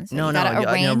plan. So No, you no. gotta an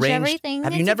arrange arranged- everything.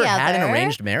 Have you never had an together.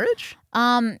 arranged marriage?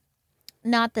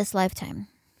 Not this lifetime.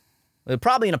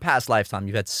 Probably in a past lifetime,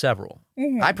 you've had several.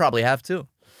 I probably have too.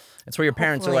 It's where your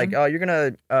parents are like, Hopefully. oh, you're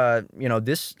gonna,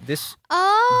 this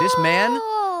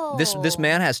Oh, this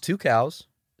man has 2 cows,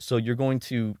 so you're going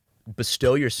to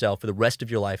bestow yourself for the rest of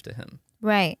your life to him.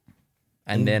 Right.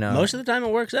 And then Most of the time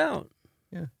it works out.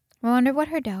 I wonder what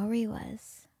her dowry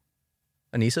was.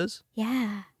 Anissa's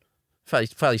Yeah.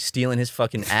 probably stealing his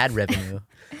fucking ad revenue.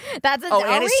 That's a Oh,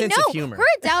 dowry? and his sense no, of humor. Her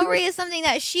dowry is something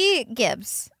that she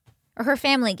gives. Or her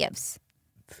family gives.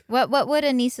 What would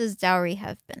Anissa's dowry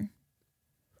have been?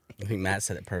 I think Matt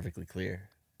said it perfectly clear.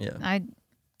 Yeah,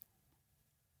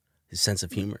 His sense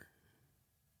of humor.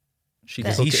 she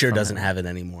Because took he it sure from doesn't her. have it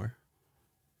anymore.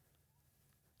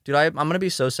 Dude, I'm gonna be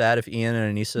so sad if Ian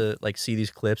and Anissa like see these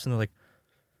clips and they're like,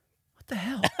 "What the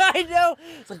hell? I know.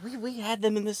 It's like we had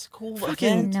them in this cool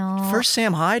Fucking No. first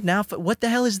Sam Hyde, now what the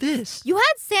hell is this?" You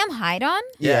had Sam Hyde on?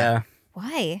 Yeah.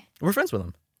 Why? We're friends with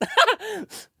him.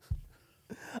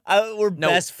 We're No,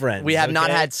 best friends. We have not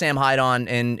okay? had Sam Hyde on,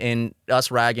 and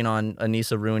us ragging on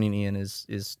Anissa ruining Ian is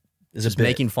a just bit.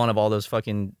 making fun of all those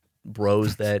fucking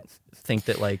bros that think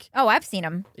that like Oh, I've seen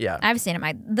him. yeah. I've seen him.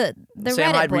 The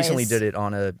Sam Reddit Hyde boys. recently did it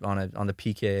on the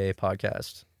PKA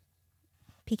podcast.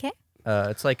 PK?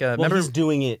 It's like Well, remember? he's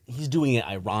doing it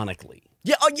ironically.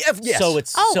 Yeah, yes. So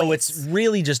it's Always.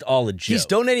 really just all a joke. he's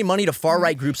donating money to far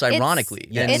right groups ironically.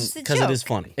 Yes, It's a because it is joke.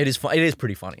 funny. It is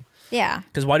pretty funny. Yeah.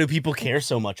 Because why do people care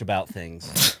so much about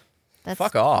things? That's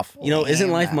Fuck off. You know, isn't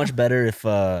life much better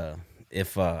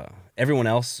if everyone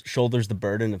else shoulders the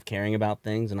burden of caring about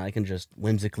things, and I can just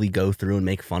whimsically go through and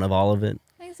make fun of all of it?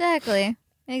 Exactly.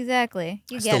 You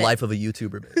It's get the it. life of a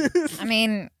YouTuber, baby. I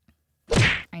mean,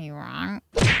 are you wrong?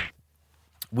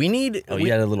 We need. Oh,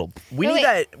 you had a little. We need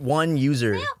that one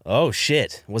user. Oh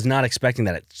shit! Was not expecting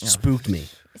that. It spooked me.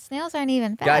 Snails aren't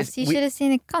even fast. Guys, you should have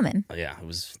seen it coming. Yeah, it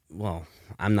was. Well,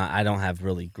 I'm not. I don't have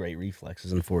really great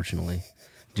reflexes, unfortunately,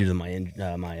 due to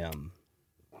my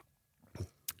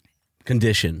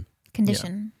condition.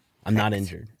 Condition. I'm not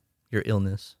injured. Your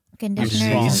illness.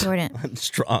 Conditioner is important. I'm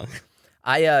strong.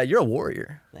 You're a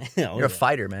warrior. You're a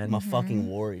fighter, man. I'm a fucking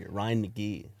warrior. Ryan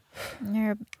McGee.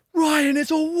 Ryan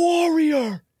is a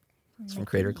warrior. It's from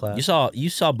Creator Clash. You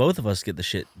saw both of us get the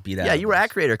shit beat out. Yeah, of you were us. at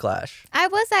Creator Clash. I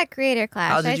was at Creator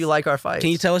Clash. How did you like our fight? Can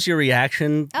you tell us your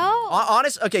reaction? Oh.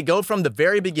 Okay, go from the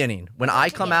very beginning when I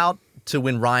come out to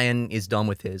when Ryan is done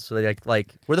with his. So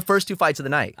like we're the first 2 fights of the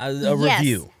night. A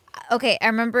review. Okay, I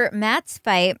remember Matt's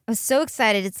fight. I was so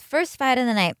excited. It's the first fight of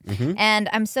the night. Mm-hmm. And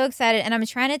I'm so excited. And I'm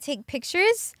trying to take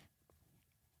pictures.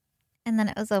 And then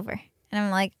it was over. And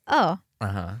I'm like, oh.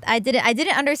 Uh-huh. I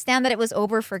didn't understand that it was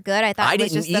over for good. I thought it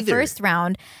was just the first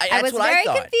round. I was very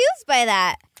confused by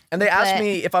that. And they asked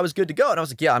me if I was good to go. And I was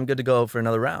like, yeah, I'm good to go for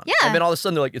another round. Yeah. And then all of a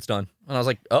sudden they're like, it's done. And I was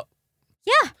like, oh.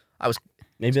 Yeah.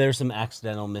 Maybe there was some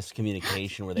accidental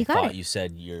miscommunication where they thought you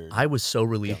said you're... I was so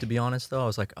relieved, to be honest, though. I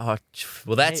was like, oh,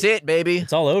 well, that's it, baby.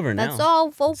 It's all over now. That's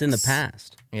all, folks. It's in the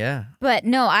past. Yeah. But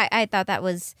no, I thought that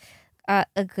was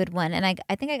a good one. And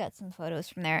I think I got some photos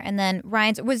from there. And then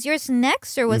Ryan's... Was yours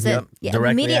next or was it... Yeah,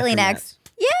 directly immediately after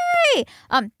next. Yay!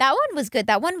 That one was good.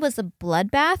 That one was a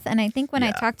bloodbath. And I think when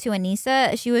I talked to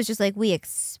Anissa, she was just like, we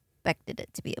expected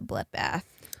it to be a bloodbath.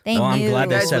 They knew. I'm glad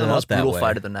they That set was it the up most that brutal way.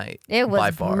 fight of the night. It was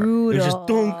by far. brutal. It was just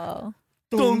dunk,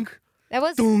 dunk. That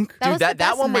was dunk. that Dude, was the that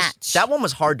best one match. was that one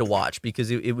was hard to watch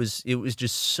because it was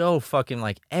just so fucking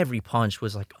like every punch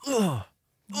was like ugh,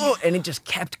 and it just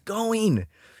kept going.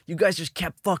 You guys just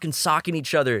kept fucking socking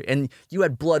each other, and you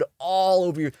had blood all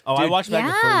over your. Oh, dude, I watched back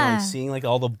the first Yeah. one, seeing like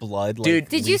all the blood. Like, Dude,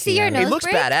 Did you see your leaking out nose It looks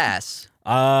break? badass.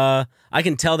 I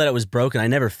can tell that it was broken. I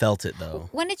never felt it though.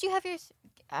 When did you have your...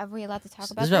 Are we allowed to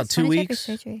talk about It's about this? 2 When did you have your weeks.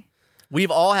 surgery?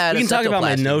 We've all had. We a can talk about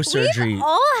my septoplasty. nose surgery. We've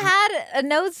all had a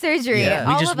nose surgery. Yeah. All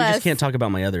we of just us. can't talk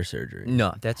about my other surgery.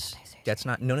 No, that's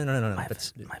not. No.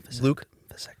 That's Luke.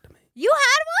 Vasectomy. You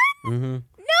had one? Mm-hmm.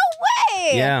 No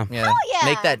way. Yeah. Yeah. Hell yeah.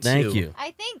 Make that 2. Thank you.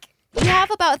 I think you have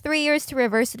about 3 years to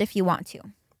reverse it if you want to.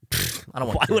 I don't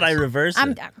want. Why would I reverse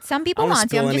it? Some I people don't want to.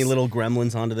 spill I'm any just, little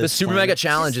gremlins onto The this. Super planet. Mega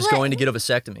Challenge is Just going to get a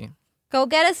vasectomy. go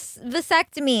get a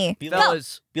vasectomy. Be Go.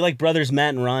 Fellas, Be like brothers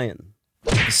Matt and Ryan.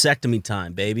 Vasectomy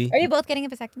time, baby. Are you both getting a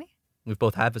vasectomy? we've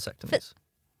both had vasectomies.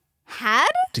 Had?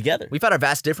 Together. We've had our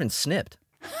vas difference snipped.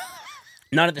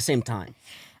 Not at the same time.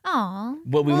 Aw.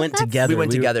 But we Well, went that's- together. We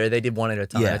went together. They did one at a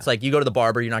time. Yeah. It's like you go to the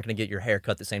barber, you're not going to get your hair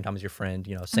cut the same time as your friend.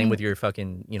 You know, same with your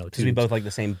fucking, Because tubes. we both like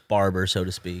the same barber, so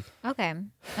to speak. Okay.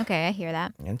 Okay, I hear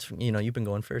that. And you've been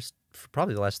going first for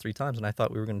probably the last 3 times, and I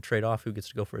thought we were going to trade off who gets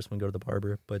to go first when we go to the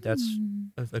barber, but that's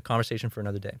a conversation for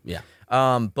another day. Yeah.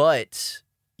 But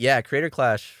yeah, Creator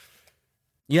Clash.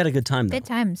 You had a good time, though. Good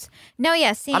times. No,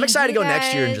 yeah. Seeing I'm excited to you go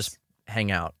next year and guys- just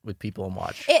hang out with people and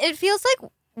watch. It feels like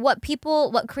what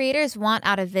creators want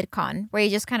out of VidCon, where you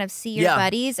just kind of see your Yeah.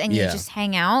 buddies and you Yeah. just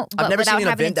hang out. But I've never without seen an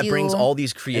having event to that brings do- all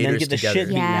these And creators then get the together. shit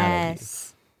beaten out of you. Yes.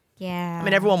 Yeah. I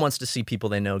mean, everyone wants to see people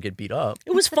they know get beat up.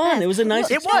 It was the fun. best. It was a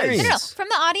nice It was. experience. No, from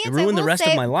the audience, It ruined I the will rest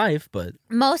say of my life, but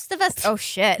most of us. Oh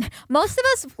shit! Most of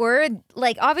us were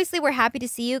like, obviously, we're happy to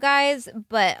see you guys,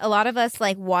 but a lot of us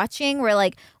like watching.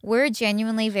 We're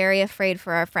genuinely very afraid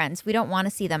for our friends. We don't want to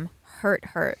see them hurt.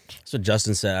 that's what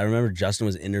Justin said. I remember Justin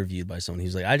was interviewed by someone. He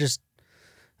was like,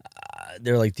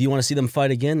 they're like, do you want to see them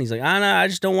fight again? He's like, I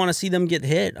just don't want to see them get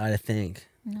hit, I think.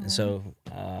 And so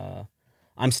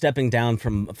I'm stepping down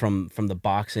from the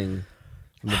boxing.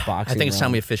 I think it's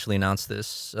time we officially announce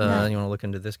this. You want to look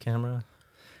into this camera?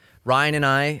 Ryan and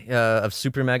I of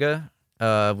Super Mega,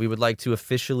 we would like to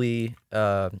officially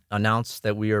announce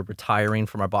that we are retiring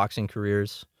from our boxing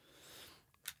careers.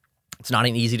 It's not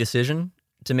an easy decision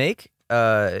to make,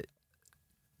 but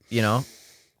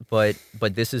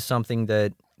this is something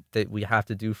that we have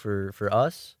to do for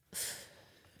us.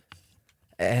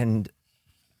 And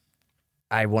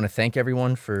I want to thank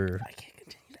everyone for... I can't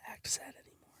continue to act sad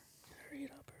anymore. Hurry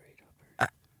it up.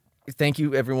 Thank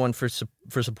you, everyone, for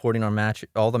supporting our match,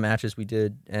 all the matches we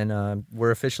did, and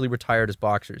we're officially retired as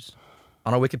boxers.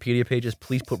 On our Wikipedia pages,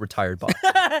 please put retired boxer.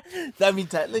 I mean,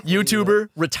 technically, YouTuber,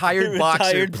 retired boxer.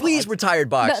 Retired Please, retired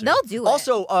boxer. They'll do it.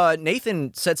 Also,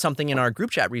 Nathan said something in our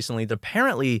group chat recently that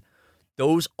apparently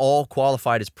those all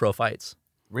qualified as pro fights.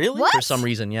 Really? What? For some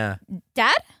reason, yeah.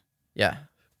 Dad? Yeah.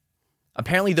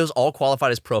 Apparently those all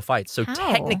qualified as pro fights. So How?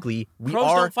 technically, we Pros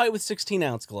are... don't fight with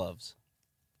 16-ounce gloves.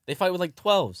 They fight with like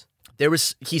 12s.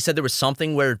 He said there was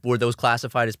something where those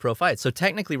classified as pro fights. So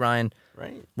technically, Ryan,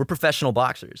 we're professional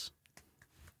boxers.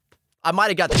 I might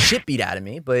have got the shit beat out of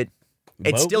me, but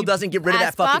it still doesn't get rid of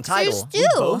that fucking title. We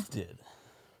both did.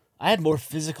 I had more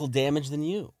physical damage than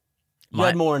you. You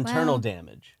had more internal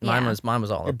damage. Mine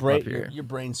was all up here. Your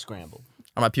brain scrambled.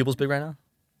 Are my pupils big right now?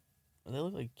 They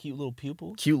look like cute little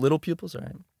pupils. Cute little pupils, all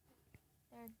right.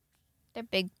 They're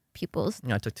big pupils.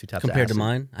 Yeah, I took 2 taps. Compared to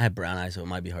mine, I have brown eyes, so it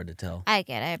might be hard to tell. I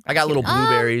get it. I got little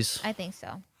blueberries. I think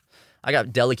so. I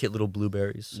got delicate little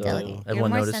blueberries. So Delicate. everyone You're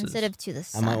more notices. sensitive to the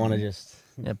sun. I might want to just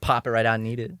pop it right out and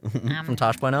eat it. From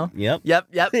Tosh.0? Yep. Yep.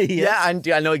 Yes.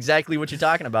 Yeah, I know exactly what you're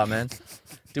talking about, man.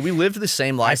 Dude, we lived the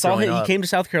same life. I saw him. up. He came to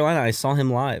South Carolina. I saw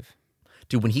him live.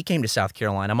 Dude, when he came to South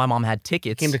Carolina, my mom had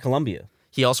tickets. He came to Columbia.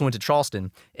 He also went to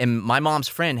Charleston. And my mom's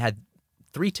friend had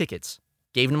 3 tickets.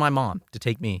 Gave them to my mom to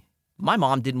take me. My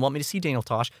mom didn't want me to see Daniel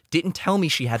Tosh. Didn't tell me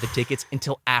she had the tickets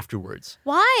until afterwards.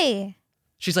 Why?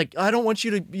 She's like, I don't want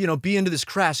you to, be into this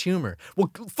crass humor.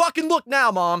 Well, fucking look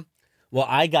now, Mom. Well,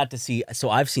 I got to see. So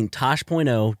I've seen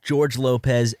Tosh.0, George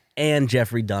Lopez, and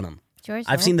Jeffrey Dunham.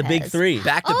 I've seen the big 3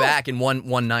 back to back in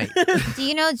one night. Do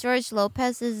you know George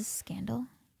Lopez's scandal?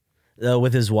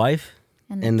 With his wife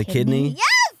and the kidney.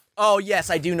 Yes. Oh yes,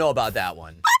 I do know about that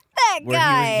one. That where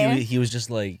guy. He was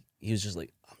just like I'm dying,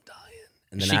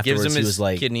 and then she gives him he his was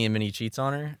like kidney and then he cheats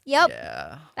on her. Yep.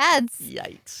 Yeah. That's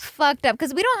yikes. Fucked up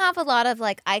because we don't have a lot of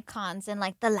like icons in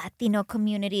like the Latino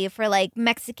community for like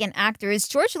Mexican actors.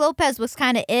 George Lopez was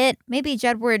kind of it. Maybe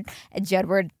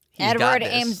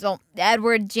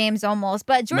Edward James almost,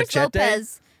 but George Machete?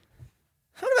 Lopez.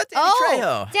 What about Danny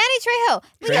Trejo? Danny Trejo.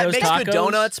 Trejo's makes tacos? good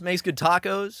donuts, makes good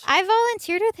tacos. I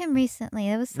volunteered with him recently.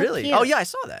 It was so Really? cute. Oh yeah, I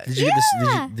saw that. Did you get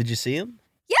this, did you see him?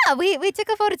 Yeah, we took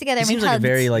a photo together. He and seems we like a hugged.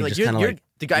 very like Like, just you're, kind of you're like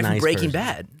the guy from nice Breaking person.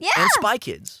 Bad. Yeah. And Spy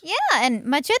Kids. Yeah, and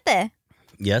Machete.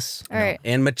 Yes. Or-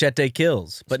 And Machete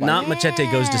kills, but not Machete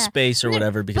goes to Yeah. space or No,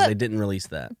 whatever because but- they didn't release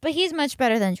that. But he's much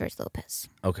better than George Lopez.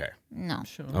 Okay. No.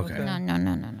 Okay.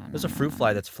 No. There's a fruit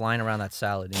fly that's flying around that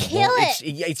salad. and Kill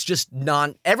It's just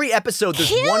every episode there's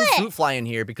Kill one it. fruit fly in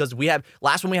here because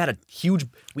last one we had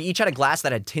we each had a glass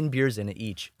that had 10 beers in it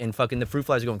each, and fucking the fruit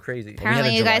flies are going crazy.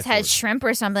 Apparently you guys had shrimp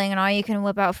or something, and all you can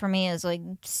whip out for me is like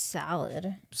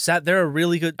salad. They're a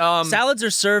really good. Salads are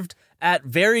served at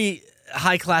very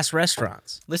high-class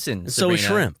restaurants. Listen, So is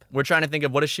Sabrina, shrimp. We're trying to think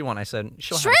of what does she want. I said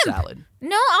she'll Shrimp. have a salad.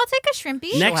 No, I'll take a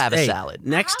shrimpy. She'll have a salad.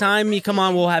 Next time you come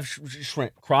on, we'll have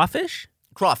shrimp. Crawfish?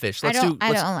 Crawfish. I don't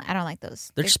like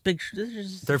those. They're just big. They're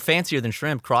just... They're fancier than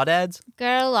shrimp. Crawdads.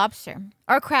 Get a lobster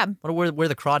or crab. Where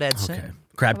the crawdads Okay. sit?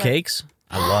 Crab cakes?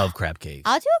 I love crab cakes.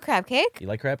 I'll do a crab cake. You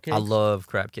like crab cakes? I love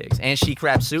crab cakes and she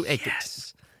crab soup. Hey,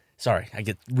 Yes. Sorry, I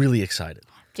get really excited.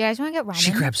 Do you guys want to get ramen?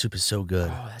 She crab soup is so good.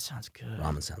 Oh, that sounds good.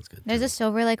 Ramen sounds good. There's a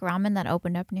Silver Lake ramen that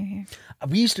opened up near here.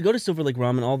 We used to go to Silver Lake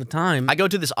Ramen all the time. I go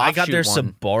to this I got their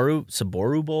one.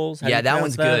 Saboru bowls. How do Yeah, you that pronounce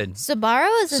one's good.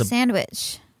 Sbarro is a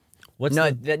sandwich. What's No,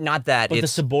 the, not that. but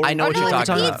It's the Saboru. I know Oh, what no, you're it's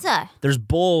talking about. pizza. There's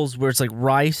bowls where it's like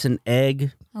rice and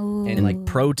egg Ooh. and like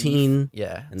protein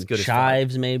Yeah, it's and good as fuck.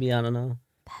 chives maybe. I don't know.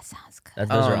 That sounds good.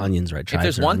 Those are onions, right? If Chives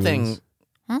there's are one onions.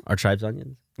 thing, Are chives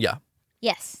onions? yeah,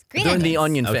 Yes. Green they're in the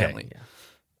onions. onion Okay, family. yeah.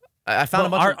 I found a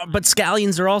bunch. But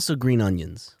scallions are also green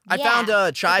onions. I found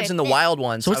Yeah. chives Okay, in the thin. wild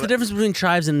ones. So what's the difference between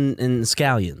chives and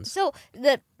scallions? So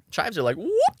Chives are like whoop.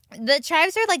 the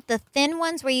chives are like the thin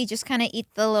ones where you just kind of eat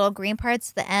the little green parts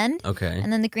at the end. Okay.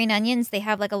 And then the green onions, they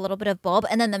have like a little bit of bulb.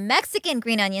 And then the Mexican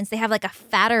green onions, they have like a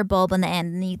fatter bulb on the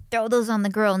end. And you throw those on the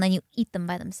grill and then you eat them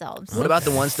by themselves. What about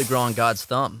the ones that grow on God's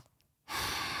thumb?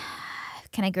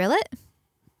 Can I grill it?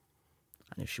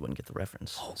 I knew she wouldn't get the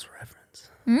reference. Holes reference.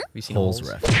 Have you seen Holes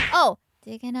Holes? reference. Oh,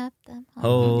 digging up the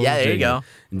hole. Holes. Yeah, there you dig go.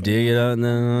 it. Dig it out.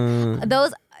 No.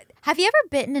 Those. Have you ever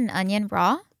bitten an onion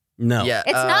raw? No. Yeah,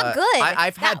 It's not good.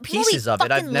 I've had That pieces movie of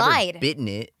it. I've fucking never lied. bitten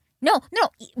it. No,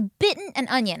 bitten an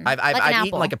onion. I've like an eaten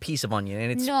apple. like a piece of onion,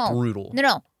 and it's No. brutal.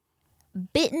 No.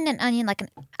 Bitten an onion like an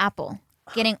apple.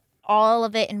 Getting all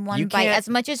of it in one You bite, can't- as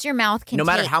much as your mouth can No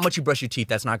matter take. how much you brush your teeth,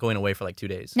 that's not going away for like 2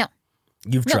 days. No.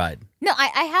 You've No. tried. No,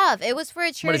 I have. It was for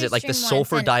a charity What is it, like the stream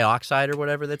sulfur once, and dioxide or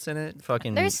whatever that's in it?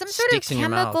 Fucking There's some sort of sticks in your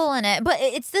mouth. chemical in it, but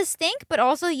it's the stink. But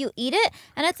also, you eat it,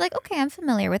 and it's like, okay, I'm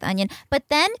familiar with onion, but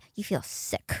then you feel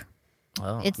sick.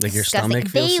 Oh. It's Like your disgusting. stomach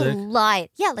feels They sick? lied.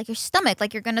 Yeah, like your stomach,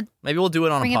 like you're gonna Maybe we'll do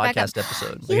it on a bring it back up. podcast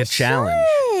episode. Like a challenge.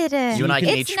 should. You and I can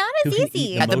It's each- not who as can eat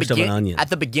easy. the most of an onion. At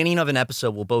the beginning of an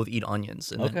episode, we'll both eat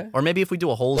onions. And then- Okay. or maybe if we do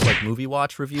a Holes like movie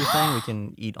watch review thing, we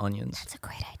can eat onions. That's a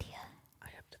great idea.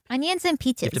 Onions and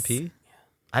peaches. You have to pee?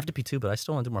 I have to pee too, but I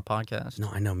still want to do more podcasts. No,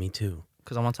 I know. Me too.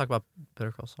 Because I want to talk about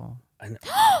Better Call Saul. I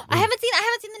haven't seen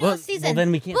the newest season. Well,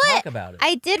 then we can't talk about it.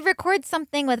 I did record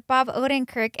something with Bob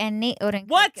Odenkirk and Nate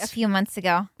Odenkirk a few months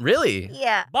ago. Really?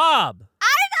 Yeah. Bob.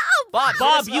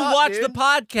 Bob, you up, watch dude. the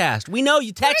podcast. We know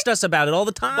you text us about it all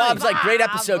the time. Bob's like, great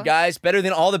episode, guys. Better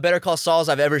than all the Better Call Sauls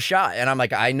I've ever shot. And I'm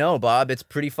like, I know, Bob. It's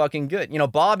pretty fucking good. You know,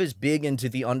 Bob is big into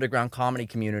the underground comedy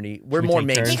community. We're more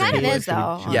mainstream. He kind of is,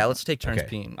 though. Yeah, let's take turns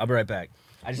Okay. peeing. I'll be right back.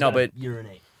 I just No, gotta but-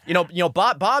 urinate. You know,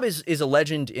 Bob is a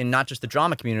legend in not just the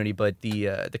drama community, but the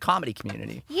comedy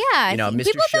community. Yeah. You know, Mr.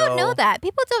 People Show. don't know that.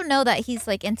 People don't know that he's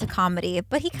like into comedy,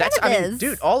 but he kind of is.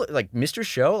 Dude, all like Mr.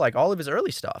 Show, like all of his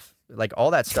early stuff, like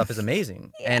all that stuff is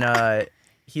amazing. And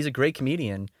he's a great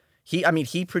comedian.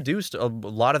 He produced a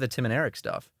lot of the Tim and Eric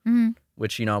stuff,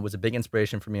 which, you know, was a big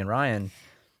inspiration for me and Ryan.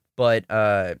 But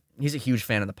he's a huge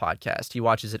fan of the podcast. He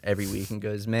watches it every week and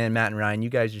goes, man, Matt and Ryan, you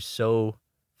guys are so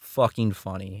fucking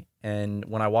funny. And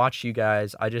when I watch you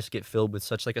guys, I just get filled with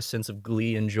such like a sense of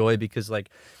glee and joy because like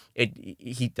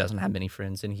he doesn't have many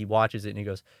friends and he watches it and he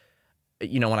goes,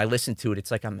 you know, when I listen to it,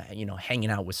 it's like I'm, you know, hanging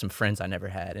out with some friends I never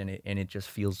had and it just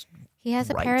feels he has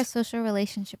right. a parasocial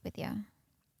relationship with you.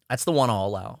 That's the one I'll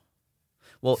allow.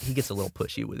 Well, he gets a little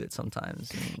pushy with it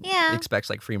sometimes. And Yeah. expects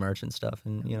like free merch and stuff.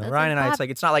 And you know, That's Ryan like and I,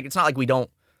 it's not like we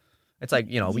don't. It's like,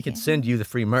 you know, we Yeah. could send you the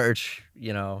free merch.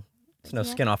 You know, it's no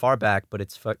skin off our back, but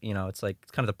it's you know, it's like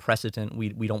it's kind of the precedent we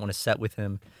don't want to set with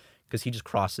him because he just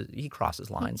crosses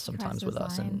lines sometimes with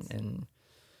us lines. and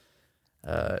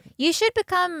You should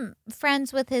become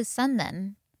friends with his son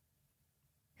then,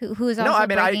 who's No, also I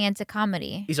mean, breaking into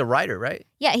comedy. he's a writer, right?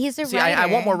 Yeah, he's a See, writer. I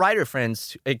want more writer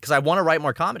friends because I want to write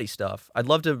more comedy stuff. I'd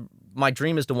love to. My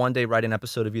dream is to one day write an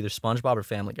episode of either SpongeBob or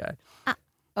Family Guy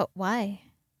Oh, why?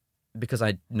 because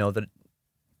I know that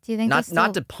Do you think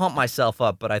not to pump myself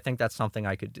up, but I think that's something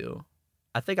I could do.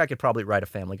 I think I could probably write a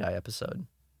Family Guy episode.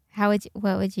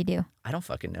 What would you do? I don't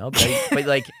fucking know, but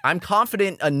like I'm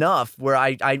confident enough where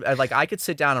I could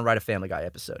sit down and write a Family Guy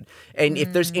episode. And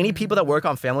if there's any people that work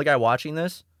on Family Guy watching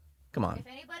this, come on. If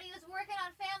anybody is working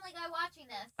on Family Guy watching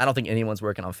this, I don't think anyone's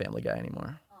working on Family Guy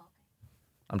anymore.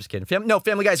 I'm just kidding.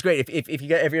 Family Guy's great. If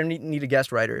you ever need a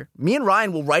guest writer, me and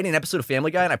Ryan will write an episode of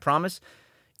Family Guy, and I promise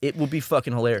it will be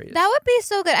fucking hilarious. that would be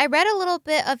so good. I read a little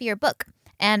bit of your book,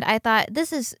 and I thought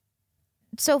this is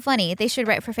so funny. They should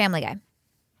write for Family Guy.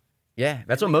 Yeah,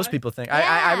 that's what most people think.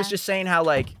 I was just saying how,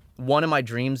 like, one of my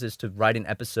dreams is to write an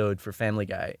episode for Family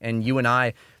Guy. And you and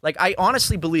I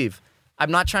honestly believe,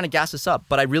 I'm not trying to gas this up,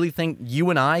 but I really think you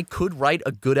and I could write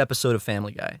a good episode of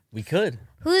Family Guy. We could.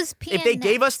 Who's peeing If they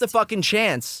gave us the next? fucking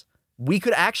chance, we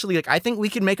could actually, I think we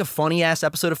could make a funny-ass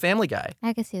episode of Family Guy.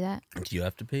 I could see that Do you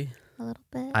have to pee? a little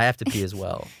bit. I have to pee as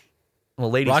well.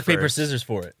 Well, ladies Rock, paper, first. scissors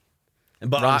for it.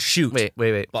 But on shoot. Wait.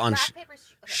 But on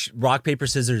rock, paper,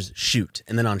 scissors, shoot.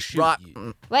 And then on shoot. Rock,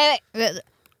 Wait.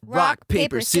 rock,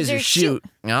 paper, scissors, shoot.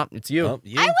 Yeah, it's you. Oh,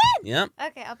 you. I win! Yep.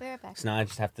 Okay, I'll be right back. So now I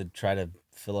just have to try to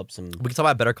fill up some. We can talk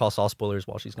about Better Call Saul spoilers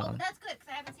while she's gone. That's good because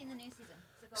I haven't seen the new season.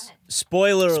 So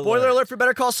go ahead. Spoiler alert for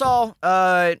Better Call Saul.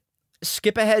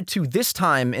 Skip ahead to this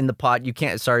time in the pod. You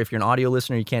can't. Sorry if you're an audio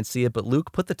listener, you can't see it. But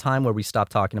Luke, put the time where we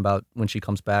stopped talking about when she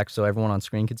comes back, so everyone on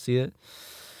screen could see it.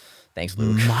 Thanks,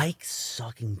 Luke. Mike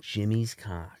sucking Jimmy's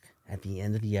cock at the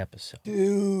end of the episode.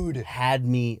 Dude. Had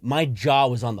me. My jaw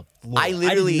was on the floor. I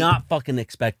literally- did not fucking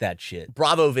expect that shit.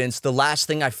 Bravo, Vince. The last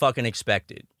thing I fucking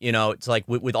expected. You know, it's like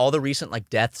with all the recent like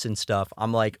deaths and stuff.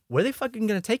 I'm like, where are they fucking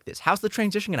gonna take this? How's the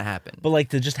transition gonna happen? But like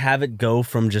to just have it go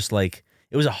from just like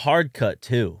it was a hard cut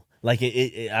too. Like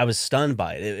I was stunned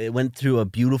by it. It went through a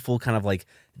beautiful kind of like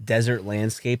desert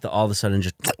landscape that all of a sudden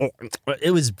just it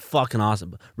was fucking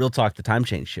awesome. Real talk, the time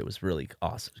change shit was really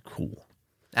awesome, cool.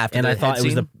 After And the I thought head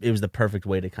scene? it was the perfect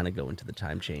way to kind of go into the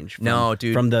time change. From, No,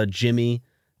 dude. from the Jimmy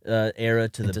era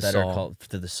to the Into Better Saul. Call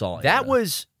to the Saul. That era.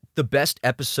 was the best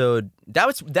episode.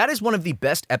 That is one of the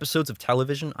best episodes of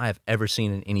television I have ever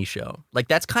seen in any show. Like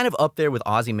that's kind of up there with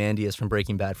Ozymandias from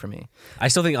Breaking Bad for me. I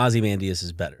still think Ozymandias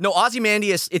is better. No,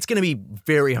 Ozymandias, it's going to be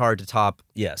very hard to top.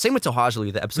 Yes. Same with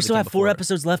Tohajli, the episode. We still that have came 4 before.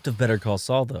 episodes left of Better Call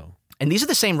Saul though. And these are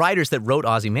the same writers that wrote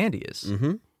Ozymandias.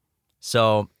 Mm-hmm.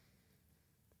 So,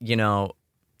 you know,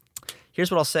 here's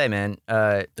what I'll say, man.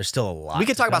 There's still a lot. We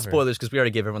can to talk about cover. spoilers because we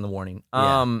already gave everyone the warning.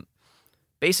 Yeah.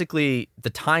 Basically, the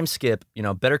time skip, you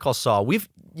know, Better Call Saul.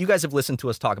 You guys have listened to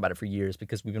us talk about it for years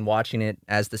because we've been watching it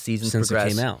as the seasons Since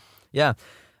progress. it came out. Yeah.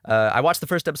 I watched the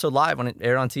first episode live when it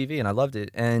aired on TV and I loved it.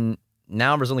 And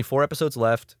now there's only 4 episodes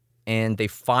left. And they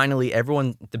finally,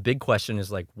 the big question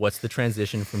is like, what's the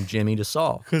transition from Jimmy to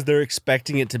Saul? Because they're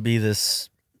expecting it to be this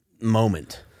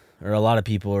moment. Or a lot of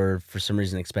people are, for some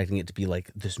reason, expecting it to be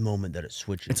like this moment that it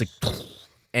switches. It's like,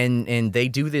 and they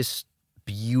do this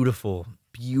beautiful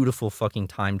beautiful fucking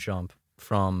time jump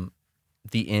from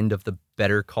the end of the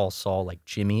Better Call Saul, like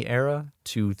Jimmy era,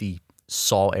 to the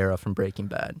Saul era from Breaking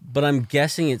Bad. But I'm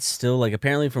guessing it's still like,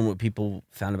 apparently from what people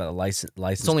found about the license.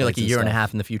 It's only like a year and a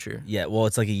half in the future. Yeah, well,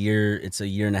 it's like a year. It's a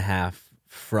year and a half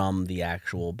from the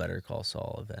actual Better Call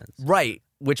Saul events. Right,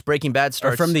 which Breaking Bad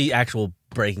starts... Or from the actual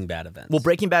Breaking Bad events. Well,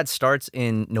 Breaking Bad starts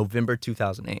in November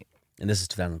 2008. And this is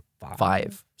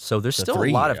 2005. So there's still a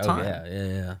lot of time.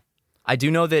 Yeah. I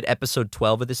do know that episode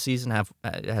 12 of this season has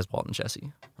Walt and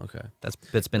Jesse. Okay.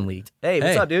 That's been leaked. Hey,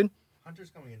 what's up, dude?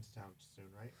 Hunter's coming into town soon,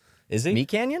 right? Is he? Meat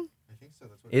Canyon? I think so.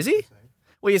 That's what Is he?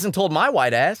 Well, he hasn't told my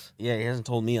white ass. Yeah, he hasn't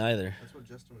told me either. That's what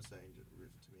Justin was saying to me.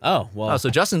 Oh, well. Oh, so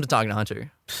Justin's been talking to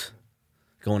Hunter.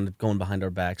 Going behind our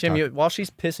backs. Jim, while she's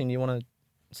pissing, do you want to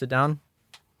sit down?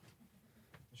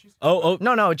 Oh.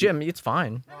 No, Jim, it's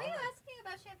fine. Were you asking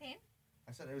about champagne?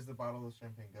 I said it was the bottle of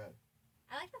champagne good.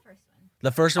 I like the first one.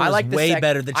 The first one was way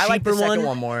better. The cheaper I like the second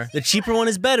one more. The cheaper one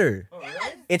is better. Oh, really?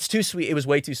 It's too sweet. It was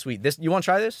way too sweet. You want to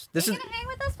try this? Are you gonna hang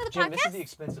with us for the Jim, podcast? this is the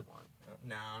expensive one.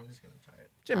 No, I'm just going to try it.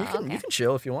 Jim, you can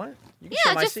chill if you want. You can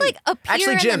chill Yeah, my just seat. like appear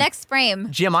Actually, in Jim, the next frame.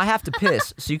 Jim, I have to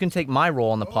piss, so you can take my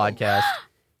role on the podcast.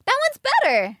 That one's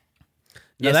better.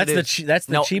 No, Yes, that's it the is. that's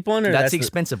the No, cheap one, or that's the the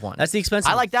expensive one. That's the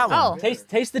expensive. I like that one. Oh.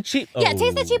 Taste the cheap. Yeah,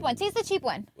 taste the Oh. cheap one. Taste the cheap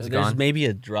one. Is it There's gone? maybe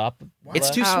a drop. It's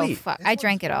too Oh, sweet. fuck. I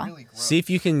drank it all. Really gross. See if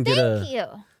you can get Thank a. you.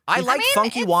 I like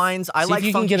funky wines. I See like if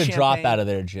you can funky get a drop champagne. out of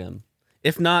there, Jim.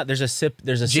 If not, there's a sip.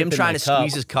 There's a Jim sip trying in to my cup.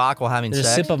 squeeze his cock while having There's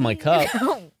sex. a sip of my cup.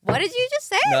 What did you just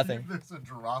say? Nothing. There's a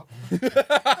drop.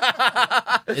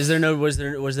 Is there no? Was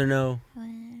there no?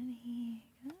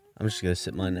 I'm just gonna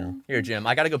sip mine now. Here, Jim.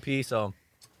 I gotta go pee. So,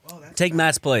 Take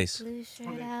Matt's place. Blue shirt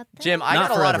out there. Jim, I Not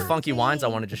got a lot of forever. funky wines I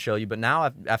wanted to show you, but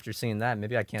now after seeing that,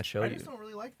 maybe I can't show I you. just don't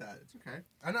really like that. It's okay.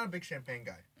 I'm not a big champagne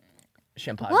guy.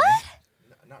 Champagne. What?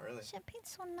 No, not really.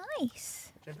 Champagne's so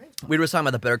nice. Champagne's We were talking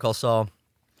about the Better Call Saul.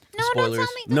 No, Spoilers. don't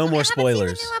tell me. No don't tell me.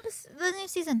 more I haven't seen spoilers. the new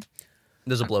season.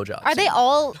 There's a blowjob. Are they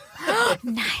all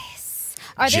nice?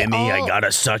 Are Jimmy, they all... I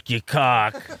gotta suck your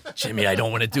cock. Jimmy, I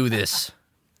don't want to do this.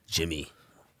 Jimmy,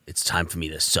 it's time for me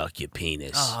to suck your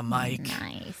penis. Oh, Mike.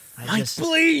 Nice. Mike,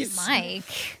 please.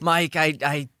 Mike.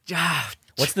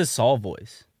 What's the Saul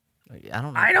voice? I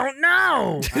don't know. I don't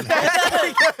know.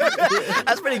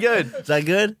 That's pretty good. Is that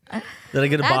good? Did I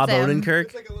get a That's Bob him. Odenkirk?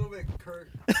 It's like a little bit Kurt.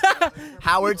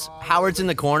 Howard's in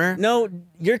the corner. No,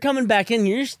 you're coming back in.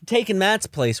 You're just taking Matt's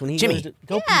place when he Jimmy. goes to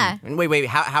go Yeah. And wait.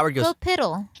 Howard goes, Go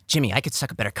piddle. Jimmy, I could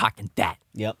suck a better cock than that.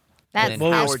 pee. Yep. That's And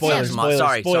then Howard spoilers,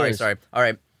 says, spoilers, sorry. All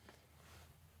right.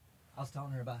 I was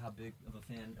telling her about how big of a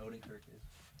fan Odenkirk is.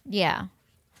 yeah.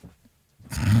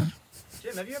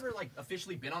 Jim, have you ever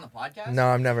officially been on the podcast? No,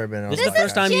 I've never been on This is the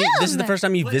first time you. This is the first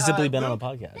time you've But, visibly been on a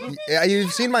Luke- podcast. Yeah,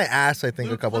 you've seen my ass, I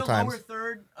think, a couple put a times. lower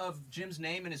third of Jim's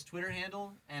name and his Twitter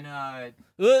handle, and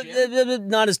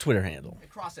Not his Twitter handle.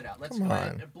 cross it out. Let's Come go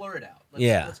ahead on. and blur it out.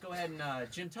 Yeah. Let's go ahead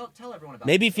and Jim, tell everyone about.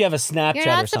 Maybe if you have a Snapchat You're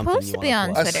not or something. supposed you to be wanna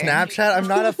on plug. A Twitter. Snapchat? I'm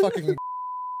not a fucking dude.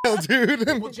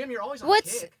 Well, Jim, you're always on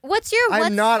What's Kick. your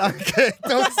I'm not okay.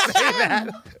 Don't say that.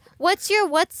 What's your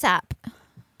WhatsApp?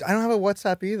 I don't have a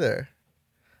WhatsApp either.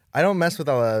 I don't mess with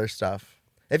all that other stuff.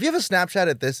 If you have a Snapchat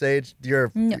at this age, you're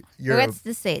What's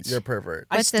this age? you're a pervert.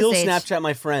 I What's still this age? Snapchat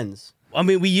my friends. I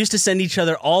mean, we used to send each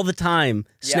other all the time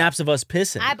snaps of us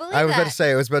pissing. I believe I was that. about to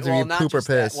say it was about to Well, be not poop or just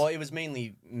that. piss. Well, it was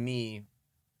mainly me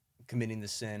committing the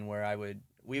sin where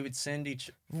we would send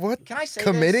each. What? Can I say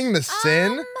Committing this? the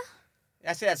sin?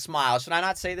 I say that smile. Should I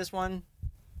not say this one?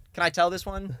 Can I tell this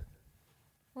one?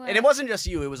 What? And it wasn't just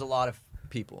you. It was a lot of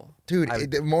people. Dude,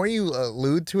 the more you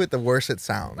allude to it, the worse it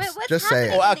sounds. Wait, what's Just say it.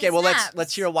 happening? Oh, okay. Well, Snaps.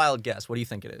 let's hear a wild guess. What do you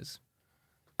think it is?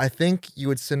 I think you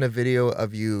would send a video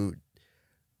of you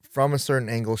from a certain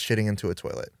angle shitting into a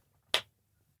toilet.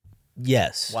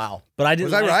 Yes. Wow. But I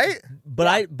didn't. Was I right? But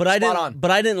I spot didn't. on.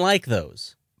 But I didn't like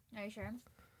those. Are you sure?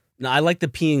 No, I like the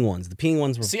peeing ones. The peeing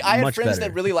ones were See, I had much friends better.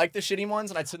 that really liked the shitty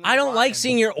ones, and I'd send them I to don't like Ryan.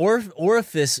 seeing your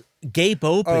orifice gape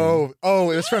open.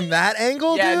 Oh, it was from that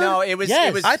angle, Yeah, dude? no, it was. Yes.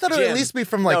 It was. I thought it would at Jim. least be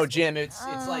from like. No, Jim. It's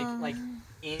like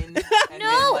in and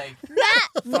No, then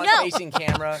Matt, front no. facing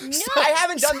camera. I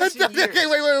haven't done this in years.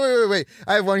 Okay, wait.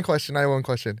 I have one question.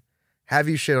 Have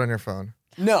you shit on your phone?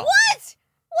 No. What?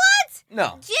 What?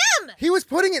 No. Jim! He was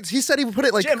putting it. He said he put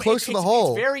it like Jim, close to the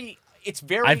hole. It's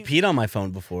very. I've peed on my phone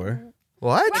before.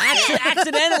 What?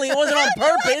 Accidentally. It wasn't on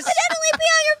purpose. Accidentally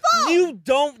pee on your phone! You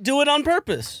don't do it on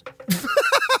purpose.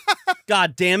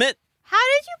 God damn it. How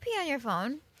did you pee on your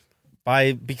phone?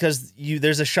 Because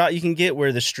there's a shot you can get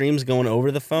where the stream's going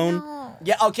over the phone. No.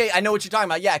 Yeah. Okay, I know what you're talking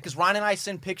about. Yeah, because Ron and I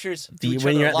send pictures to each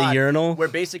when other you're a at the lot urinal? where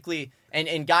basically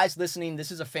And guys listening,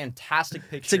 this is a fantastic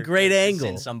picture. It's a great angle.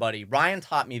 Send somebody. Ryan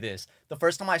taught me this. The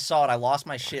first time I saw it, I lost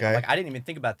my shit. I'm like, I didn't even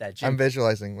think about that. Jim. I'm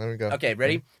visualizing. Let me go. Okay,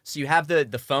 ready? So you have the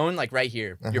phone like right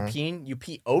here. You're Uh-huh. peeing. You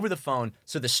pee over the phone,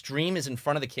 so the stream is in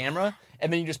front of the camera,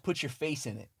 and then you just put your face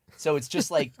in it. So it's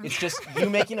just like you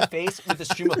making a face with a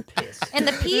stream of piss. And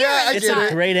the pee. Yeah, I or It's get a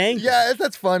it. great angle. Yeah,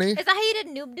 that's funny. Is that how you did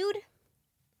Noob Dude?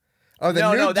 Oh, the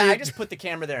No, nude I dude- just put the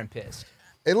camera there and pissed.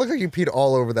 It looked like you peed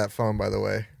all over that phone, by the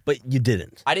way. But you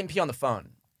didn't. I didn't pee on the phone.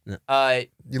 No. It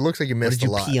looks like you What missed did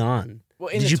you a lot. pee on? Well,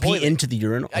 in Did the you toilet. pee into the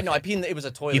urinal? I know I peed. It was a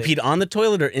toilet. You peed on the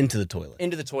toilet or into the toilet?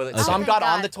 into the toilet. Okay. Some Oh, got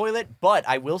thank on God. the toilet, but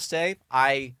I will say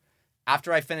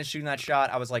after I finished shooting that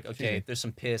shot, I was like, okay, there's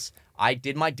some piss. I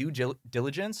did my due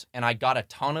diligence, and I got a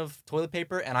ton of toilet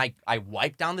paper, and I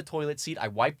wiped down the toilet seat. I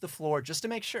wiped the floor just to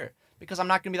make sure, because I'm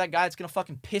not gonna be that guy that's gonna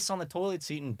fucking piss on the toilet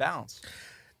seat and bounce.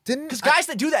 Because guys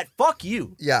that do that, fuck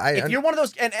you. Yeah, if you're one of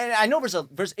those, and I know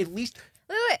there's at least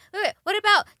Wait. What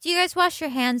about, do you guys wash your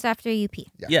hands after you pee?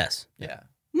 Yeah. Yes. yeah.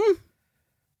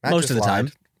 Matt Most just of the lied.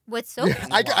 time. With soap?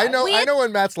 I know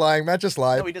when Matt's lying. Matt just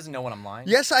lied. No, he doesn't know when I'm lying.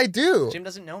 Yes, I do. Jim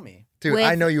doesn't know me. Dude, With-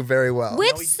 I know you very well.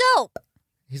 With soap.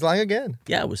 He's lying again.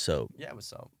 Yeah, it was soap. Yeah, it was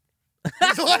so.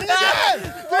 He's lying again! Dude,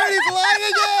 he's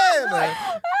lying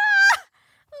again!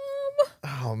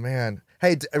 Oh, man.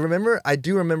 Hey, I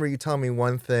do remember you telling me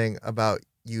one thing about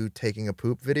you taking a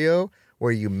poop video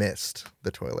where you missed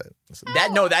the toilet.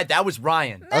 That was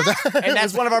Ryan. And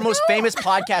that's one of our most famous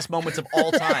podcast moments of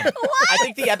all time. I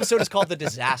think the episode is called The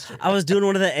Disaster. I was doing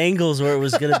one of the angles where it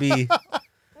was gonna be The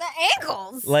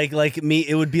ankles. like me.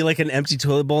 It would be like an empty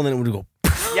toilet bowl, and then it would go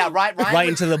Yeah, Ryan right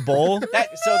into the bowl.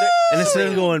 And instead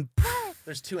of going,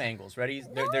 there's two angles. Ready?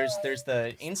 There's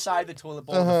the inside the toilet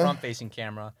bowl, the front facing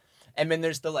camera, and then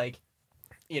there's the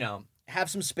have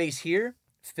some space here,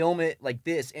 film it like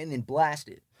this, and then blast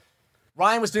it.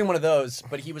 Ryan was doing one of those,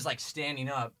 but he was like standing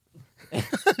up. Wait,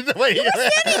 Wait,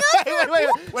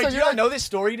 do you not know this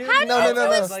story, dude? How No, do no, you no,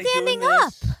 do no. it standing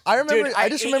up? I remember. Dude, I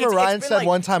just remember it's Ryan been said like-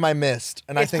 one time I missed,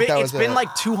 and I think that was it's been it.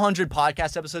 like 200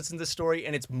 podcast episodes in this story,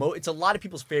 and it's a lot of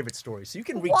people's favorite story. So you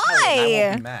can retell Why? it, and I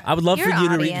won't be mad. I would love Your for you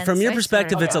to read. audience, From your I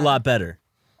perspective, swear it's to a God. lot better.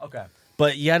 Okay.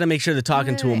 But you got to make sure they're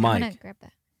talking to a I'm gonna mic. grab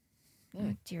that.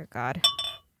 Oh, dear God.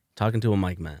 Talking to a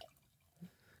mic, Matt.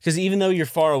 Because even though you're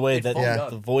far away, that fogged up.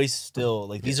 the voice still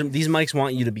like these mics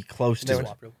want you to be close to it.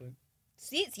 Swap real quick.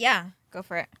 See, yeah, go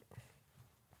for it.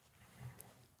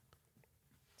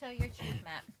 Tell your truth,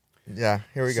 Matt. Yeah,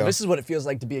 here we So go. this is what it feels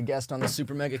like to be a guest on the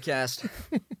Super Mega Cast.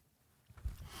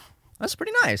 That's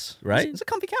pretty nice, Right? It's a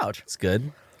comfy couch. It's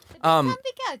good. Comfy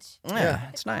couch. Yeah,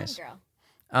 it's Come on, nice.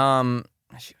 girl.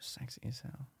 She was sexy as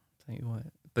hell. Tell you what.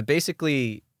 But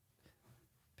basically,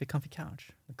 big comfy couch.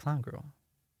 The clown girl.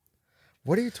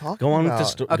 What are you talking Go on about? with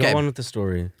the story. Okay. Go on with the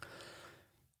story.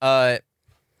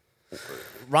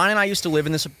 Ryan and I used to live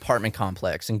in this apartment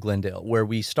complex in Glendale where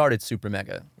we started Super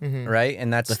Mega, right?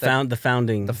 And that's The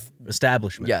founding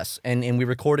establishment. Yes, and we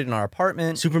recorded in our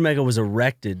apartment. Super Mega was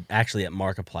erected actually at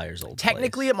Markiplier's old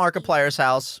Technically at Markiplier's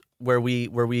house where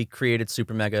we created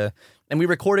Super Mega, and we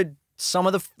recorded some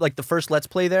of the first Let's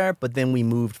Play there, but then we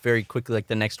moved very quickly like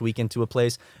the next week into a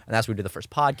place, and that's where we did the first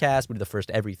podcast, we did the first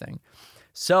everything.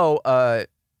 So,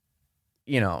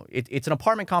 it's an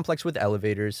apartment complex with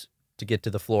elevators to get to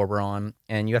the floor we're on,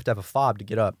 and you have to have a fob to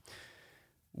get up.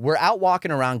 We're out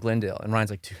walking around Glendale, and Ryan's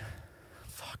like, dude,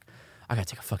 fuck, I gotta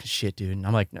take a fucking shit, dude. And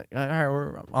I'm like, all right,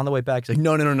 we're on the way back. He's like,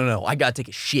 no, I gotta take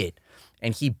a shit.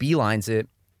 And he beelines it,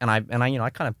 and I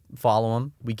kind of follow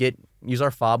him. We use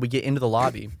our fob, we get into the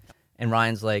lobby, and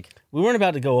Ryan's like, We weren't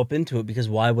about to go up into it because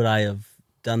why would I have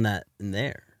done that in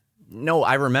there? no,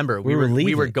 I remember. We were leaving.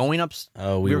 We were going up.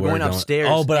 Oh, we were going upstairs.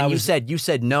 Oh, but and I was. you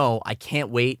said no, I can't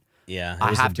wait. Yeah, it I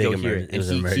was have a to go big here. It And was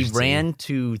an he emergency. ran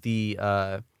to the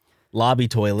lobby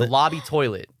toilet. lobby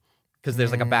toilet because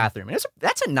there's like a bathroom. And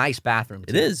that's a nice bathroom.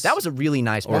 It too. is. That was a really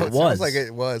nice Or bathroom. it was. Sounds like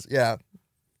it was. Yeah.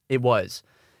 It was.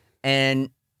 And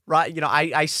right,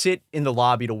 I sit in the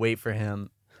lobby to wait for him,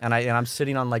 and I'm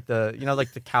sitting on like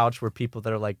the couch where people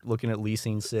that are like looking at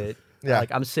leasing sit. Yeah.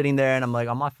 Like I'm sitting there and I'm like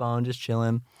on my phone just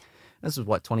chilling. This was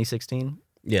what, 2016?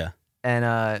 Yeah.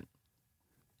 And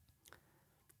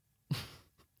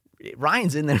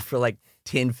Ryan's in there for like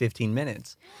 10, 15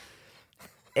 minutes.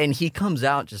 And he comes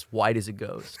out just white as a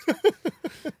ghost.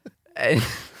 and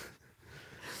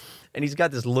he's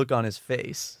got this look on his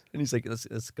face. And he's like,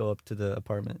 let's go up to the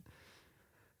apartment.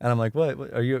 And I'm like, what?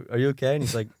 Are you okay? And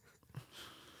he's like,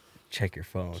 Check your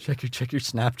phone. check your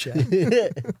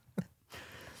Snapchat.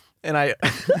 And I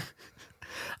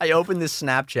open this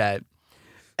Snapchat,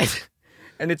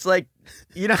 and it's like,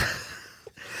 you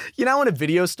know when a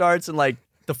video starts and like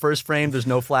the first frame, there's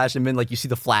no flash, and then like you see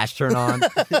the flash turn on.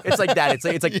 It's like that. It's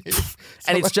like,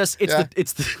 and it's just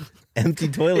it's the empty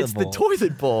toilet bowl. It's the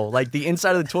toilet bowl, like the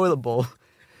inside of the toilet bowl,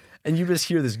 and you just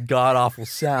hear this god awful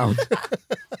sound.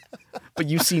 But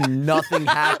you see nothing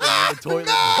happen in the toilet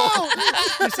bowl.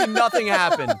 You see nothing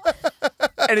happen,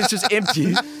 and it's just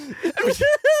empty.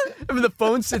 I mean, the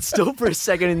phone sits still for a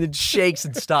second and then shakes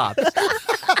and stops.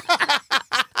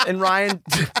 And Ryan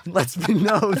lets me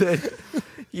know that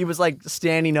he was like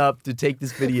standing up to take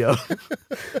this video.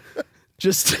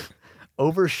 Just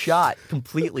overshot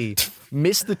completely.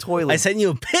 Missed the toilet. I sent you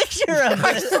a picture of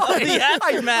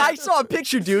it. I saw a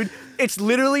picture, dude. It's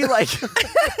literally like,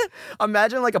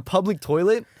 imagine like a public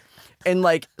toilet and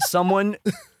like someone,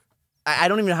 I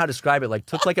don't even know how to describe it. Like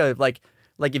took like if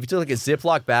you took like a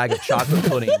Ziploc bag of chocolate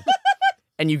pudding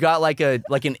and you got like an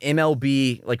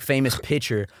MLB like famous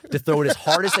pitcher to throw it as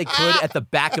hard as they could at the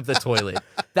back of the toilet.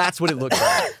 That's what it looked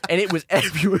like. And it was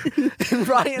everywhere. And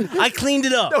Ryan, I cleaned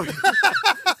it up.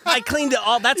 I cleaned it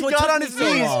all. That's what got took on me his so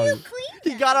knees. long.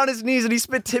 He got on his knees and he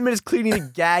spent 10 minutes cleaning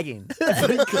and gagging.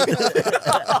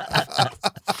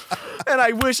 And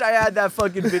I wish I had that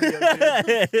fucking video, dude.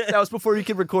 That was before you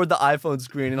could record the iPhone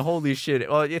screen, and holy shit.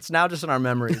 Well, it's now just in our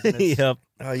memories. Yep.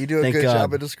 Oh, you do a Thank good God.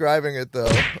 job of describing it,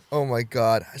 though. Oh, my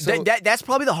God. So, That's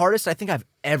probably the hardest I think I've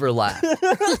ever laughed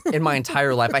in my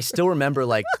entire life. I still remember,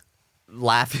 like,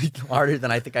 laughing harder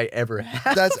than I think I ever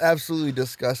have. that's absolutely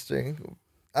disgusting.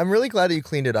 I'm really glad that you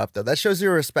cleaned it up, though. That shows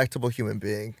you're a respectable human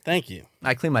being. Thank you.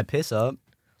 I clean my piss up.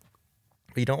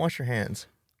 But you don't wash your hands.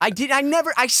 I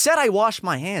said I washed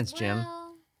my hands, Jim.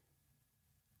 Well,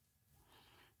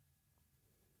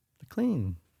 They're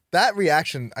clean. That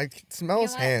reaction, I can smell You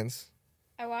his know what? hands.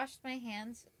 I washed my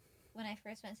hands when I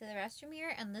first went to the restroom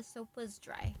here, and the soap was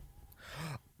dry.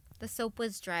 The soap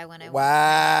was dry when I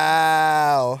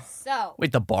Wow. So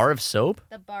Wait, the bar of soap?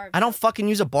 the bar. I don't fucking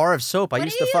use a bar of soap. I What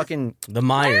use do the you fucking... The Where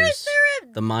Myers. is there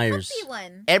a The Myers. pumpy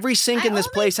one? Every sink in I this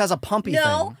only- place has a pumpy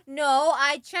No, thing. no,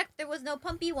 I checked. There was no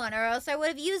pumpy one, or else I would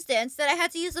have used it. Instead, I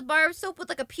had to use a bar of soap with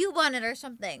like a pube on it or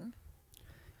something.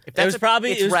 If It was it's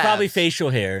probably Rav's. facial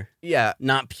hair, Yeah.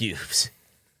 not pubes.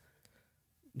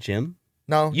 Jim,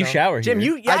 No. you no. shower Jim,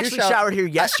 here. you I do actually shower- showered here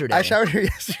yesterday. I showered here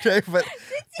yesterday,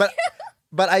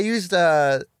 but I used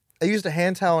a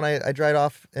hand towel and I dried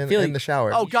off in the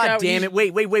shower. Oh, god shower- damn it.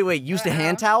 Wait. Used a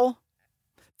hand towel?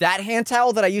 That hand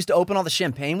towel that I used to open all the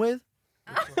champagne with?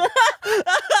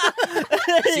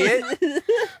 See it?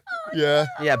 Yeah.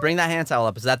 Yeah, bring that hand towel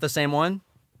up. Is that the same one?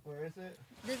 Where is it?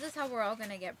 This is how we're all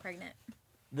gonna get pregnant.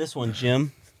 This one,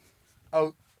 Jim.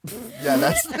 Oh, yeah,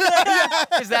 that's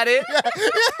Is that it?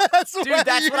 Dude,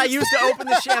 that's what I used to open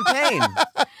the champagne.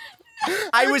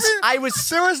 I was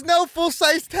There was no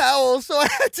full-size towel, so I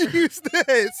had to use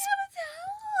this.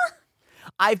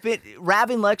 I've been Rav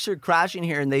and Lex are crashing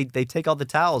here, and they take all the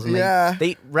towels. And Yeah.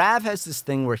 Rav has this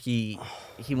thing where he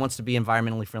wants to be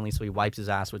environmentally friendly, so he wipes his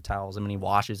ass with towels, and then he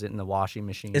washes it in the washing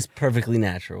machine. It's perfectly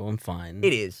natural. I'm fine.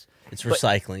 It is. It's But-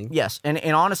 recycling. Yes, and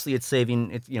honestly, it's saving.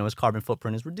 His carbon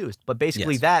footprint is reduced. But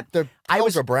basically, Yes. The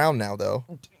towels are brown now, though.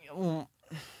 when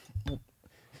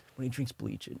he drinks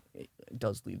bleach, it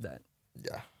does leave that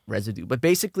Yeah. residue. But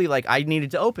basically, like, I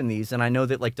needed to open these, and I know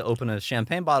that, like, to open a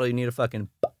champagne bottle, you need a fucking...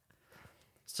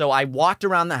 So I walked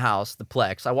around the house, the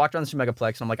Plex. I walked around the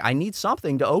Megaplex, and I'm like, I need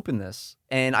something to open this.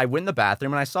 And I went in the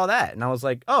bathroom, and I saw that. And I was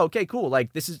like, oh, okay, cool.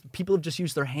 Like, people have just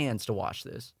used their hands to wash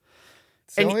this.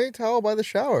 It's the And only towel by the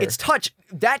shower. It's touched.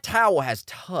 That towel has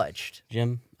touched.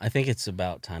 Jim, I think it's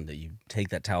about time that you take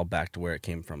that towel back to where it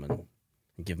came from and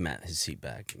give Matt his seat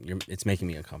back. It's making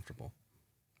me uncomfortable.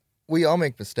 We all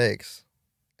make mistakes.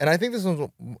 And I think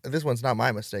this one's not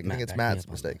my mistake. I Matt, think it's back me Matt's up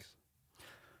on mistake.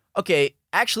 Okay,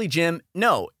 actually, Jim,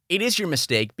 no, it is your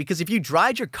mistake because if you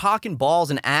dried your cock and balls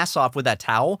and ass off with that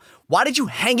towel, why did you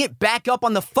hang it back up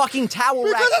on the fucking towel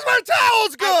rack? Because that's where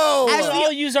towels go! We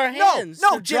all use our hands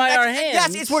No, to Jim, dry our that's-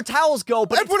 hands. Yes, it's where towels go.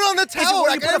 But I put it on the is it towel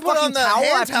where rack. you I put a didn't put it on fucking the towel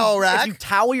hand after towel you, rack. If you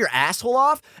towel your asshole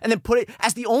off and then put it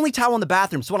as the only towel in the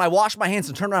bathroom. So when I wash my hands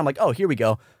and turn around, I'm like, oh, here we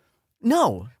go.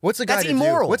 No, What's a guy that's to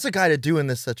immoral. do? What's a guy to do in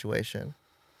this situation?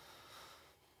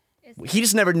 He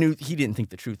just never knew. He didn't think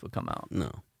the truth would come out.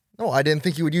 No. No, I didn't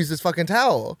think he would use this fucking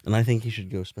towel. And I think you should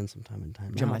go spend some time in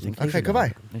time. Jim, out I think and you Okay, should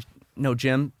goodbye. No,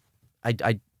 Jim,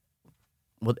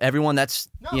 well, everyone that's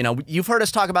you've heard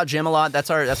us talk about Jim a lot. That's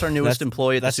our newest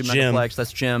employee at the that's Super Jim. Megaplex.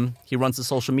 That's Jim. He runs the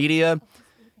social media.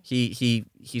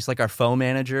 He's like our faux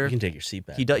manager. You can take your seat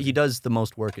back. He does the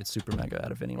most work at Super Mega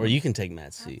out of anyone. Or you can take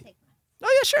Matt's seat.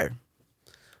 Oh yeah, sure.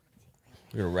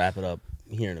 We're gonna wrap it up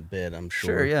here in a bit, I'm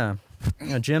sure. Sure, yeah.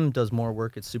 Jim does more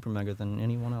work at Super Mega than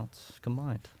anyone else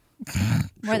combined.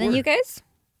 More than you guys?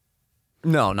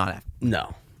 No, not after.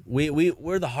 No.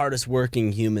 We're the hardest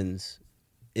working humans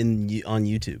on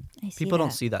YouTube. People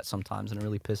don't see that sometimes, and it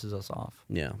really pisses us off.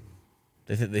 Yeah.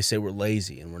 They say we're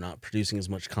lazy and we're not producing as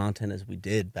much content as we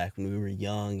did back when we were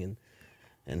young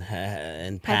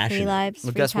and passionate. Lives,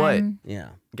 well, guess what? Yeah.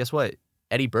 Guess what?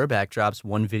 Eddie Burback drops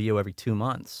one video every 2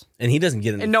 months. And he doesn't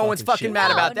get any And no one's fucking shit.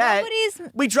 mad about that. Nobody's...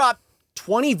 We drop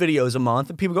 20 videos a month,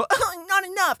 and people go, oh, not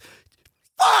enough.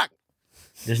 Fuck!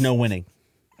 There's no winning.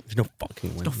 There's no fucking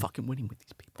winning. There's no fucking winning with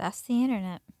these people. That's the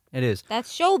internet. It is.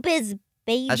 That's showbiz,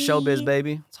 baby. That's showbiz,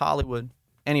 baby. It's Hollywood.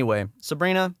 Anyway,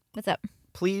 Sabrina. What's up?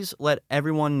 Please let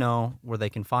everyone know where they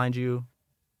can find you.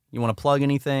 You want to plug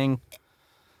anything?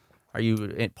 Are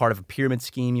you part of a pyramid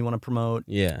scheme you want to promote?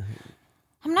 Yeah.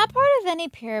 I'm not part of any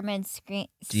pyramid schemes.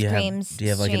 Do you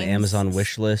have like an Amazon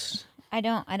wish list? I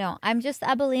don't. I'm just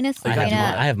Abelina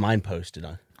Sabrina. I have mine posted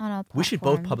on a platform. We should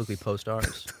both publicly post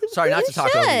ours. Sorry, not to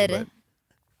talk over you, but...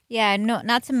 Yeah, no,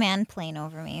 not to mansplain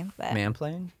over me. But...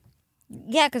 Manplaying?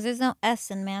 Yeah, because there's no S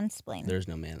in mansplain. There's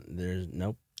no man. There's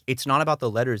nope. It's not about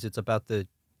the letters. It's about the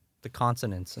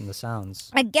consonants and the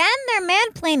sounds. Again, they're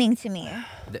manplaining to me.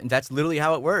 That's literally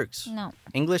how it works. No.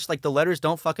 English, like the letters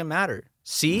don't fucking matter.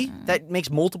 C, that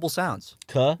makes multiple sounds.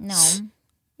 K? No.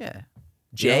 Yeah.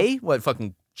 J, what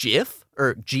fucking GIF?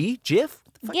 Or G, GIF?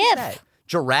 What the fuck is that?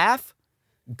 Giraffe?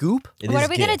 Goop? What are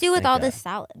we going to do with all this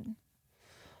salad?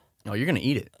 No, you're going to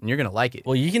eat it, and you're going to like it.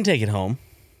 Well, you can take it home.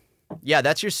 Yeah,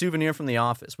 that's your souvenir from the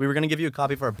office. We were going to give you a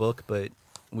copy of our book, but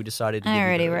we decided to I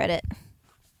already read it.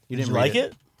 You didn't like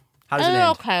it? How does it end?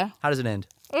 Okay. How does it end?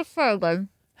 It's very good.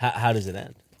 How does it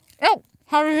end? Oh,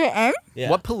 how does it end? Yeah.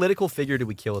 What political figure did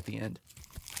we kill at the end?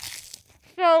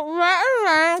 So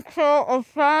Rat kill a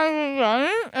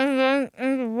president, and then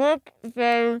in the book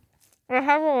they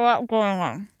have a lot going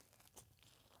on.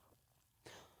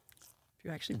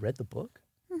 You actually read the book?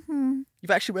 Mm-hmm.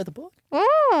 You've actually read the book?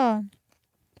 Oh.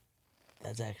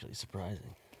 That's actually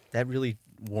surprising. That really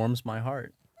warms my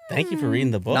heart. Thank you for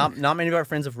reading the book. Not many of our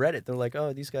friends have read it. They're like,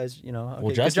 oh, these guys, you know. Okay, Well,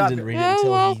 good Justin job. didn't read it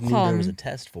until he knew there was a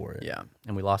test for it. Yeah,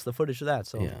 and we lost the footage of that.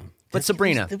 So, Yeah. But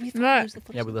Sabrina, Did we lose the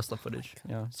footage? yeah, we lost the footage.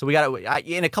 Yeah, so we got to.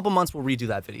 In a couple months, we'll redo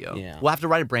that video. Yeah. We'll have to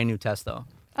write a brand new test though.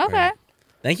 Okay.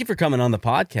 Thank you for coming on the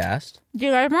podcast. Do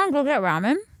you guys want to go get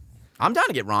ramen? I'm down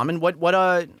to get ramen. What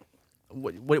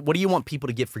do you want people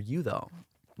to get for you though?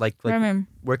 Like Ramen.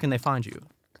 Where can they find you?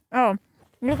 Oh,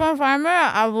 you can find me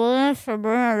at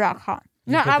abelinasabrina.com.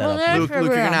 No, Abelina Luke,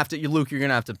 you're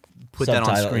gonna have to put that on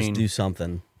Subtitles, screen. do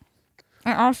something.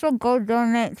 And also go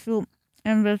donate to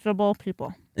invisible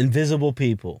people. Invisible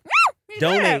people.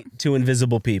 Donate to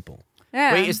invisible people.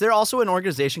 Yeah. Wait, is there also an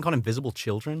organization called Invisible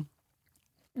Children?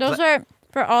 Those are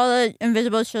for all the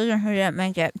invisible children who didn't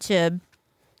make it to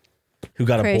Who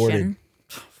got creation.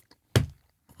 aborted.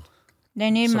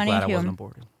 They need So money glad I too. wasn't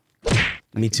aborted.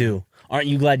 Me too. Aren't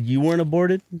you glad you weren't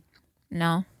aborted?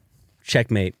 No.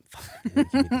 Checkmate.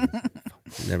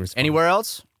 Never. Anywhere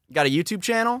else? Got a YouTube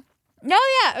channel? No,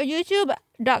 yeah.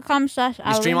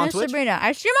 YouTube.com/Abelina stream on Twitch? Sabrina.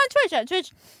 I stream on Twitch at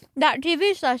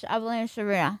twitch.tv/Abelina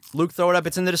Sabrina. Luke, throw it up.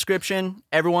 It's in the description.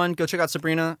 Everyone, go check out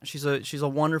Sabrina. She's a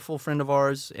wonderful friend of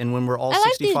ours. And when we're all I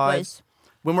like 65, these boys.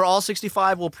 when we're all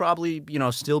 65, we'll probably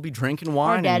still be drinking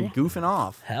wine and dead. goofing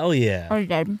off. Hell yeah. Or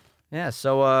dead. Yeah.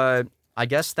 So I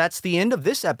guess that's the end of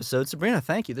this episode. Sabrina,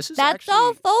 thank you. That's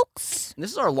all, folks.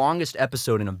 This is our longest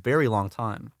episode in a very long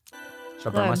time. Should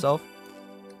I burn Good. myself?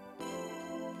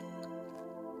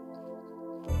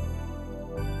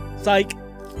 Psych.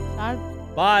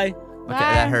 Bye. Okay,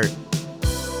 that hurt.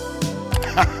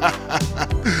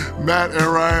 Matt and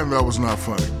Ryan, that was not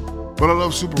funny. But I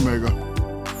love Super Mega.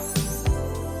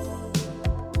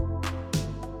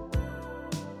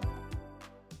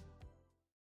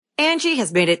 Angie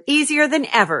has made it easier than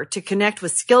ever to connect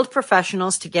with skilled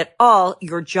professionals to get all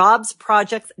your jobs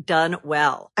projects done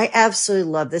well. I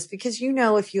absolutely love this because,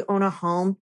 if you own a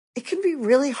home, it can be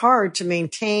really hard to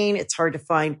maintain. It's hard to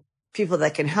find people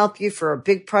that can help you for a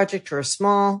big project or a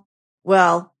small.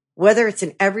 Well, whether it's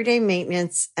in everyday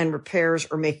maintenance and repairs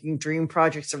or making dream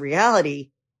projects a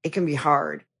reality, it can be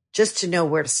hard just to know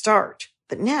where to start.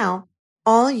 But now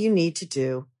all you need to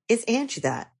do is Angie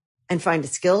that and find a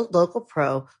skilled local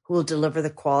pro who will deliver the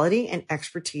quality and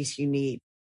expertise you need.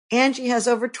 Angie has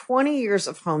over 20 years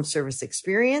of home service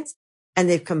experience, and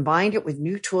they've combined it with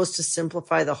new tools to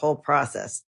simplify the whole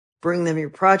process. Bring them your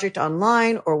project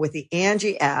online or with the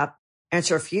Angie app,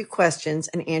 answer a few questions,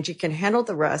 and Angie can handle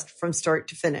the rest from start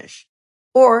to finish.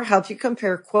 Or help you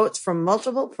compare quotes from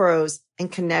multiple pros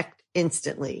and connect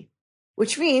instantly,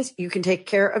 which means you can take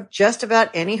care of just about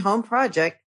any home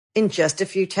project in just a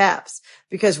few taps.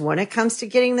 Because when it comes to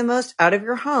getting the most out of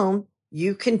your home,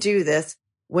 you can do this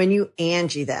when you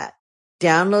Angie that.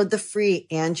 Download the free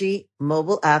Angie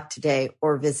mobile app today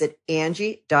or visit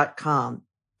Angie.com.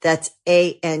 That's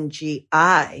ANGI.com.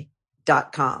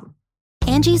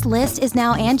 Angie's List is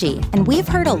now Angie, and we've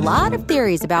heard a lot of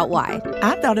theories about why.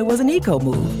 I thought it was an eco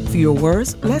move. Fewer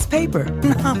words, less paper.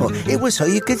 No, it was so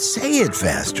you could say it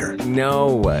faster.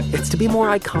 No, it's to be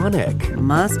more iconic.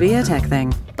 Must be a tech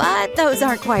thing. But those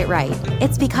aren't quite right.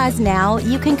 It's because now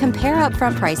you can compare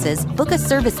upfront prices, book a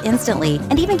service instantly,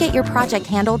 and even get your project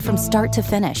handled from start to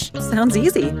finish. Sounds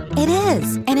easy. It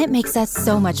is, and it makes us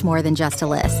so much more than just a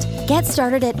list. Get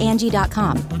started at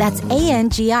Angie.com. That's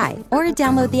ANGI, or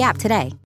download the app today.